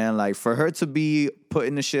shit, man, like for her to be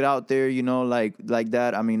putting the shit out there, like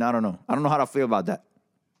that. I mean, I don't know. I don't know how to feel about that.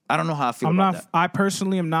 I don't know how I feel about that. I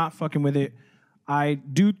personally am not fucking with it. I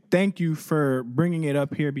do thank you for bringing it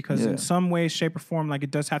up here because in some way, shape, or form, like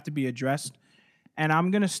it does have to be addressed. And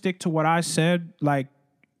I'm going to stick to what I said. Like,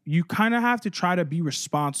 you kind of have to try to be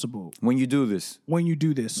responsible. When you do this.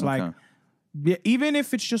 Okay. Like, even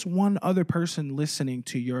if it's just one other person listening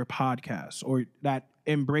to your podcast or that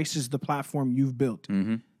embraces the platform you've built,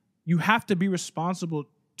 you have to be responsible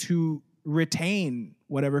to retain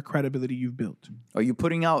whatever credibility you've built. Are you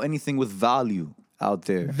putting out anything with value out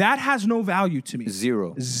there? That has no value to me.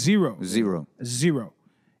 Zero.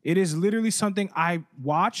 It is literally something I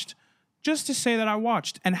watched just to say that I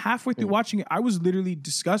watched. And halfway through watching it, I was literally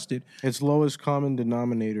disgusted. It's lowest common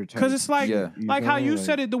denominator type. Because it's like, like how you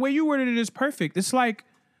said it, the way you worded it is perfect. It's like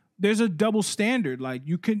there's a double standard. Like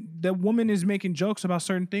the woman is making jokes about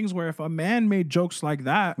certain things where if a man made jokes like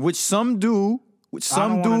that. Which some do.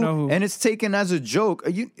 And it's taken as a joke.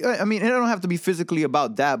 I mean, it don't have to be physically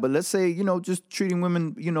about that, but let's say, just treating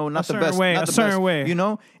women, not the best. A certain way.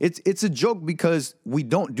 It's a joke because we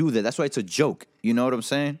don't do that. That's why it's a joke. You know what I'm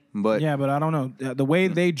saying? But yeah, but I don't know. The way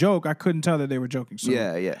they joke, I couldn't tell that they were joking. So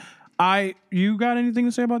yeah. You got anything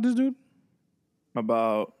to say about this dude?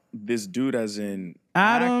 About this dude as in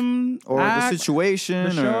Adam the situation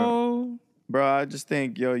the show? Bro, I just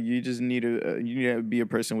think, you just need to be a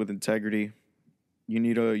person with integrity. You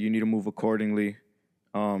need to move accordingly.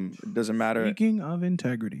 It doesn't matter. Speaking of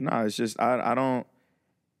integrity. No, it's just I don't.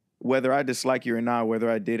 Whether I dislike you or not, whether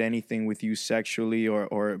I did anything with you sexually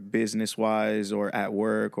or business wise or at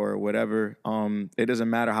work or whatever, it doesn't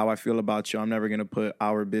matter how I feel about you. I'm never gonna put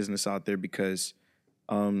our business out there because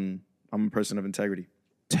I'm a person of integrity.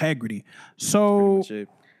 So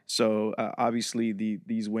obviously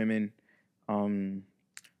these women,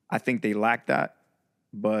 I think they lack that.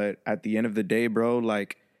 But at the end of the day, bro,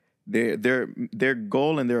 like Their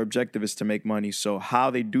goal and their objective is to make money. So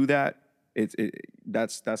how they do that,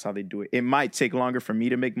 that's how they do it. It might take longer for me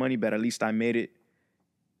to make money, but at least I made it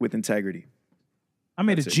with integrity. I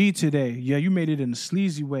made a G today. Yeah, you made it in a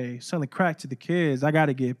sleazy way, selling crack to the kids. I got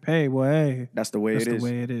to get paid. Well, hey, that's the way it is. That's the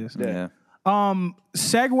way it is. Yeah.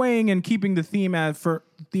 Segueing and keeping the theme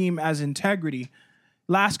as integrity.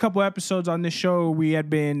 Last couple episodes on this show, we had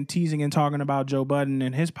been teasing and talking about Joe Budden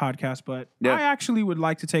and his podcast, but I actually would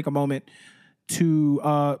like to take a moment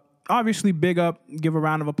to obviously big up, give a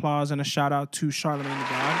round of applause and a shout out to Charlamagne the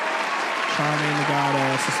God. Charlamagne the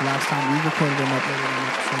God, since the last time we recorded and uploaded an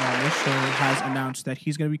episode on this show, has announced that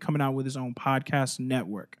he's going to be coming out with his own podcast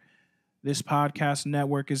network. This podcast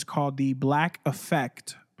network is called the Black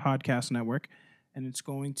Effect Podcast Network, and it's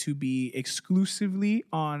going to be exclusively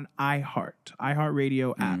on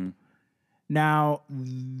iHeartRadio app. Now,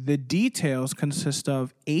 the details consist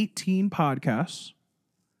of 18 podcasts,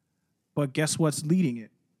 but guess what's leading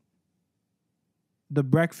it? The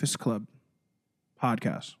Breakfast Club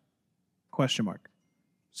podcast. ?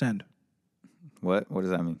 Send. What does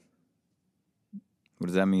that mean? What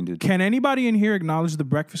does that mean, dude? Can anybody in here acknowledge The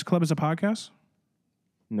Breakfast Club as a podcast?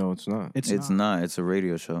 No, it's not. It's not. It's a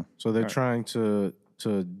radio show. So they're trying to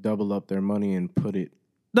double up their money and put it.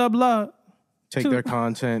 Double up. Take their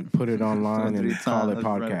content, put it online, and call it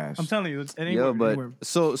podcast. I'm telling you, it's anywhere.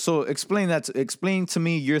 So explain that. Explain to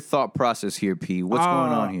me your thought process here, P. What's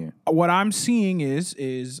going on here? What I'm seeing is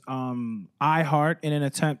iHeart, in an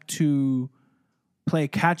attempt to play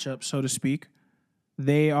catch up, so to speak,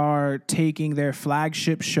 they are taking their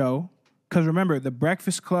flagship show. Because remember, The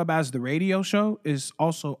Breakfast Club as the radio show is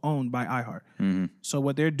also owned by iHeart. So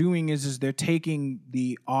what they're doing is they're taking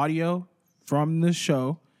the audio from the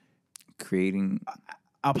show, creating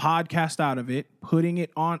a podcast out of it, putting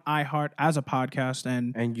it on iHeart as a podcast,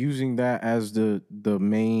 and using that as the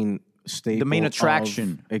main staple, the main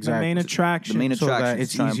attraction, exactly, the main attraction, so that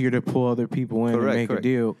it's easier to pull other people in and make a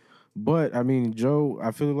deal. But I mean, Joe,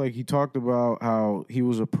 I feel like he talked about how he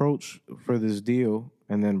was approached for this deal,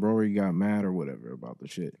 and then Rory got mad or whatever about the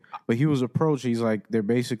shit. But he was approached. He's like, they're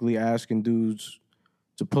basically asking dudes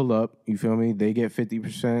to pull up. You feel me? They get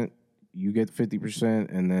 50%, you get 50%,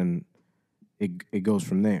 and then it goes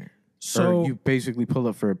from there. So you basically pull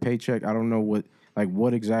up for a paycheck. I don't know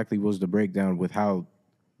what exactly was the breakdown with how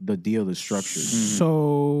the deal is structured.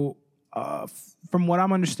 So from what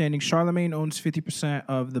I'm understanding, Charlamagne owns 50%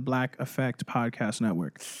 of the Black Effect Podcast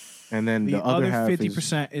Network. And then the other half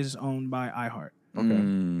 50% is owned by iHeart.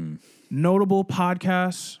 Okay. Notable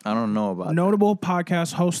podcasts. I don't know about notable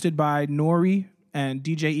podcasts hosted by Nori and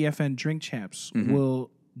DJ EFN Drink Champs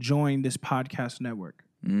will join this podcast network.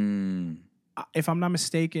 If I'm not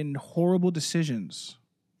mistaken, Horrible Decisions,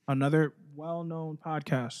 another well-known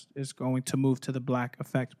podcast, is going to move to the Black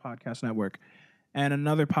Effect Podcast Network. And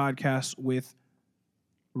another podcast with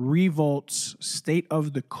Revolt's State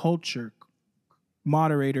of the Culture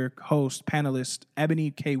moderator, host, panelist,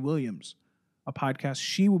 Ebony K. Williams, a podcast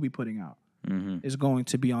she will be putting out, is going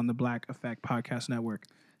to be on the Black Effect Podcast Network.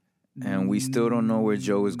 And we still don't know where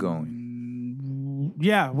Joe is going.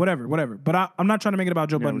 Yeah, whatever. But I'm not trying to make it about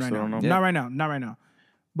Joe Budden right now. Not right now.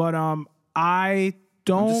 But I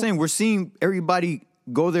don't. I'm just saying, we're seeing everybody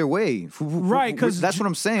go their way. Right, because that's what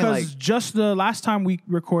I'm saying. Because just the last time we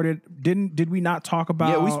recorded, did we not talk about?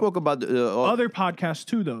 Yeah, we spoke about other podcasts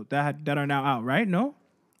too, though, that are now out. Right? No,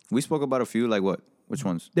 we spoke about a few. Like what? Which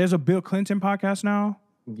ones? There's a Bill Clinton podcast now.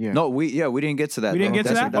 Yeah. No, we didn't get to that. We didn't get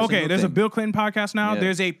to that. Okay, there's a Bill Clinton podcast now. Yeah.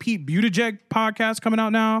 There's a Pete Buttigieg podcast coming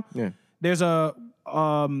out now. Yeah. There's a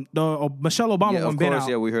the Michelle Obama one been out.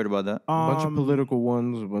 Yeah, we heard about that. A bunch of political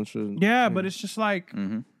ones, a bunch of but it's just like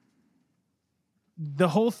the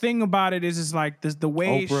whole thing about it is like this the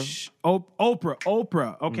way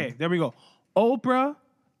Oprah. Okay, there we go. Oprah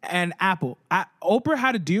and Apple. Oprah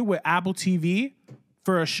had to deal with Apple TV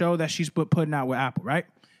for a show that she's putting out with Apple, right?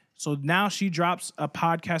 So now she drops a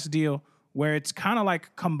podcast deal where it's kind of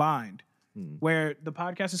like combined, where the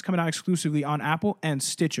podcast is coming out exclusively on Apple and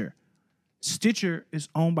Stitcher. Stitcher is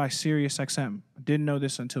owned by SiriusXM. I didn't know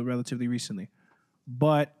this until relatively recently.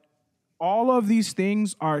 But all of these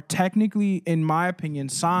things are technically, in my opinion,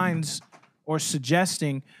 signs or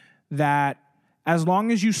suggesting that as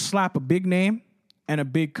long as you slap a big name and a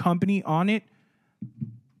big company on it,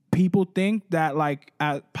 people think that like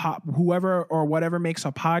whoever or whatever makes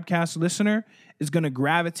a podcast listener is going to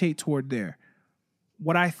gravitate toward there.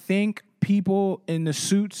 What I think people in the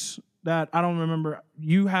suits that I don't remember,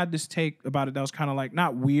 you had this take about it that was kind of like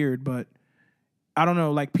not weird, but I don't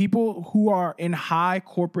know, like people who are in high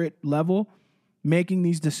corporate level making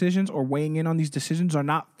these decisions or weighing in on these decisions are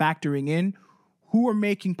not factoring in who are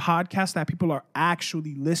making podcasts that people are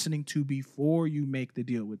actually listening to before you make the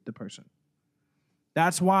deal with the person.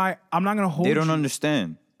 That's why I'm not gonna hold you. They don't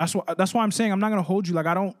understand. That's why I'm saying I'm not gonna hold you. Like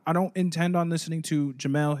I don't intend on listening to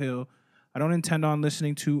Jamel Hill. I don't intend on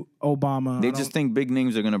listening to Obama. They just think big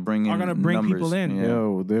names are gonna bring numbers. people in. Yeah.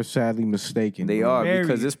 Yo, they're sadly mistaken. They bro. are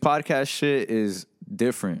because this podcast shit is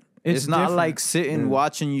different. It's not different. like sitting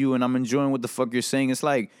watching you and I'm enjoying what the fuck you're saying. It's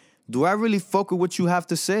like, do I really fuck with what you have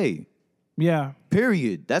to say? Yeah.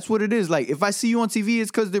 Period. That's what it is. Like if I see you on TV,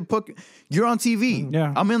 it's because you're on TV.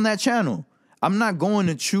 Yeah. I'm in that channel. I'm not going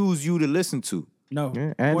to choose you to listen to. No.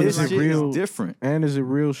 Yeah, and This is it shit real? is different. And is it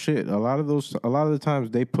real shit? A lot of the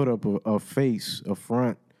times they put up a face, a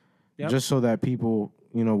front, just so that people,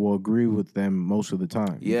 will agree with them most of the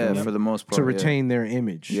time. Yeah, for the most part. To retain their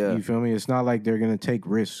image. Yeah. You feel me? It's not like they're gonna take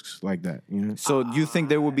risks like that. So do you think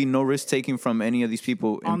there would be no risk taking from any of these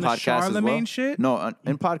people in On the podcasts as well? Charlemagne shit? No,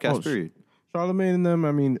 in podcast, period. Charlemagne and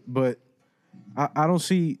them, but I don't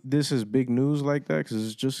see this as big news like that because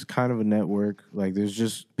it's just kind of a network. Like there's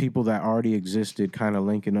just people that already existed kind of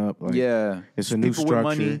linking up. Like, Yeah. it's a new People with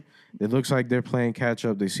structure. money. It looks like they're playing catch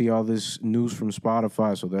up. They see all this news from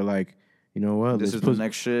Spotify, so they're like, you know what? This is the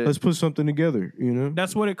next shit. Let's put something together.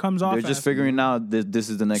 That's what it comes off. They're just as. figuring out that this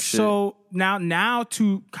is the next shit. So now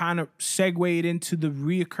to kind of segue it into the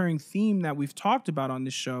reoccurring theme that we've talked about on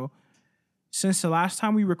this show, since the last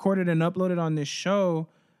time we recorded and uploaded on this show,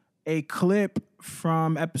 a clip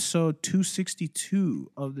from episode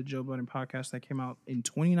 262 of the Joe Budden podcast that came out in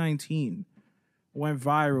 2019 went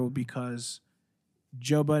viral because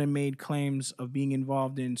Joe Budden made claims of being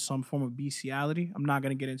involved in some form of bestiality. I'm not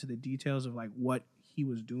going to get into the details of like what he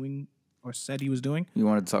was doing or said he was doing. You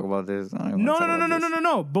want to talk about this?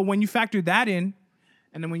 No. But when you factor that in,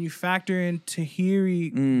 and then when you factor in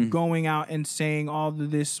Tahiri going out and saying all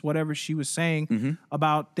of this, whatever she was saying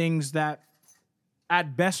about things that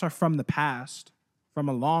at best are from the past, from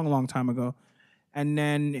a long, long time ago, and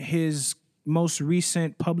then his most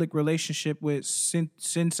recent public relationship with Sin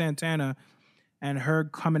Santana and her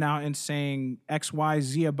coming out and saying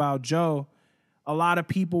XYZ about Joe, a lot of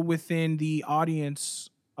people within the audience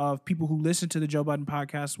of people who listen to the Joe Budden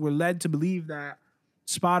podcast were led to believe that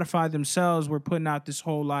Spotify themselves were putting out this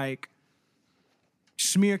whole like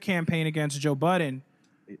smear campaign against Joe Budden.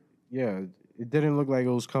 Yeah, it didn't look like it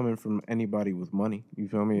was coming from anybody with money. You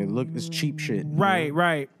feel me? It's cheap shit.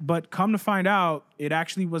 Right. But come to find out, it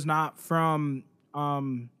actually was not from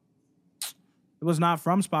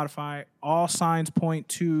Spotify. All signs point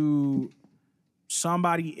to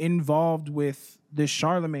somebody involved with this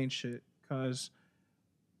Charlemagne shit. Because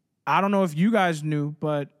I don't know if you guys knew,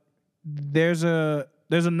 but there's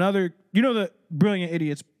another, the Brilliant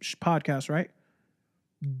Idiots podcast, right?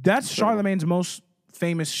 That's Charlemagne's most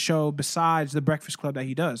famous show besides the Breakfast Club that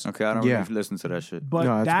he does. Okay, I don't really listen to that shit. But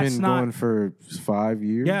no, it's that's been not going for 5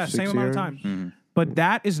 years. Yeah, 6 same amount of years. time. Mm-hmm. But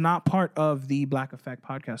that is not part of the Black Effect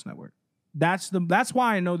Podcast Network. That's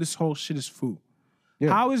why I know this whole shit is foo. Yeah.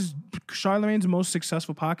 How is Charlemagne's most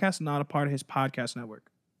successful podcast not a part of his podcast network?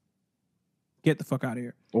 Get the fuck out of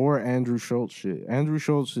here. Or Andrew Schultz shit. Andrew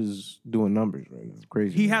Schultz is doing numbers right now.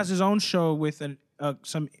 Crazy. He has his own show with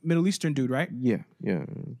some Middle Eastern dude, right? Yeah.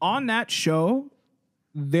 On that show,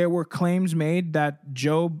 there were claims made that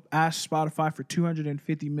Joe asked Spotify for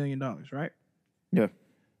 $250 million, right? Yeah.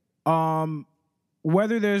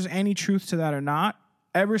 Whether there's any truth to that or not,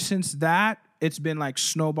 ever since that, it's been like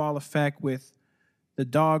snowball effect with the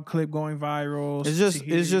dog clip going viral. It's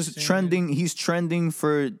just trending. He's trending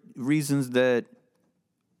for reasons that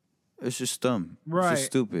it's just dumb. Right. It's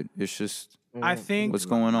just stupid. It's just I think what's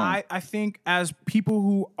going on. I think as people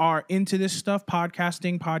who are into this stuff,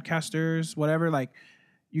 podcasting, podcasters, whatever, like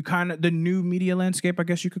you kind of the new media landscape, I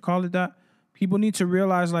guess you could call it that. People need to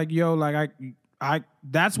realize, like, yo, like I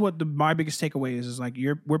that's what my biggest takeaway is like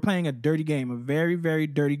we're playing a dirty game, a very, very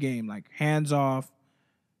dirty game, like hands off,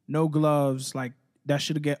 no gloves, like that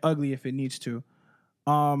should get ugly if it needs to.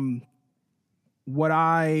 What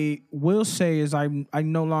I will say is I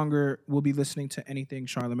no longer will be listening to anything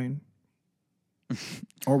Charlemagne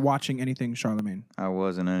or watching anything Charlemagne. I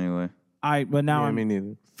wasn't anyway. But now me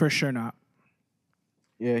neither. For sure not.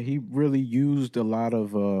 Yeah, he really used a lot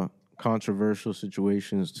of controversial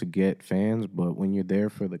situations to get fans, but when you're there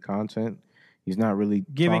for the content, he's not really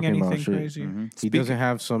giving talking anything about shit. crazy. Mm-hmm. He doesn't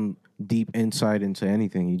have some deep insight into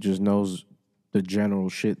anything. He just knows the general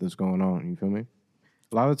shit that's going on. You feel me?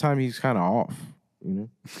 A lot of the time, he's kind of off. You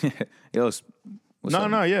know? Yo,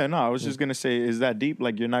 I was just gonna say, is that deep?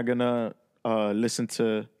 Like you're not gonna listen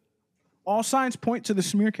to? All signs point to the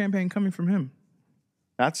smear campaign coming from him.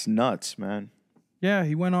 That's nuts, man. Yeah,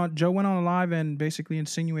 Joe went on live and basically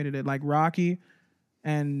insinuated it. Like Rocky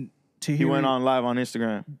and He Tahiri went on live on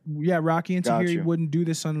Instagram. Yeah, Rocky and Tahiri Gotcha. wouldn't do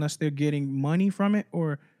this unless they're getting money from it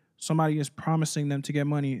or somebody is promising them to get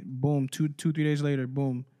money. Boom, 3 days later,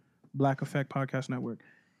 boom, Black Effect Podcast Network.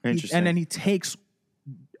 Interesting. And then he takes,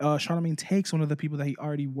 Charlamagne takes one of the people that he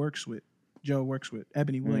already works with, Joe works with,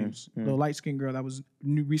 Ebony Williams, the light-skinned girl that was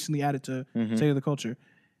recently added to State of the Culture.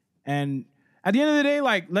 And at the end of the day,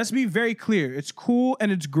 like, let's be very clear. It's cool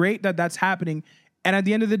and it's great that that's happening. And at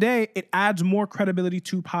the end of the day, it adds more credibility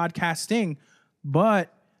to podcasting.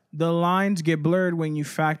 But the lines get blurred when you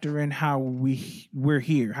factor in how we're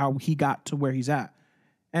here, how he got to where he's at.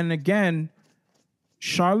 And again,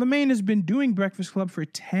 Charlamagne has been doing Breakfast Club for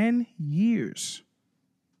 10 years.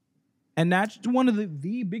 And that's one of the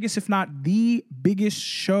biggest, if not the biggest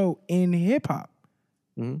show in hip-hop.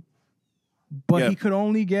 But he could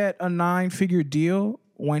only get a 9-figure deal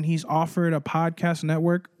when he's offered a podcast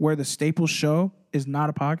network where the staple show is not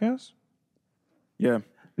a podcast. Yeah.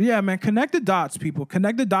 Yeah, man. Connect the dots, people.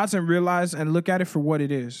 Connect the dots and realize and look at it for what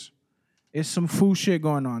it is. It's some fool shit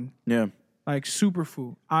going on. Yeah. Like, super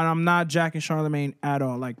fool. And I'm not jacking Charlamagne at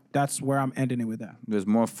all. Like, that's where I'm ending it with that. There's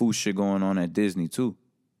more food shit going on at Disney, too.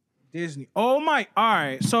 Disney. Oh, my. All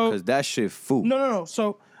right. So. Because that shit food. No.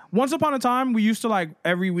 So, once upon a time, we used to, like,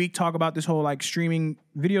 every week talk about this whole, like,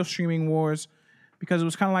 video streaming wars because it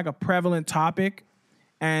was kind of like a prevalent topic.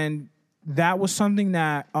 And that was something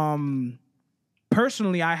that,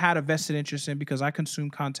 personally, I had a vested interest in because I consume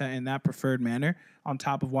content in that preferred manner on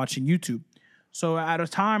top of watching YouTube. So at a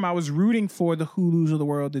time, I was rooting for the Hulus of the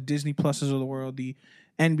world, the Disney Pluses of the world, the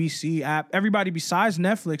NBC app, everybody besides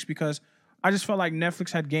Netflix, because I just felt like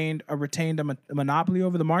Netflix had retained a monopoly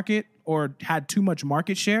over the market or had too much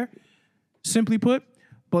market share, simply put.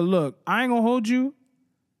 But look, I ain't gonna hold you.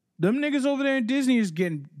 Them niggas over there in Disney is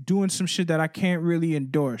doing some shit that I can't really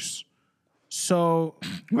endorse. So,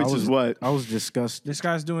 which is what I was disgusted. This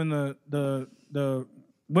guy's doing the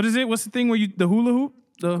what is it? What's the thing where the hula hoop?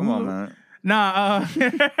 Come on, man. Nah, we're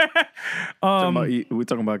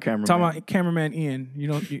talking about cameraman. Talking about cameraman Ian.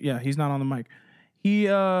 Yeah, he's not on the mic. He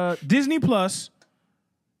Disney Plus.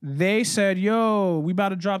 They said, "Yo, we about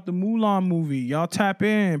to drop the Mulan movie. Y'all tap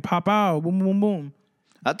in, pop out, boom, boom, boom."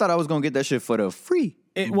 I thought I was gonna get that shit for the free.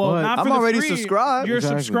 Not for I'm the already free. subscribed. You're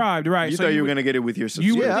subscribed, right? You thought you were gonna get it with your You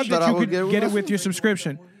subscription. would I think thought that I you would could get it with your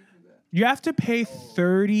subscription. You have to pay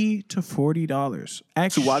 $30 to $40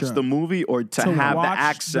 extra to watch the movie or to have the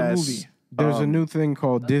access. There's a new thing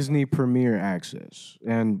called Disney Premier Access.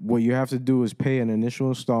 And what you have to do is pay an initial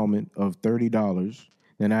installment of $30.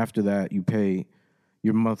 Then after that, you pay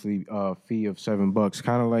your monthly fee of $7.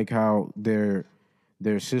 Kind of like how their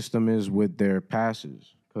system is with their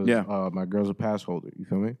passes. Because my girl's a pass holder. You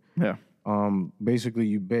feel me? Yeah. Basically,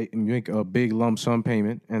 you make a big lump sum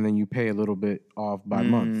payment, and then you pay a little bit off by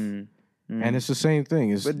month. And it's the same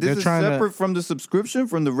thing. But this is separate from the subscription,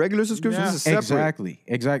 from the regular subscription. This is separate.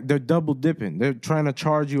 Exactly. They're double dipping. They're trying to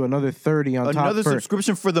charge you another $30 on top. Another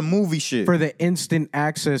subscription for the movie shit. For the instant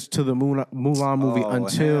access to the Mulan movie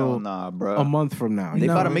until a month from now. They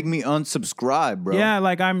about to make me unsubscribe, bro. Yeah,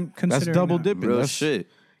 like I'm considering That's double that. dipping. Real That's shit.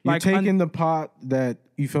 You're Like, taking the pot that,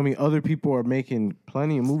 you feel me, other people are making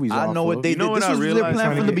plenty of movies I off know what of. they did. This was their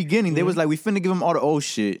plan from the beginning. They was like, we finna give them all the old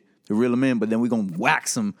shit to reel them in, but then we gonna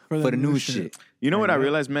wax them for the new shit. You know what I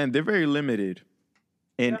realized, man? They're very limited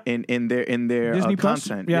in their Disney Plus?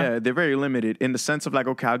 content. Yeah. Yeah, they're very limited in the sense of like,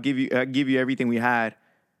 okay, I'll give you everything we had,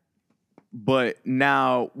 but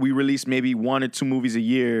now we release maybe 1 or 2 movies a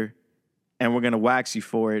year, and we're gonna wax you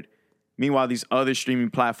for it. Meanwhile, these other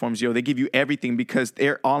streaming platforms, they give you everything because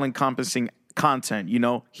they're all-encompassing content.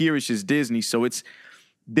 Here it's just Disney, so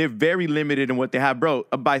they're very limited in what they have, bro.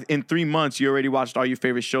 In 3 months, you already watched all your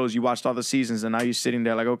favorite shows. You watched all the seasons, and now you're sitting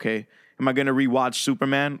there like, okay, am I gonna rewatch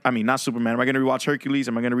Superman? I mean, not Superman. Am I gonna rewatch Hercules?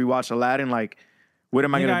 Am I gonna rewatch Aladdin? Like, what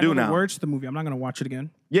am I gonna do now? The words to the movie. I'm not gonna watch it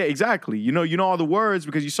again. Yeah, exactly. You know all the words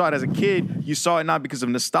because you saw it as a kid. You saw it not because of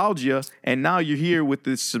nostalgia, and now you're here with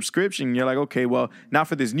this subscription. You're like, okay, well, now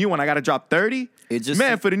for this new one, I got to drop 30.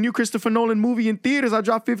 For the new Christopher Nolan movie in theaters, I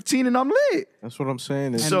dropped 15, and I'm lit. That's what I'm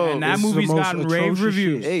saying. And that movie's gotten rave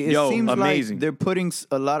reviews. Hey, it seems amazing. like they're putting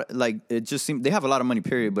a lot. It just seems they have a lot of money,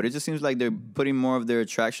 period. But it just seems like they're putting more of their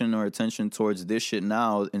attraction or attention towards this shit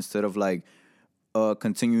now instead of like.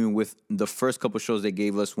 Continuing with the first couple shows they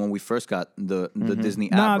gave us when we first got the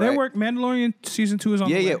Disney app. Nah, they right? work. Mandalorian season 2 is on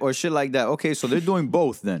the way. Yeah, or shit like that. Okay, so they're doing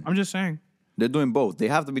both then. I'm just saying. They're doing both. They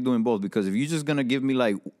have to be doing both because if you're just gonna give me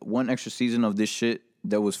like 1 extra season of this shit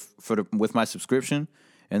that was with my subscription,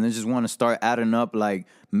 and then just want to start adding up like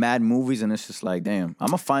mad movies, and it's just like, damn, I'm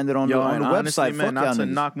gonna find it on the honestly, website. man, Fuck not to y'all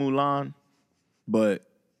niggas. knock Mulan, but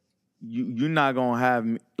you're not gonna have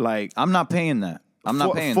like I'm not paying that. I'm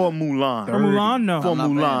not paying for that. Mulan. For Mulan, no. For I'm not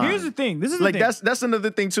Mulan. paying. Here's the thing. This is the like thing. that's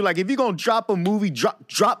another thing too. Like if you're gonna drop a movie, don't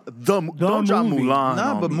drop movie. Mulan.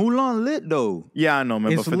 Nah, on but me. Mulan lit though. Yeah, I know,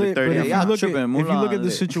 man. It's But for the lit, 30, but if Yeah, you look tripping. at, if you look Mulan at the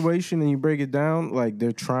lit. situation and you break it down, like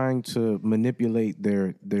they're trying to manipulate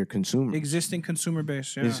their consumers. Existing consumer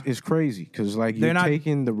base. Yeah. It's crazy because like They're you're not-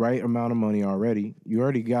 taking the right amount of money already. You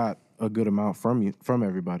already got a good amount from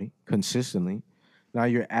everybody consistently. Now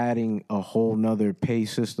you're adding a whole nother pay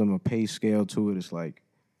system, a pay scale to it. It's like,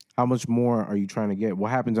 how much more are you trying to get?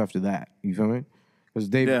 What happens after that? You feel me? Because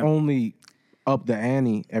they've only upped the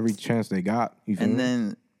ante every chance they got. You feel And me?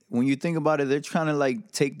 then when you think about it, they're trying to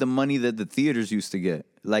like take the money that the theaters used to get.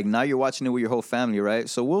 Like now you're watching it with your whole family, right?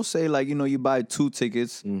 So we'll say like, you buy 2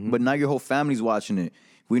 tickets, but now your whole family's watching it.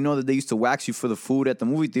 We know that they used to wax you for the food at the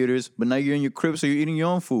movie theaters, but now you're in your crib, so you're eating your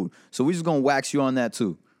own food. So we're just gonna wax you on that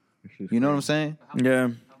too. You know what I'm saying? Yeah.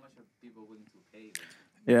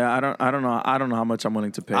 Yeah, I don't know how much I'm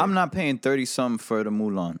willing to pay. I'm not paying 30-something for the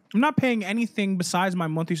Mulan. I'm not paying anything besides my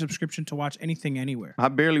monthly subscription to watch anything anywhere. I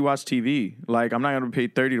barely watch TV. Like I'm not gonna pay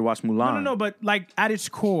 $30 to watch Mulan. No, but like at its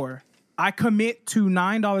core, I commit to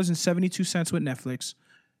 $9.72 with Netflix,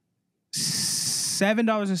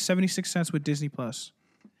 $7.76 with Disney Plus,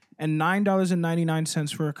 and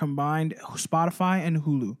 $9.99 for a combined Spotify and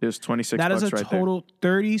Hulu. There's 26 That is bucks a right there. total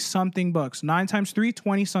 30-something bucks. 9 times 3,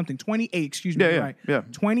 20-something. 28, excuse me. Yeah, right. yeah.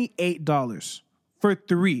 $28 for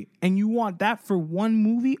 3. And you want that for one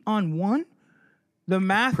movie on one? The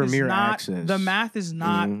math Premier is not access. the math is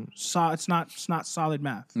not it's not solid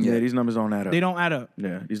math. Yeah, these numbers don't add up. They don't add up.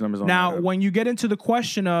 Yeah, these numbers don't add Now, up. when you get into the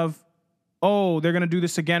question of, oh, they're going to do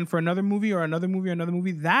this again for another movie or another movie or another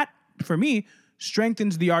movie, that, for me,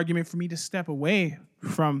 strengthens the argument for me to step away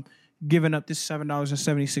from giving up this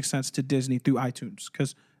 $7.76 to Disney through iTunes.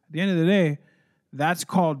 Because at the end of the day, that's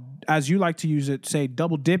called, as you like to use it, say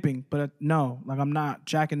double dipping. But no, like I'm not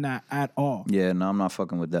jacking that at all. Yeah, no, I'm not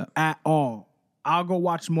fucking with that. At all. I'll go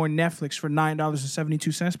watch more Netflix for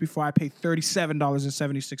 $9.72 before I pay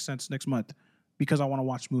 $37.76 next month because I want to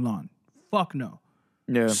watch Mulan. Fuck no.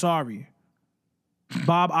 Yeah. Sorry.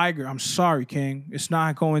 Bob Iger, I'm sorry, King. It's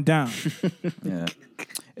not going down. Yeah.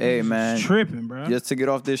 Hey, man. Tripping, bro. Just to get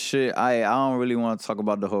off this shit, I don't really want to talk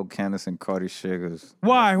about the whole Candace and Cardi shit.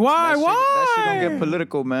 Why? That shit gonna get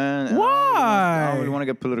political, man. And I don't really want to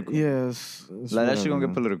get political. Yes. Like, that shit gonna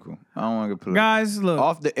get political. I don't want to get political. Guys, look.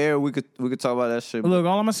 Off the air, we could talk about that shit. Look,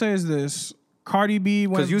 all I'm going to say is this. Cardi B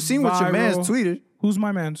went 'Cause you seen what your mans tweeted. Who's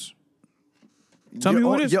my mans? Tell me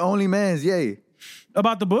who it is. Your only mans, yay.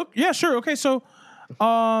 About the book? Yeah, sure. Okay, so...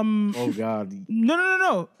 oh, God.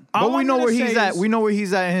 No. But we know where he's at. We know where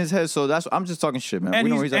he's at in his head, so I'm just talking shit, man. And, We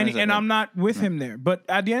know where he's at in his head. I'm not with him there. But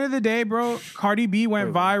at the end of the day, bro, Cardi B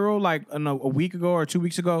went viral like I don't know, a week ago or 2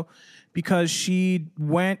 weeks ago because she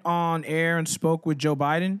went on air and spoke with Joe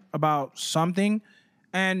Biden about something,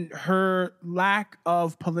 and her lack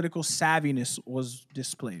of political savviness was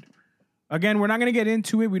displayed. Again, we're not going to get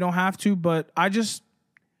into it. We don't have to, but I just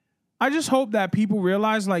hope that people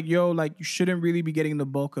realize, like, yo, like, you shouldn't really be getting the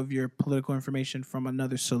bulk of your political information from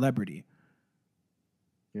another celebrity.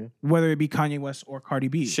 Yeah. Whether it be Kanye West or Cardi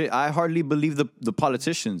B. Shit, I hardly believe the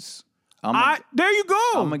politicians. There you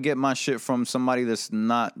go. I'm gonna get my shit from somebody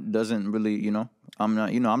doesn't really, I'm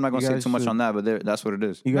not gonna say guys too much should- on that, but that's what it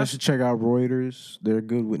is. You guys should check out Reuters. They're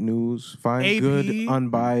good with news. Find AP. good,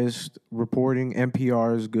 unbiased reporting.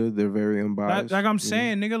 NPR is good. They're very unbiased. Like I'm you know?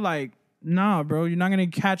 saying, nigga, like, nah, bro, you're not gonna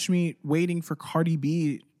catch me waiting for Cardi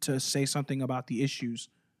B to say something about the issues,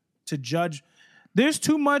 to judge. There's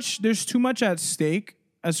too much at stake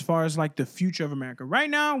as far as like the future of America. Right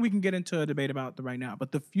now, we can get into a debate about the right now,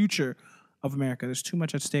 but the future of America, there's too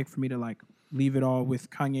much at stake for me to like leave it all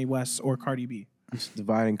with Kanye West or Cardi B. It's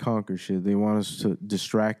divide and conquer shit. They want us to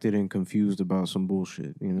distracted and confused about some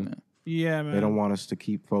bullshit. You know? Yeah, man. They don't want us to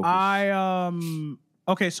keep focused.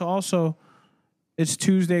 Okay, so also it's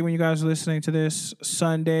Tuesday when you guys are listening to this.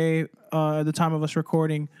 Sunday, at the time of us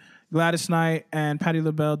recording, Gladys Knight and Patti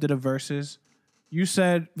LaBelle did a versus. You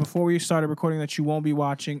said before we started recording that you won't be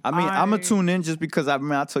watching. I mean, I'm gonna tune in just because I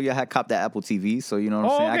told you I had copped that Apple TV, so you know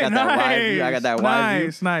what I'm saying. I got that wide view. I got that wide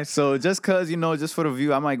view. Nice. So just cause just for the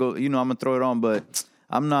view, I might go. I'm gonna throw it on, but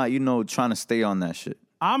I'm not trying to stay on that shit.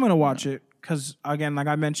 I'm gonna watch it because again, like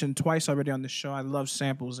I mentioned twice already on this show, I love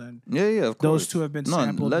samples and Yeah, of course. those two have been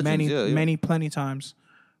sampled legends, plenty times.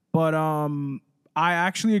 But I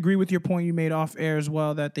actually agree with your point you made off air as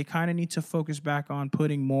well, that they kind of need to focus back on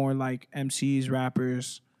putting more like MCs,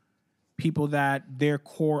 rappers, people that their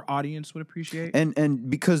core audience would appreciate. And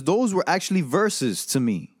because those were actually verses to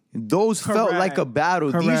me. Those felt like a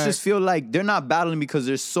battle. These Correct. just feel like they're not battling because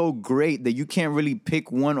they're so great that you can't really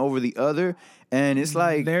pick one over the other. And it's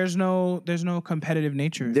like there's no competitive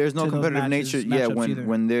nature. there's no to those competitive matches- nature. Yeah, matchups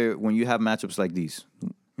either. when you have matchups like these,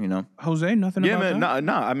 you know. Jose, nothing Yeah, about man. that?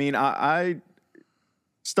 No. I mean, I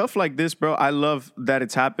stuff like this, bro. I love that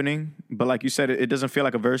it's happening, but like you said, it doesn't feel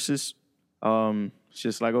like a versus. It's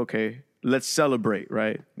just like, okay, let's celebrate,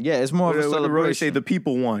 right? Yeah, it's more of a What do Roy celebration. say? The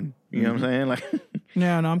people won. You know what I'm saying? Like,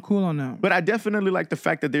 Yeah, no, I'm cool on that. but I definitely like the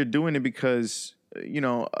fact that they're doing it because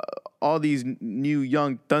all these new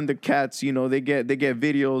young Thundercats, they get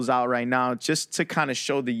videos out right now just to kind of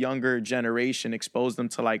show the younger generation, expose them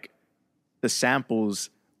to like the samples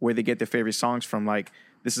where they get their favorite songs from. Like,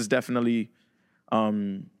 this is definitely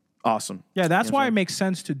awesome. Yeah, that's why it makes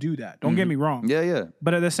sense to do that. Don't get me wrong. Yeah, yeah.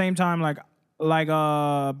 But at the same time, like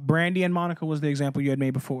Brandy and Monica was the example you had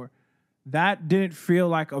made before. That didn't feel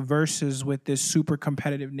like a versus with this super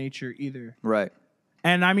competitive nature either. Right.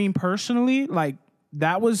 And I mean, personally, like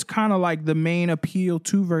that was kind of like the main appeal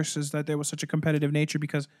to versus, that there was such a competitive nature,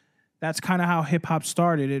 because that's kind of how hip hop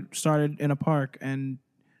started. It started in a park, and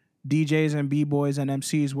DJs and B-boys and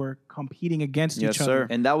MCs were competing against each other.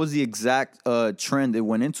 And that was the exact trend it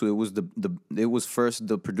went into. It was it was first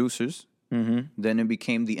the producers, then it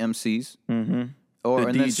became the MCs, The and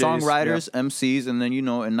then DJs, songwriters, MCs, and then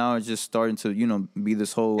and now it's just starting to be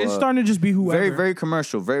this whole. It's starting to just be whoever. Very very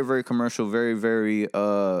commercial, very very commercial, very very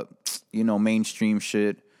mainstream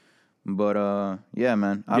shit. But yeah,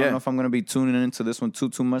 man, I don't know if I'm gonna be tuning into this one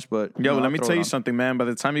too much, but Yo, I'll let me throw tell it you on. something, man. By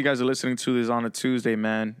the time you guys are listening to this on a Tuesday,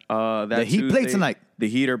 man, The Heat play tonight. The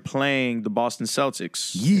Heat are playing the Boston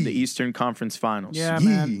Celtics in the Eastern Conference Finals. Yeah,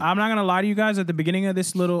 man. I'm not gonna lie to you guys. At the beginning of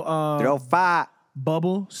this little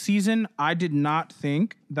bubble season, I did not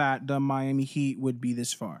think that the Miami Heat would be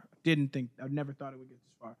this far. I never thought it would get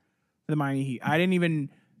this far for the Miami Heat. I didn't even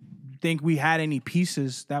think we had any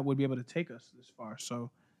pieces that would be able to take us this far. So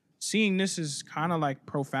seeing this is kind of like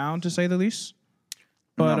profound, to say the least.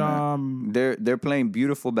 But they're playing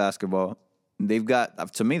beautiful basketball. They've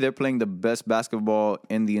got, to me, they're playing the best basketball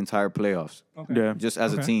in the entire playoffs. Okay. Yeah. Just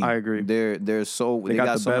as a Okay. team, I agree. They got got the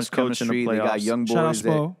so best much coach in the chemistry. They got playoffs. young Shout out boys.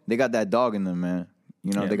 Spo. They got that dog in them, man.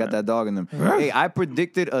 Yeah, They got man. that dog in them. Hey, I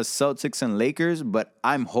predicted a Celtics and Lakers, but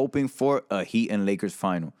I'm hoping for a Heat and Lakers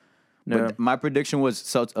final. Yeah. But my prediction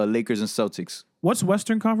was Lakers and Celtics. what's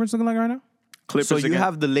Western Conference looking like right now? Clippers So you against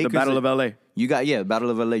have the Lakers. The Battle of LA. You got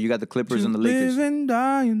Battle of LA. You got the Clippers and the Lakers. Live and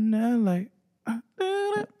die in LA.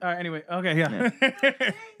 All right, anyway. Okay, yeah.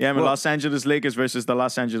 Yeah, man. Los Angeles Lakers versus the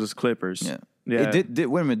Los Angeles Clippers. Yeah. Yeah.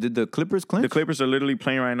 Wait a minute. Did the Clippers clinch? The Clippers are literally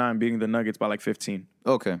playing right now and beating the Nuggets by like 15.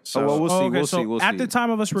 Okay. So- We'll see. Okay, We'll so see. We'll at see. the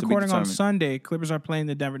time of us To be recording on determined. Sunday, Clippers are playing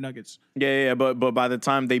the Denver Nuggets. Yeah, but by the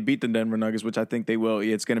time they beat the Denver Nuggets, which I think they will,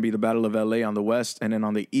 it's going to be the Battle of LA on the West, and then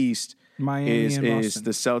on the East Miami is and Boston.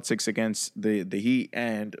 the Celtics against the Heat.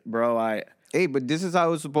 And bro, Hey, but this is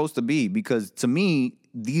how it's supposed to be, because to me,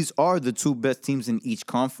 these are the two best teams in each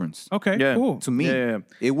conference. Okay, Yeah. cool. To me, Yeah.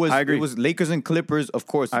 it was I agree. it was Lakers and Clippers, of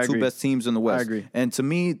course, the I two agree. best teams in the West. I agree. And to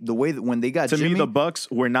me, the way that when they got to Jimmy, me, the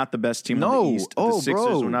Bucks were not the best team on the East. The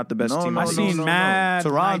Sixers were not the best team no, on I the seen East. mad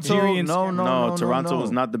Toronto, Nigerians. no, Toronto no.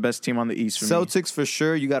 was not the best team on the East for me. Celtics for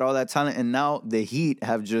sure. You got all that talent, and now the Heat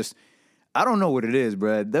have just. I don't know what it is,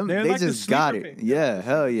 bro. They They're like the just got sleeper it. pick. Yeah,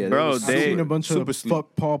 hell yeah, Bro, were I've seen a bunch super of sleep.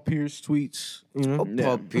 fuck Paul Pierce tweets. You know?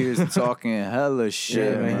 Paul Pierce talking hella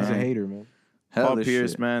shit, Yeah, man, he's a man. hater, man. Hella Paul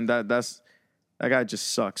Pierce, shit. man, that guy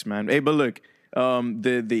just sucks, man. Hey, but look,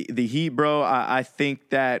 the Heat, bro. I think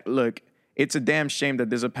that it's a damn shame that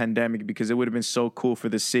there's a pandemic, because it would have been so cool for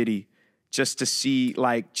the city just to see,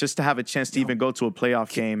 just to have a chance to even go to a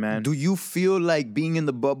playoff game, man. Do you feel like being in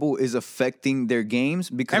the bubble is affecting their games?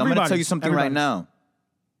 Because I'm going to tell you Everybody's- something right everybody's. now.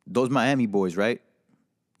 Those Miami boys, right?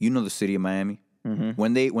 You know the city of Miami. Mm-hmm.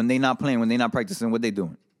 When they not playing, when they not practicing, what they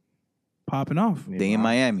doing? Popping off. They in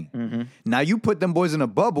Miami. Mm-hmm. Now you put them boys in a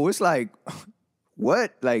bubble. It's like,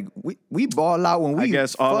 what? Like we ball out when we. I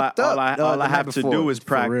guess all I fucked up the have night to before. do is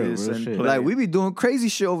For real, practice real and shit. play. Like we be doing crazy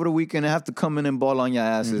shit over the weekend and have to come in and ball on your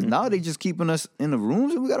asses. Now they just keeping us in the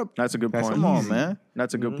rooms and we gotta. That's a good point. Come on, man.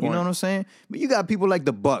 That's a good point. You know what I'm saying? But you got people like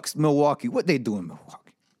the Bucks, Milwaukee. What they do in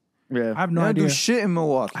Milwaukee? Yeah. I have They no don't idea. do shit in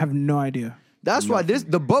Milwaukee. I have no idea. That's why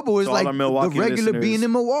the bubble is To all like our the Milwaukee regular listeners. being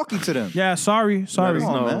in Milwaukee to them. Yeah, sorry. Let us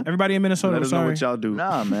know. man. Everybody in Minnesota, Let us know sorry. what y'all do.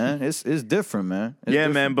 Nah, man, it's different, man. It's Yeah,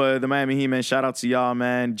 different. man, but the Miami Heat, man, shout out to y'all,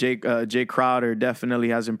 man. Jake Crowder definitely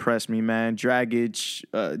has impressed me, man.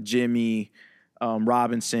 Dragic, Jimmy,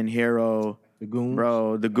 Robinson, Hero, The Goons.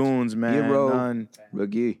 bro, the Goons, man. Hero, None.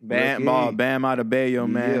 Rookie, Bam, Bam Adebayo,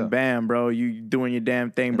 man. Yeah. Bam, bro, you doing your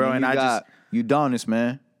damn thing, bro. And And then I you got Udonis,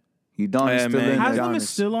 man. Udonis still in there. Haslam is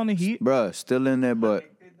still on the Heat? Bruh, still in there, but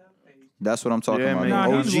that's what I'm talking about. man.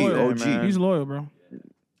 Nah, OG, he's loyal. OG. He's loyal, bro.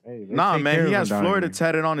 Hey, they Nah, take care man, of he him has down Florida here.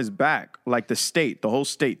 tatted on his back, like the whole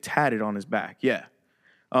state tatted on his back. Yeah.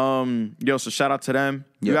 Yo, so shout out to them.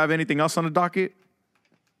 You have anything else on the docket?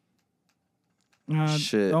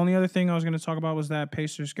 Shit. The only other thing I was going to talk about was that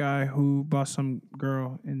Pacers guy who brought some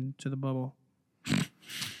girl into the bubble.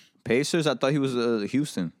 Pacers? I thought he was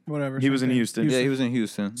Houston. Whatever. He was in Houston. Yeah, he was in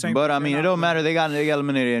Houston. Same- but I mean, they're it not don't matter. They got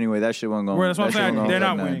eliminated anyway. That shit wasn't going. Well, that's what I'm that shit saying. wasn't They're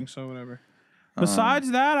going not back winning, so whatever.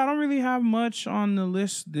 Besides that, I don't really have much on the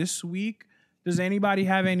list this week. Does anybody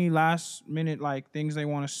have any last minute things they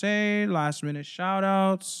want to say? Last minute shout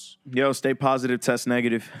outs? Yo, stay positive, test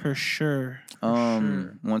negative. For sure.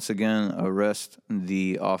 Once again, arrest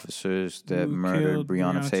the officers that Who murdered killed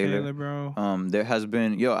Breonna Taylor. bro. There has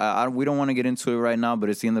been, we don't want to get into it right now, but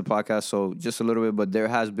it's the end of the podcast, so just a little bit. But there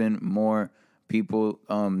has been more people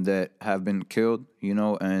that have been killed,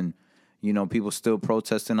 and people still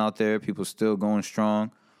protesting out there, people still going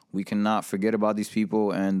strong. We cannot forget about these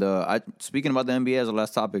people. And speaking about the NBA as a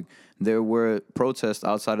last topic, there were protests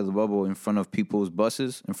outside of the bubble in front of people's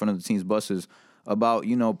buses, in front of the team's buses, about,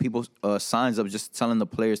 people's signs up just telling the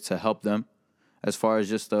players to help them as far as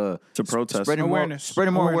just to protest. spreading Awareness.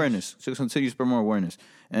 more awareness, to continue to spread more awareness.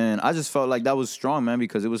 And I just felt like that was strong, man,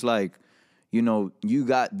 because it was like, a lot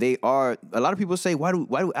of people say, why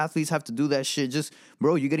do athletes have to do that shit? Just,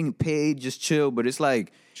 bro, you're getting paid, just chill. But it's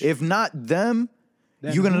like, if not them,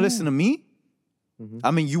 you're going to listen to me? Mm-hmm. I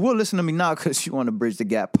mean, you will listen to me now because you want to Bridge the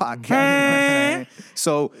Gap podcast. You know what I'm saying?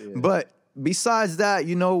 So, but besides that,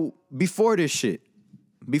 before this shit,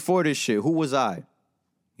 who was I?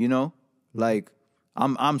 Like,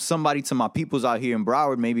 I'm somebody to my peoples out here in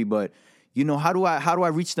Broward maybe, but, how do I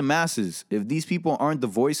reach the masses? If these people aren't the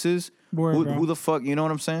voices, who the fuck, you know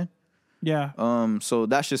what I'm saying? Yeah. So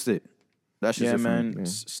that's just it. That's just it for man. me.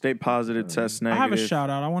 Stay positive, test negative. I have a shout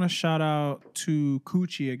out. I want to shout out to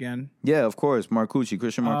Coochie again. Yeah, of course. Marcucci,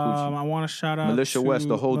 Christian Marcucci. I want to shout out Militia to West,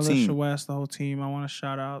 the whole team. Militia West, the whole team. I want to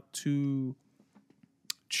shout out to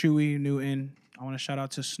Chewy Newton. I want to shout out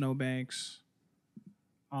to Snowbanks.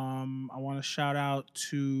 I want to shout out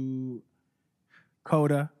to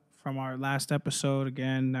Coda from our last episode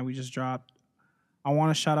again that we just dropped. I want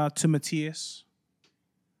to shout out to Matthias.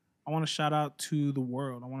 I want to shout out to the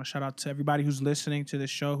world. I want to shout out to everybody who's listening to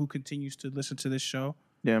this show, who continues to listen to this show.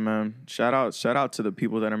 Yeah, man. Shout out to the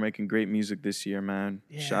people that are making great music this year, man.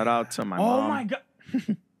 Yeah. Shout out to my mom. Oh my God.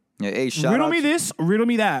 Yeah, hey, shout riddle out me this, riddle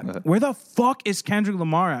me that. Where the fuck is Kendrick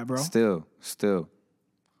Lamar at, bro? Still.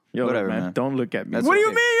 Yo, whatever, man. Don't look at me. What do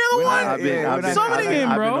you mean? You're the one I've been summoning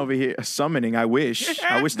him, bro. I've been over here summoning. I wish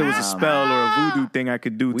there was a spell or a voodoo thing I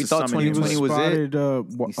could do to thought summon him. 2020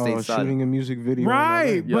 was it. Shooting a music video.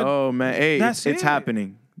 Right. Yo, man. Hey, that's it's it.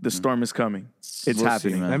 happening. The storm is coming. It's We'll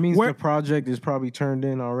happening. see, man. That means the project is probably turned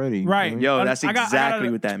in already. Right. Yo, that's I got exactly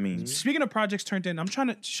what that means. Speaking of projects turned in, I'm trying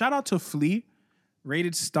to shout out to Flea.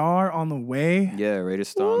 Rated Star on the way. Yeah, Rated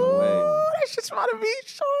Star on the way. That shit's about to be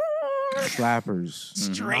so Slappers.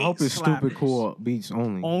 straight. I hope it's slappers. stupid cool beats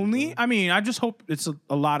only. Only? I mean, I just hope it's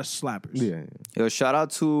a lot of slappers. Yeah. Yo, shout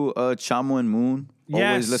out to Chamo and Moon. Yes.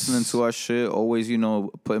 Always listening to our shit. Always,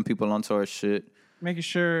 putting people onto our shit. Making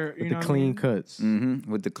sure With the clean cuts.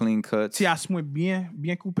 Mm-hmm. With the clean cuts. Si hace muy bien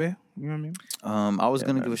coupé. You know what I mean? I was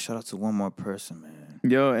gonna give a shout out to one more person, man.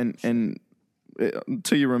 Yo, and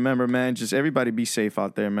until you remember, man, just everybody be safe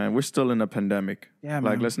out there, man. We're still in a pandemic. Yeah,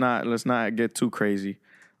 like man. let's not get too crazy.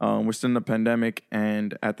 We're still in a pandemic,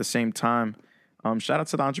 and at the same time, shout out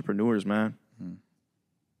to the entrepreneurs, man.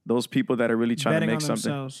 Those people that are really trying Betting to make on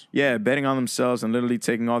something. themselves. Yeah, betting on themselves and literally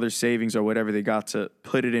taking all their savings or whatever they got to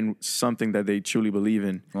put it in something that they truly believe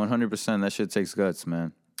in. 100%. That shit takes guts,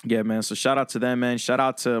 man. Yeah, man. So shout out to them, man. Shout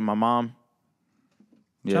out to my mom.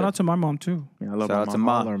 Yeah. Shout out to my mom, too. Yeah, I love Shout my out to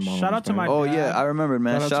mom. Ma. Shout out to my Oh dad. yeah, I remember,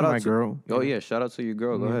 man. Shout out to my girl. Oh yeah, shout out to your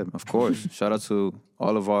girl. Go ahead, of course. Shout out to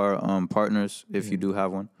all of our partners, if you do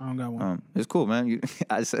have one. I don't got one. It's cool, man.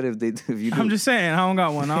 I said if you do. I'm just saying, I don't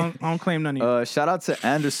got one. I don't claim none of you. Shout out to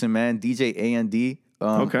Anderson, man. DJ A&D.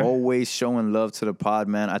 Okay. Always showing love to the pod,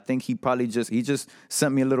 man. I think he probably just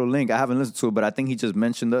sent me a little link. I haven't listened to it, but I think he just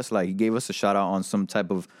mentioned us. Like he gave us a shout out on some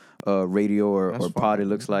type of radio or pod. It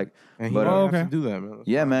looks like. And he But, don't have to do that, man. That's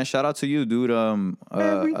yeah, fine. man. Shout out to you, dude. I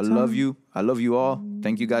love you. I love you all.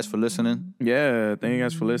 Thank you guys for listening. Yeah, thank you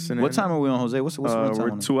guys for listening. What time are we on, Jose? What's the time we're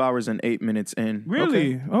on it? 2 hours and 8 minutes in.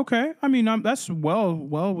 Really? Okay. I mean, that's well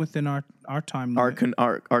within our time limit.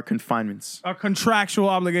 Our confinements. Our contractual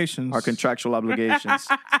obligations. Our contractual obligations.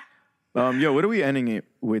 Yo, what are we ending it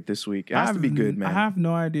with this week? It has to be good, man. I have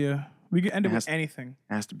no idea. We can end it with anything.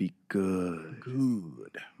 It has to be good.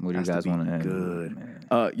 Good. What do you guys want to end?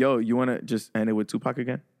 Good. Yo, you want to just end it with Tupac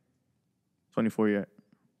again? 24 yet.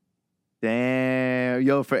 Damn.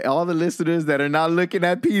 Yo, for all the listeners that are not looking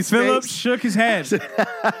at Peace Phillips face. shook his head.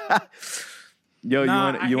 Yo,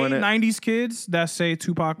 you want to 90s kids that say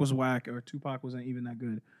Tupac was whack or Tupac wasn't even that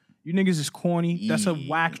good. You niggas is corny. That's a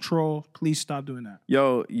whack troll. Please stop doing that.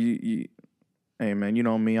 Yo, hey man, you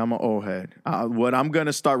know me. I'm an old head. What I'm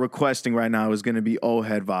gonna start requesting right now is gonna be old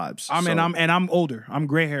head vibes. I'm older. I'm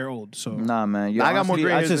gray hair old. So nah, man. Yo, I got more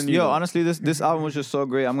gray hairs than you. Yo, honestly, this album was just so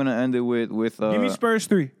great. I'm gonna end it with Give me Spurs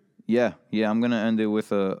 3. Yeah, I'm gonna end it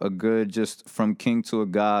with a good, just from king to a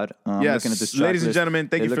god. Yes, looking at this ladies and list, gentlemen,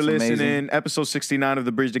 thank you for listening. Amazing. Episode 69 of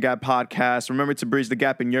the Bridge the Gap podcast. Remember to bridge the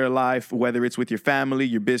gap in your life, whether it's with your family,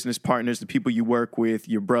 your business partners, the people you work with,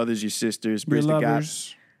 your brothers, your sisters. Bridge the gap.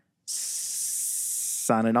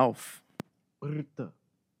 Signing off.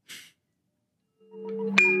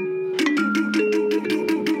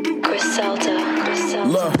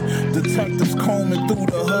 Look, detectives combing through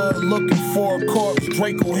the hood looking for a corpse.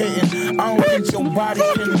 Draco hitting. I don't think your body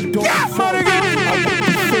can endure it. I put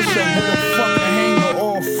the fish up with a fucking hanger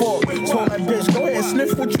or a fork. Told that bitch, go ahead,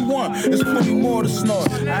 sniff what you want. There's plenty more to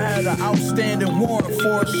snort. I had an outstanding warrant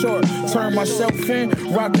for a short. Turned myself in,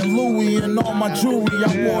 rocking Louis and all my jewelry.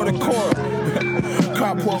 I wore the court.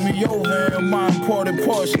 Cop pulled me over in my imported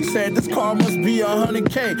Porsche. She said, this car must be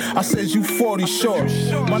 $100K. I said, you 40 short.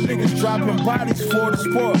 My niggas dropping bodies for the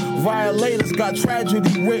sport. Violators got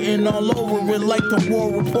tragedy written all over it like the war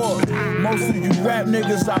report. Most of you rap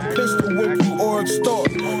niggas, I pistol whip you or extort.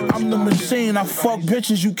 I'm the machine, I fuck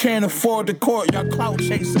bitches you can't afford the court. Y'all clout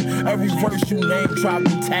chasing. Every verse you name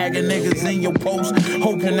dropping, tagging niggas in your post,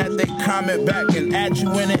 hoping that they comment back and add you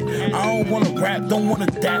in it. I don't wanna rap, don't wanna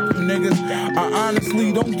dap you niggas. I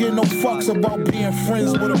honestly don't give no fucks about being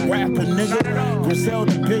friends with a rapper, nigga.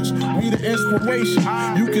 Griselda, bitch, we the inspiration.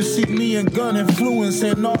 You can see me and Gun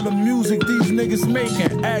influencing all the music these niggas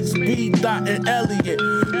making. Ask B, Dot, and Elliot.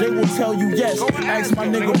 They will tell you yes. Ask my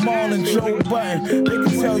nigga Maul and Joe Button. They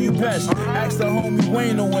can tell you best. Ask the homie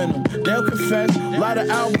Wayne to win them. They'll confess. A lot of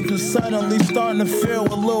albums are suddenly starting to feel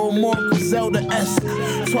a little more Griselda-esque.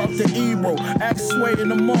 Talk to Ebro, ask Sway in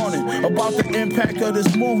the morning about the impact of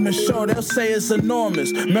this movement. Sure, they'll say it's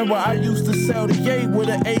enormous. Remember, I used to sell the yay with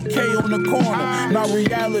an AK on the corner. Now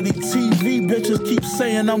reality TV bitches keep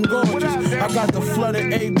saying I'm gorgeous. I got the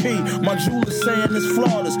flooded AP. My jeweler saying it's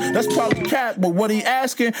flawless. That's probably cap, but what he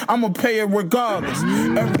asking, I'ma pay it regardless.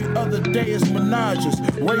 Every other day is menages,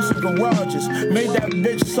 racing garages. Made that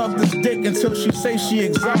bitch suck this dick until she say she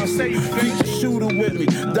exhausted. Keep the shooter with me,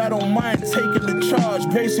 that don't mind taking the charge.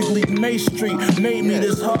 Basically, May Street made me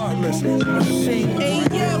this heartless machine. Hey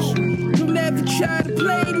yo, don't ever try to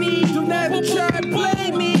play me. Don't ever try to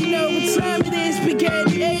play me. You know what time it is,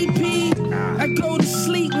 spaghetti AP. I go to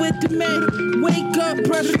sleep with the man, wake up,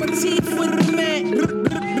 brush my teeth with the man.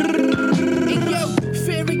 Hey yo,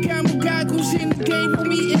 Ferragamo goggles in the game with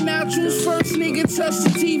me, and I choose first. Nigga touch the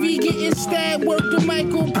TV, getting stabbed. Work the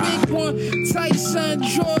Michael, big one. Tyson,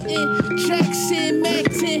 Jordan, Jackson,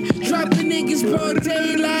 Macton. Drop the niggas broad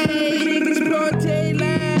daylight. Niggas broad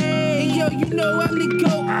daylight. Hey yo, you know I'm the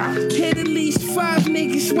GOAT. Hit at least 5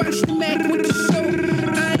 niggas, watch the Mac with the soap.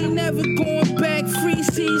 I ain't never going back. Free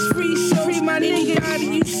seas, free shows. Free my anybody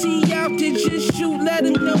you see out there, just shoot, let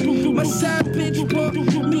them know. My side bitch bought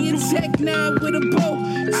me a Tech 9 with a bow.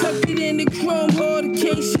 Tuck it in the chrome hard in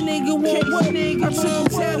case a nigga won't work. I took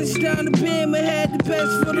talents down the Bama, had the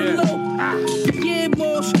best for the low. Yeah,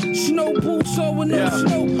 Moss, snow boots on with no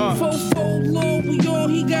snow. 4-4 long, we on,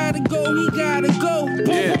 he gotta go, he gotta go.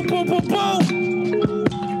 Boom, boom, boom, boom,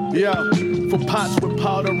 boom. Yeah. For pots with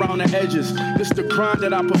powder around the edges. This the crime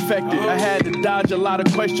that I perfected. I had to dodge a lot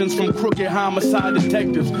of questions from crooked homicide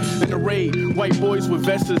detectives. In the raid, white boys with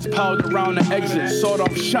vests piled around the exit. Sawed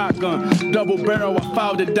off shotgun, double barrel, I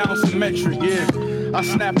filed it down symmetric, yeah. I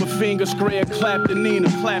snap a finger, square, clap the Nina.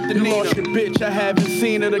 You lost your bitch, I haven't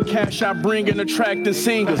seen her. The cash I bring in attracting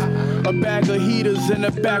singers. A bag of heaters in the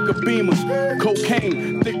back of Beamers.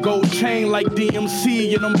 Cocaine, thick gold chain like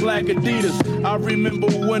DMC and them black Adidas. I remember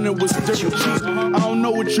when it was dirt cheap. I don't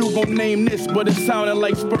know what you gon' name this, but it sounded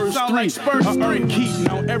like Spurs 3. I earned keep,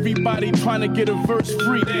 now everybody trying to get a verse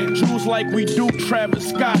free. Jews like we do, Travis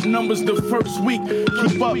Scott, numbers the first week.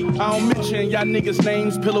 Keep up, I don't mention y'all niggas'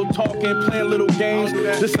 names. Pillow talking, playing little games.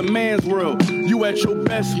 This a man's world. You at your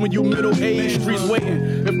best when you middle-aged. Streets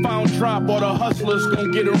waiting. If I don't drop, all the hustlers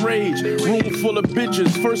gon' get enraged. Room full of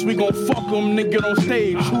bitches. First we gon' fuck them, then get on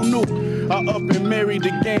stage. Who knew? I up and married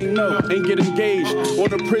the gang, no, and get engaged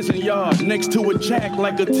on a prison yard next to a jack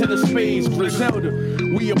like a 10 of spades. Griselda,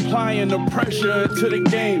 we applying the pressure to the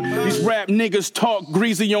game. These rap niggas talk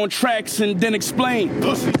greasy on tracks and then explain.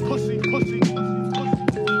 Pussy, pussy.